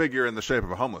robotic figure in the shape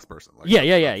of a homeless person. Like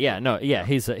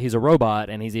He's a robot,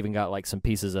 and he's even got like some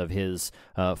pieces of his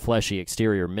fleshy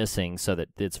exterior missing, so that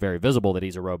it's very visible that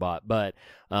he's a robot. But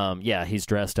he's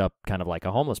dressed up kind of like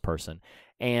a homeless person,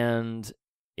 and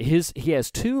he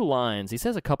has two lines. He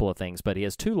says a couple of things, but he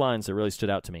has two lines that really stood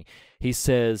out to me. He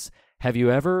says, "Have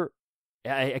you ever?"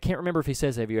 I can't remember if he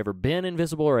says, have you ever been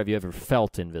invisible or have you ever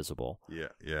felt invisible?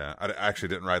 Yeah. I actually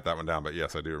didn't write that one down, but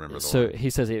yes, I do remember the So line.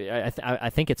 he says, I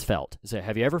think it's felt. So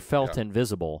have you ever felt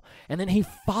invisible? And then he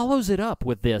follows it up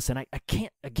with this, and I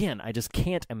just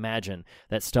can't imagine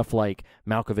that stuff like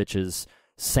Malkovich's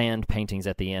sand paintings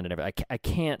at the end and everything. I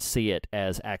can't see it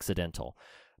as accidental.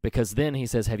 Because then he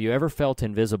says, have you ever felt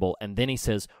invisible? And then he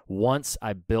says, once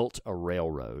I built a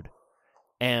railroad.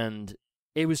 And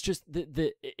it was just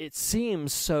it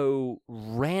seems so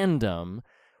random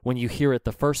when you hear it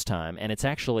the first time, and it's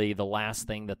actually the last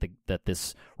thing that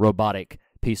this robotic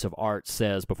piece of art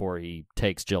says before he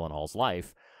takes Gyllenhaal's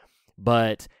life.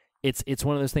 But it's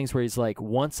one of those things where he's like,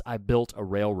 once I built a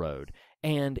railroad,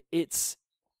 and it's,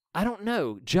 I don't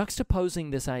know,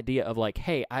 juxtaposing this idea of like,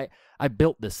 hey, I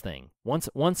built this thing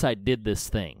once I did this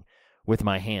thing with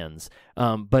my hands,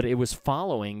 but it was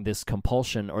following this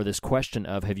compulsion or this question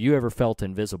of, have you ever felt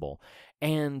invisible?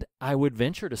 And I would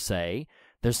venture to say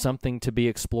there's something to be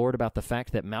explored about the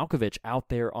fact that Malkovich out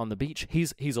there on the beach,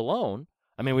 he's alone.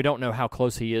 I mean, we don't know how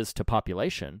close he is to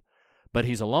population, but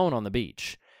he's alone on the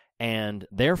beach, and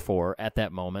therefore at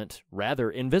that moment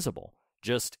rather invisible,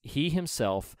 just he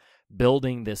himself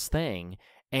building this thing.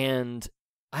 And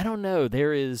I don't know,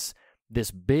 there is this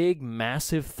big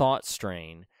massive thought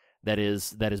strain that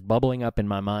is bubbling up in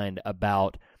my mind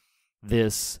about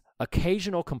this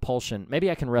occasional compulsion.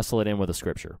 Maybe I can wrestle it in with a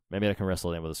scripture. Maybe I can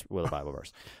wrestle it in with a Bible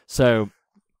verse. So,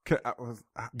 I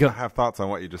have thoughts on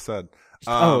what you just said.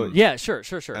 Sure.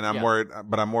 And I'm worried,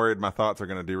 but I'm worried my thoughts are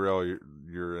going to derail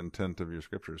your intent of your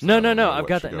scriptures. No. I've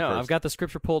got that. No, I've got the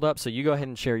scripture pulled up. So you go ahead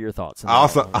and share your thoughts. I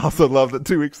also love that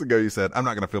 2 weeks ago you said, I'm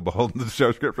not going to feel beholden to the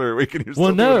show scripture every week. And you're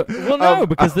well, no,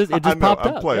 because it just popped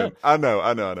up. Playing. Yeah. I know.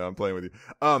 I'm playing with you.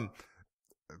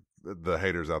 The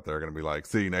haters out there are going to be like,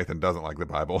 see, Nathan doesn't like the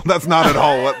Bible. That's not at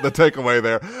all what the takeaway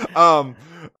there.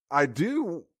 I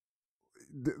do.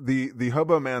 The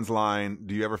Hobo Man's line,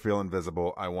 do you ever feel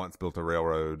invisible? I once built a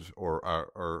railroad,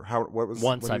 or how, what was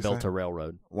once what I built a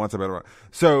railroad. Once I built a railroad.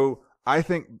 So I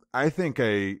feel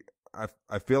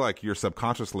like you're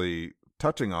subconsciously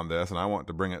touching on this, and I want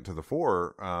to bring it to the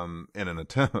fore, in an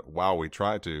attempt while we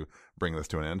try to bring this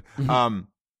to an end. Mm-hmm.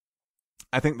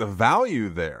 I think the value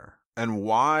there and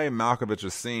why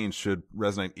Malkovich's scene should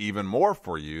resonate even more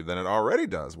for you than it already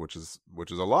does, which is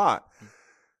a lot.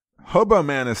 Hobo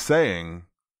Man is saying,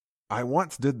 I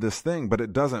once did this thing, but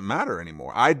it doesn't matter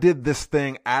anymore. I did this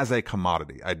thing as a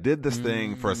commodity. I did this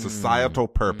thing for a societal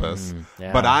purpose,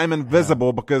 but I'm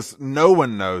invisible because no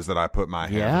one knows that I put my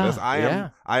hand in this.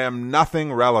 I am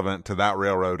nothing relevant to that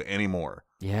railroad anymore.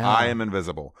 Yeah. I am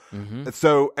invisible.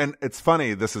 So, and it's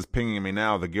funny, this is pinging me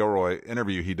now, the Gilroy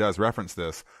interview, he does reference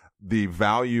this, the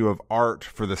value of art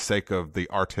for the sake of the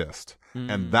artist.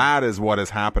 And that is what is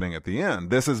happening at the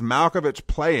end. This is Malkovich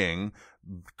playing,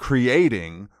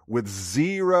 creating with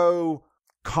zero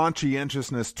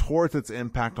conscientiousness towards its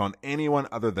impact on anyone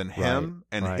other than him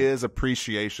and his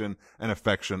appreciation and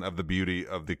affection of the beauty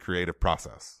of the creative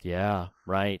process. Yeah,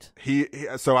 right.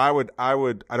 So I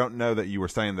don't know that you were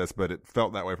saying this, but it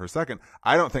felt that way for a second.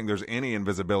 I don't think there's any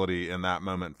invisibility in that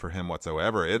moment for him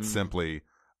whatsoever. It's simply,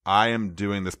 I am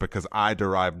doing this because I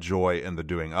derive joy in the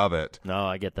doing of it. No,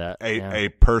 I get that. A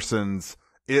person's,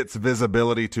 its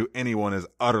visibility to anyone is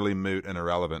utterly moot and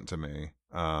irrelevant to me.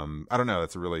 I don't know.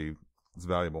 It's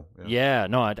valuable. Yeah,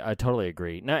 no, I totally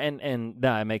agree. No, and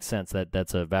that makes sense.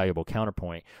 That's a valuable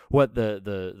counterpoint. What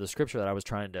the scripture that I was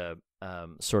trying to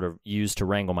sort of use to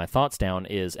wrangle my thoughts down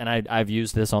is, and I've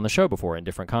used this on the show before in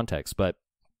different contexts, but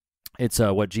it's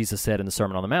what Jesus said in the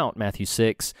Sermon on the Mount, Matthew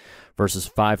 6, verses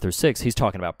 5 through 6. He's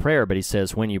talking about prayer, but he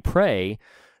says, when you pray,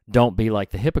 don't be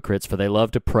like the hypocrites, for they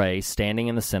love to pray, standing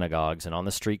in the synagogues and on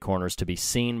the street corners to be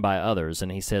seen by others.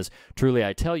 And he says, truly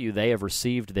I tell you, they have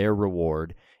received their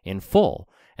reward in full.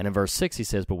 And in verse 6 he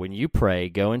says, but when you pray,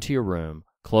 go into your room,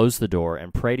 close the door,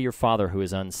 and pray to your Father who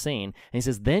is unseen. And he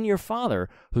says, then your Father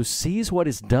who sees what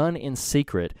is done in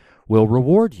secret will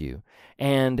reward you.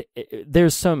 And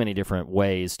there's so many different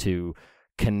ways to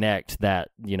connect that,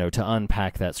 to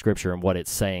unpack that scripture and what it's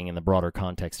saying in the broader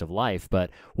context of life. But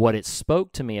what it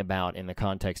spoke to me about in the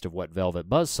context of what Velvet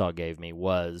Buzzsaw gave me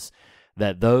was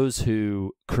that those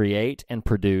who create and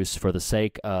produce for the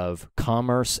sake of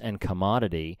commerce and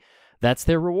commodity, that's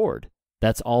their reward.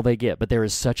 That's all they get. But there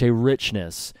is such a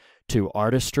richness to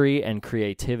artistry and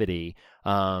creativity.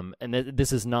 And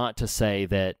this is not to say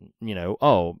that,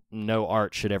 no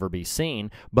art should ever be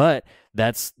seen, but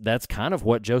that's kind of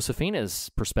what Josephina's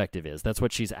perspective is. That's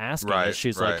what she's asking. Right,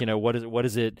 she's like, what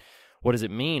does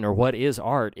it mean, or what is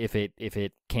art if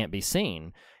it can't be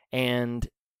seen? And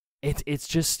it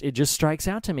just strikes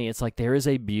out to me. It's like there is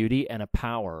a beauty and a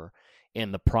power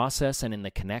in the process and in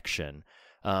the connection.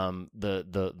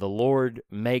 The Lord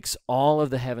makes all of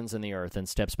the heavens and the earth and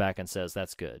steps back and says,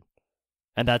 that's good.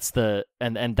 And that's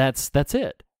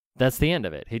it. That's the end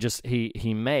of it.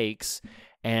 He makes,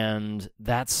 and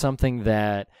that's something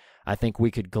that I think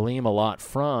we could glean a lot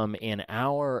from in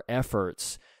our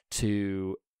efforts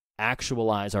to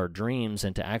actualize our dreams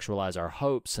and to actualize our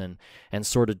hopes and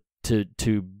sort of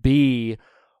to be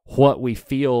what we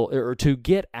feel, or to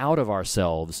get out of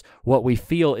ourselves what we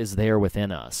feel is there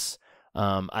within us.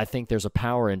 I think there's a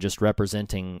power in just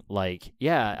representing, like,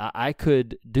 I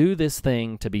could do this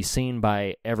thing to be seen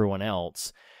by everyone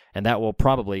else, and that will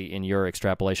probably, in your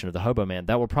extrapolation of the Hobo Man,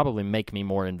 that will probably make me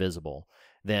more invisible.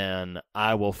 Then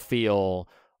I will feel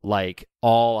like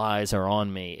all eyes are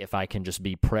on me if I can just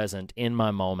be present in my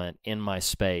moment, in my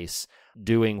space,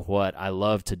 doing what I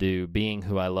love to do, being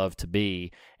who I love to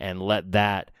be, and let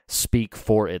that speak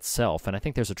for itself. And I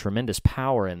think there's a tremendous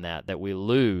power in that we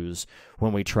lose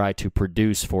when we try to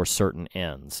produce for certain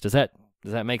ends. Does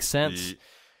that make sense?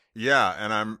 Yeah,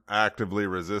 and I'm actively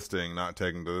resisting not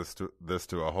taking this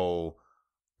to a whole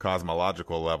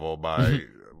cosmological level by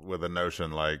with a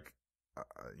notion like,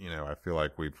 I feel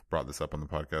like we've brought this up on the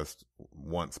podcast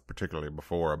once, particularly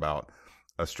before, about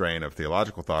a strain of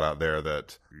theological thought out there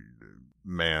that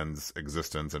man's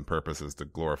existence and purpose is to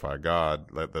glorify God,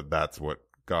 that's what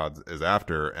God is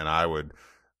after. And I would,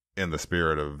 in the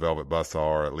spirit of Velvet Buzzsaw,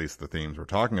 or at least the themes we're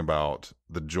talking about,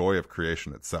 the joy of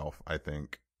creation itself, I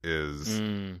think, is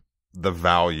the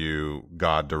value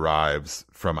God derives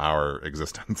from our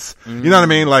existence. You know what I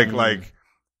mean? Like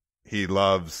he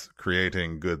loves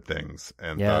creating good things,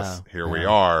 and thus here we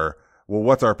are. Well,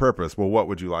 what's our purpose? Well, what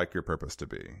would you like your purpose to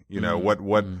be?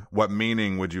 What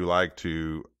meaning would you like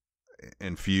to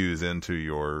infuse into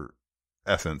your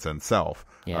essence and self?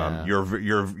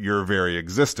 Your very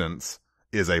existence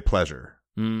is a pleasure.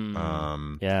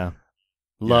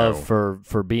 Love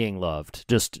for being loved.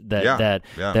 Just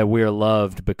that we're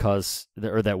loved because,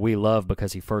 or that we love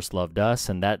because he first loved us,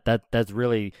 and that's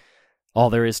really all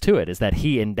there is to it, is that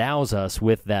he endows us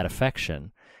with that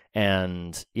affection.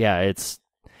 And it's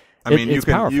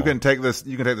powerful. You can take this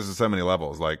to so many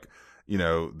levels, like,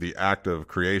 the act of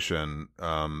creation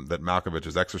that Malkovich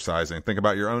is exercising. Think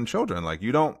about your own children. Like,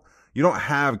 you don't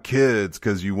have kids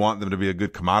because you want them to be a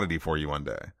good commodity for you one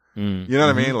day. You know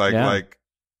what I mean? Like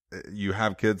you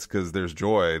have kids because there's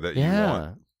joy that you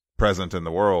want present in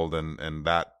the world, and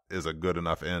that is a good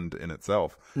enough end in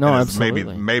itself. No, and it's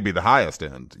absolutely. maybe the highest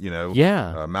end, you know.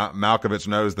 Yeah. Malkovich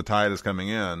knows the tide is coming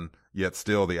in, yet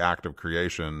still the act of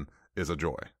creation is a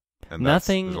joy. And there's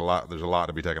a lot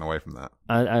to be taken away from that.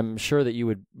 I'm sure that you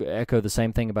would echo the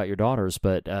same thing about your daughters,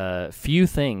 but few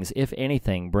things, if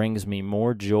anything, brings me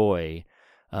more joy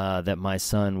that my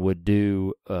son would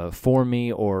do for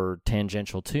me or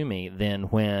tangential to me than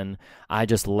when I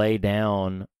just lay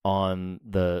down on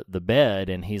the bed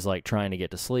and he's like trying to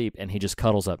get to sleep and he just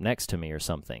cuddles up next to me or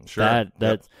something. Sure.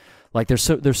 Like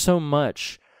there's so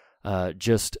much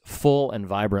just full and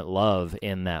vibrant love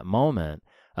in that moment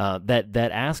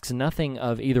that asks nothing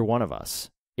of either one of us.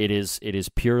 It is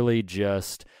purely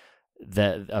just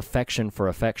that affection for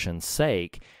affection's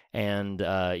sake. And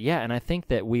and I think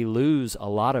that we lose a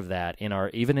lot of that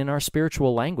even in our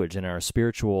spiritual language, in our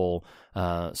spiritual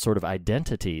sort of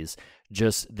identities.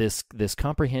 Just this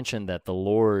comprehension that the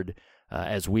Lord,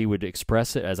 as we would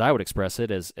express it, as I would express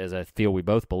it, as I feel we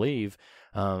both believe,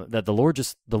 that the Lord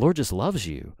just loves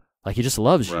you, like He just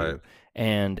loves you,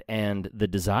 and the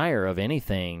desire of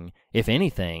anything, if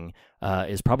anything,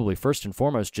 is probably first and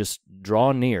foremost just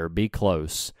draw near, be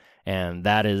close, and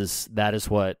that is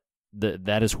what.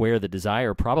 That is where the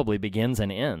desire probably begins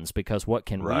and ends, because what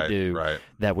can we do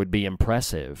that would be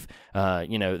impressive?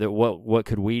 What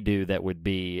could we do that would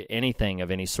be anything of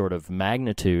any sort of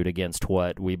magnitude against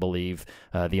what we believe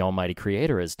the Almighty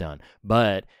Creator has done?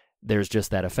 But there's just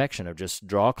that affection of just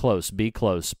draw close, be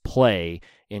close, play,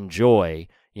 enjoy,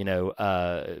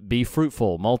 be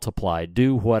fruitful, multiply,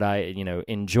 do what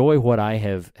enjoy what I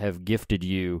have gifted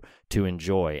you to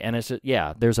enjoy. And it's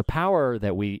there's a power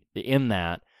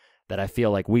that I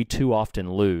feel like we too often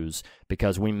lose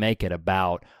because we make it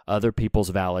about other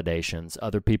people's validations,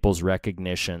 other people's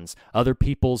recognitions, other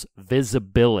people's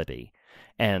visibility,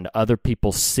 and other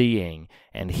people seeing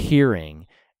and hearing,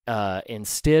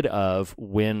 instead of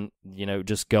when,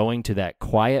 just going to that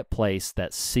quiet place,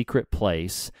 that secret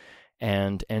place,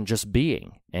 and just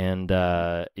being. And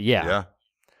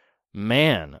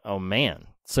man, oh man.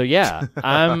 So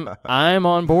I'm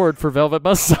on board for Velvet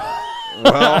Buzzsaw.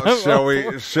 Well,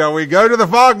 shall we go to the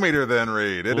fog meter then,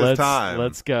 Reed? It is time.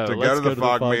 Let's go. To go to the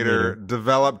fog meter,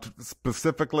 developed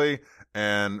specifically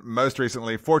and most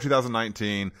recently for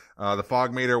 2019. The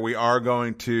fog meter, we are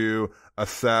going to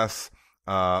assess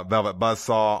Velvet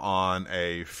Buzzsaw on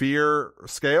a fear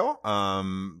scale,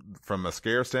 from a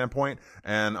scare standpoint,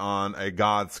 and on a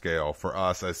God scale for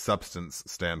us, a substance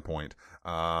standpoint.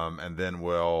 And then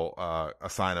we'll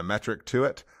assign a metric to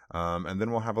it, and then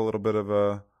we'll have a little bit of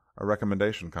a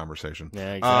recommendation conversation.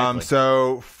 Yeah, exactly.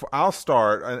 So I'll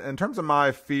start. In terms of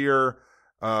my fear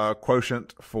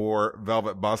quotient for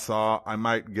Velvet Buzzsaw, I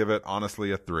might give it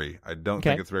honestly a 3. I don't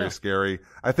think it's very scary.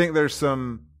 I think there's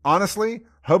honestly,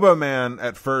 Hobo Man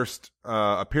at first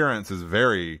appearance is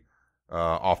very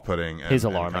off-putting and, he's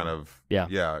alarming. And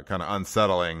kind of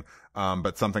unsettling.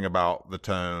 But something about the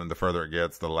tone, the further it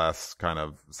gets, the less kind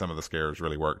of some of the scares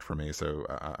really worked for me. So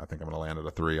I think I'm going to land at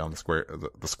a 3 on the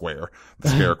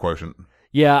scare quotient.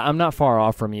 Yeah, I'm not far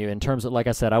off from you in terms of, like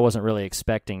I said, I wasn't really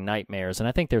expecting nightmares, and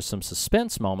I think there's some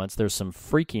suspense moments, there's some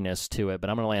freakiness to it, but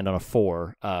I'm going to land on a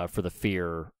 4 for the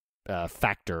fear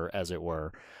factor, as it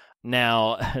were.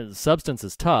 Now, substance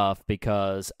is tough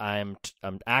because I'm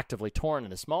actively torn in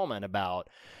this moment about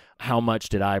how much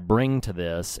did I bring to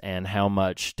this and how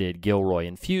much did Gilroy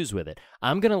infuse with it.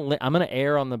 I'm gonna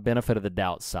err on the benefit of the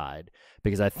doubt side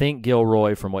because I think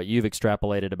Gilroy, from what you've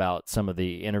extrapolated about some of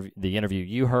the interview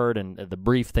you heard and the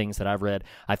brief things that I've read,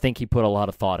 I think he put a lot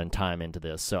of thought and time into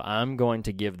this. So I'm going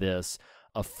to give this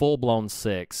a full-blown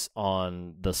 6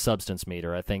 on the substance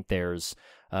meter. I think there's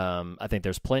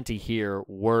plenty here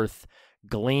worth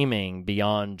gleaming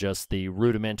beyond just the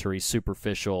rudimentary,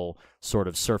 superficial sort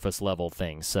of surface level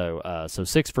thing. So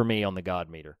 6 for me on the God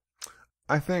meter.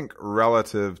 I think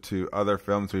relative to other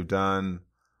films we've done,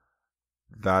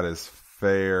 that is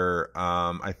fair.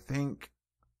 I think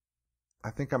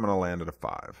I'm going to land at a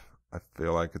 5. I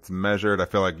feel like it's measured. I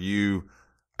feel like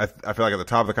I feel like at the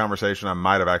top of the conversation, I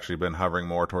might have actually been hovering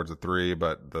more towards a 3,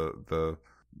 but the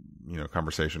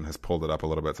conversation has pulled it up a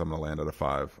little bit. So I'm going to land at a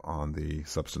 5 on the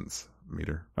substance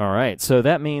meter. All right. So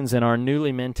that means in our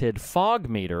newly minted fog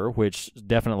meter, which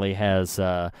definitely has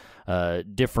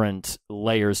different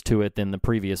layers to it than the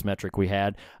previous metric we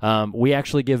had, we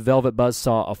actually give Velvet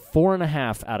Buzzsaw a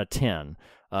 4.5 out of 10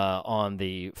 on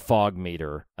the fog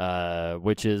meter,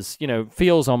 which is,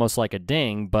 feels almost like a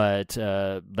ding, but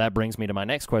that brings me to my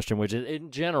next question, which is,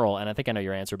 in general, and I think I know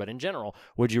your answer, but in general,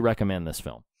 would you recommend this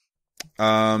film?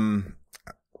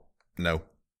 No.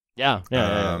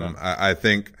 Yeah. I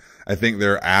think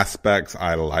there are aspects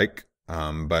I like,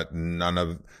 but none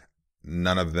of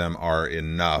them are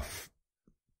enough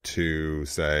to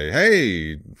say,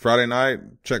 hey, Friday night,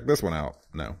 check this one out.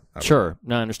 No. Sure.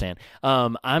 No, I understand.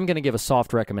 I'm going to give a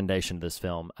soft recommendation to this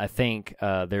film. I think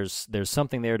there's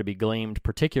something there to be gleaned,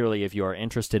 particularly if you are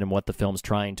interested in what the film's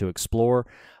trying to explore.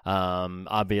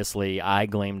 Obviously, I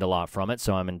gleaned a lot from it,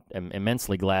 so I'm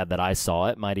immensely glad that I saw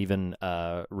it. Might even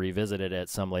revisit it at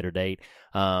some later date.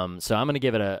 So I'm going to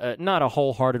give it a not a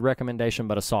wholehearted recommendation,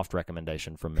 but a soft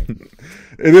recommendation from me.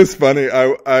 It is funny.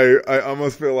 I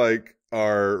almost feel like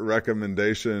our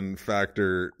recommendation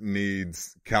factor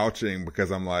needs couching because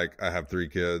I'm like, I have 3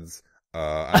 kids.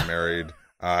 I'm married.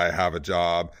 I have a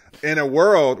job. In a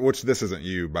world, which this isn't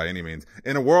you by any means,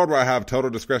 in a world where I have total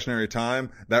discretionary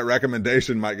time, that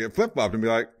recommendation might get flip-flopped and be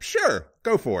like, sure,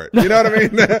 go for it. You know what I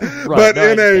mean? Right, But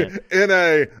in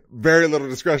a very little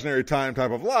discretionary time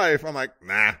type of life, I'm like,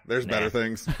 nah, there's better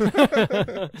things.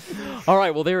 All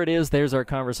right, well, there it is. There's our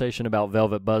conversation about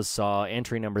Velvet Buzzsaw,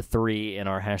 entry number 3 in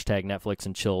our hashtag Netflix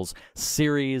and Chills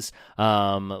series.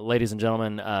 Ladies and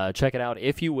gentlemen, check it out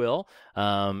if you will.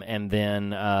 And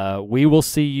then we will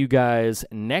see you guys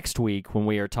next week when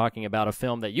we are talking about a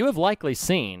film that you have likely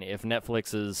seen if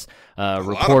Netflix's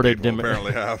reported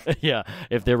apparently have. Yeah,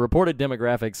 if their reported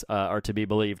demographics are to be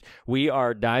believed. We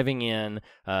are diving in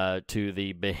to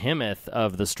the behemoth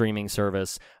of the streaming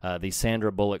service. The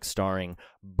Sandra Bullock starring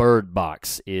Bird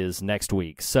Box is next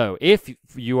week. So if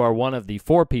you are one of the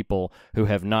 4 people who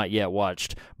have not yet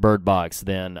watched Bird Box,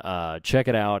 then check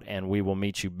it out, and we will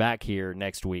meet you back here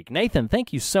next week. Nathan,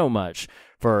 thank you so much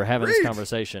for having this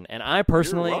conversation. And I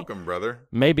personally, you're welcome, brother.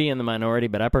 May be in the minority,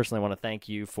 but I personally want to thank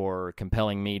you for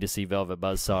compelling me to see Velvet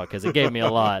Buzzsaw because it gave me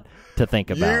a lot to think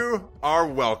about. You are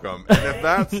welcome. And if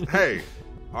that's, hey,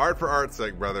 art for art's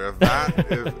sake, brother, if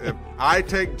I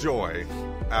take joy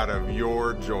out of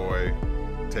your joy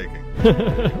taking.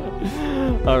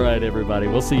 All right, everybody.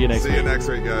 We'll see you next week. See you next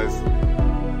week, guys.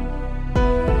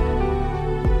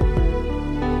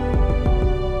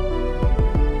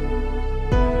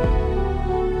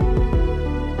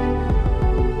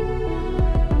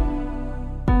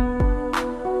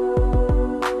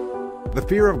 The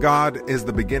fear of God is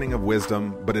the beginning of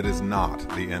wisdom, but it is not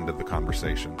the end of the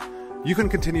conversation. You can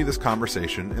continue this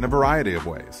conversation in a variety of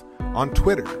ways. On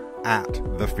Twitter,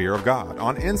 @TheFearOfGod.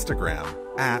 On Instagram,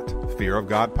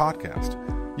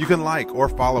 @FearOfGodPodcast. You can like or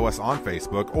follow us on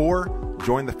Facebook or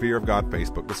join the Fear of God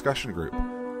Facebook discussion group.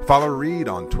 Follow Reed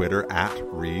on Twitter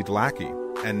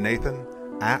 @ReedLackey and Nathan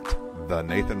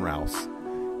 @TheNathanRouse.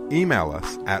 Email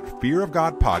us at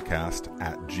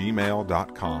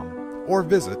fearofgodpodcast@gmail.com or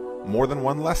visit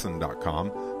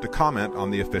morethanonelesson.com to comment on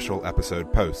the official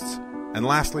episode posts. And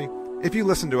lastly, if you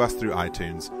listen to us through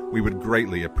iTunes, we would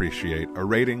greatly appreciate a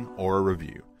rating or a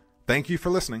review. Thank you for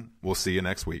listening. We'll see you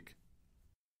next week.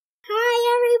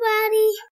 Hi, everybody.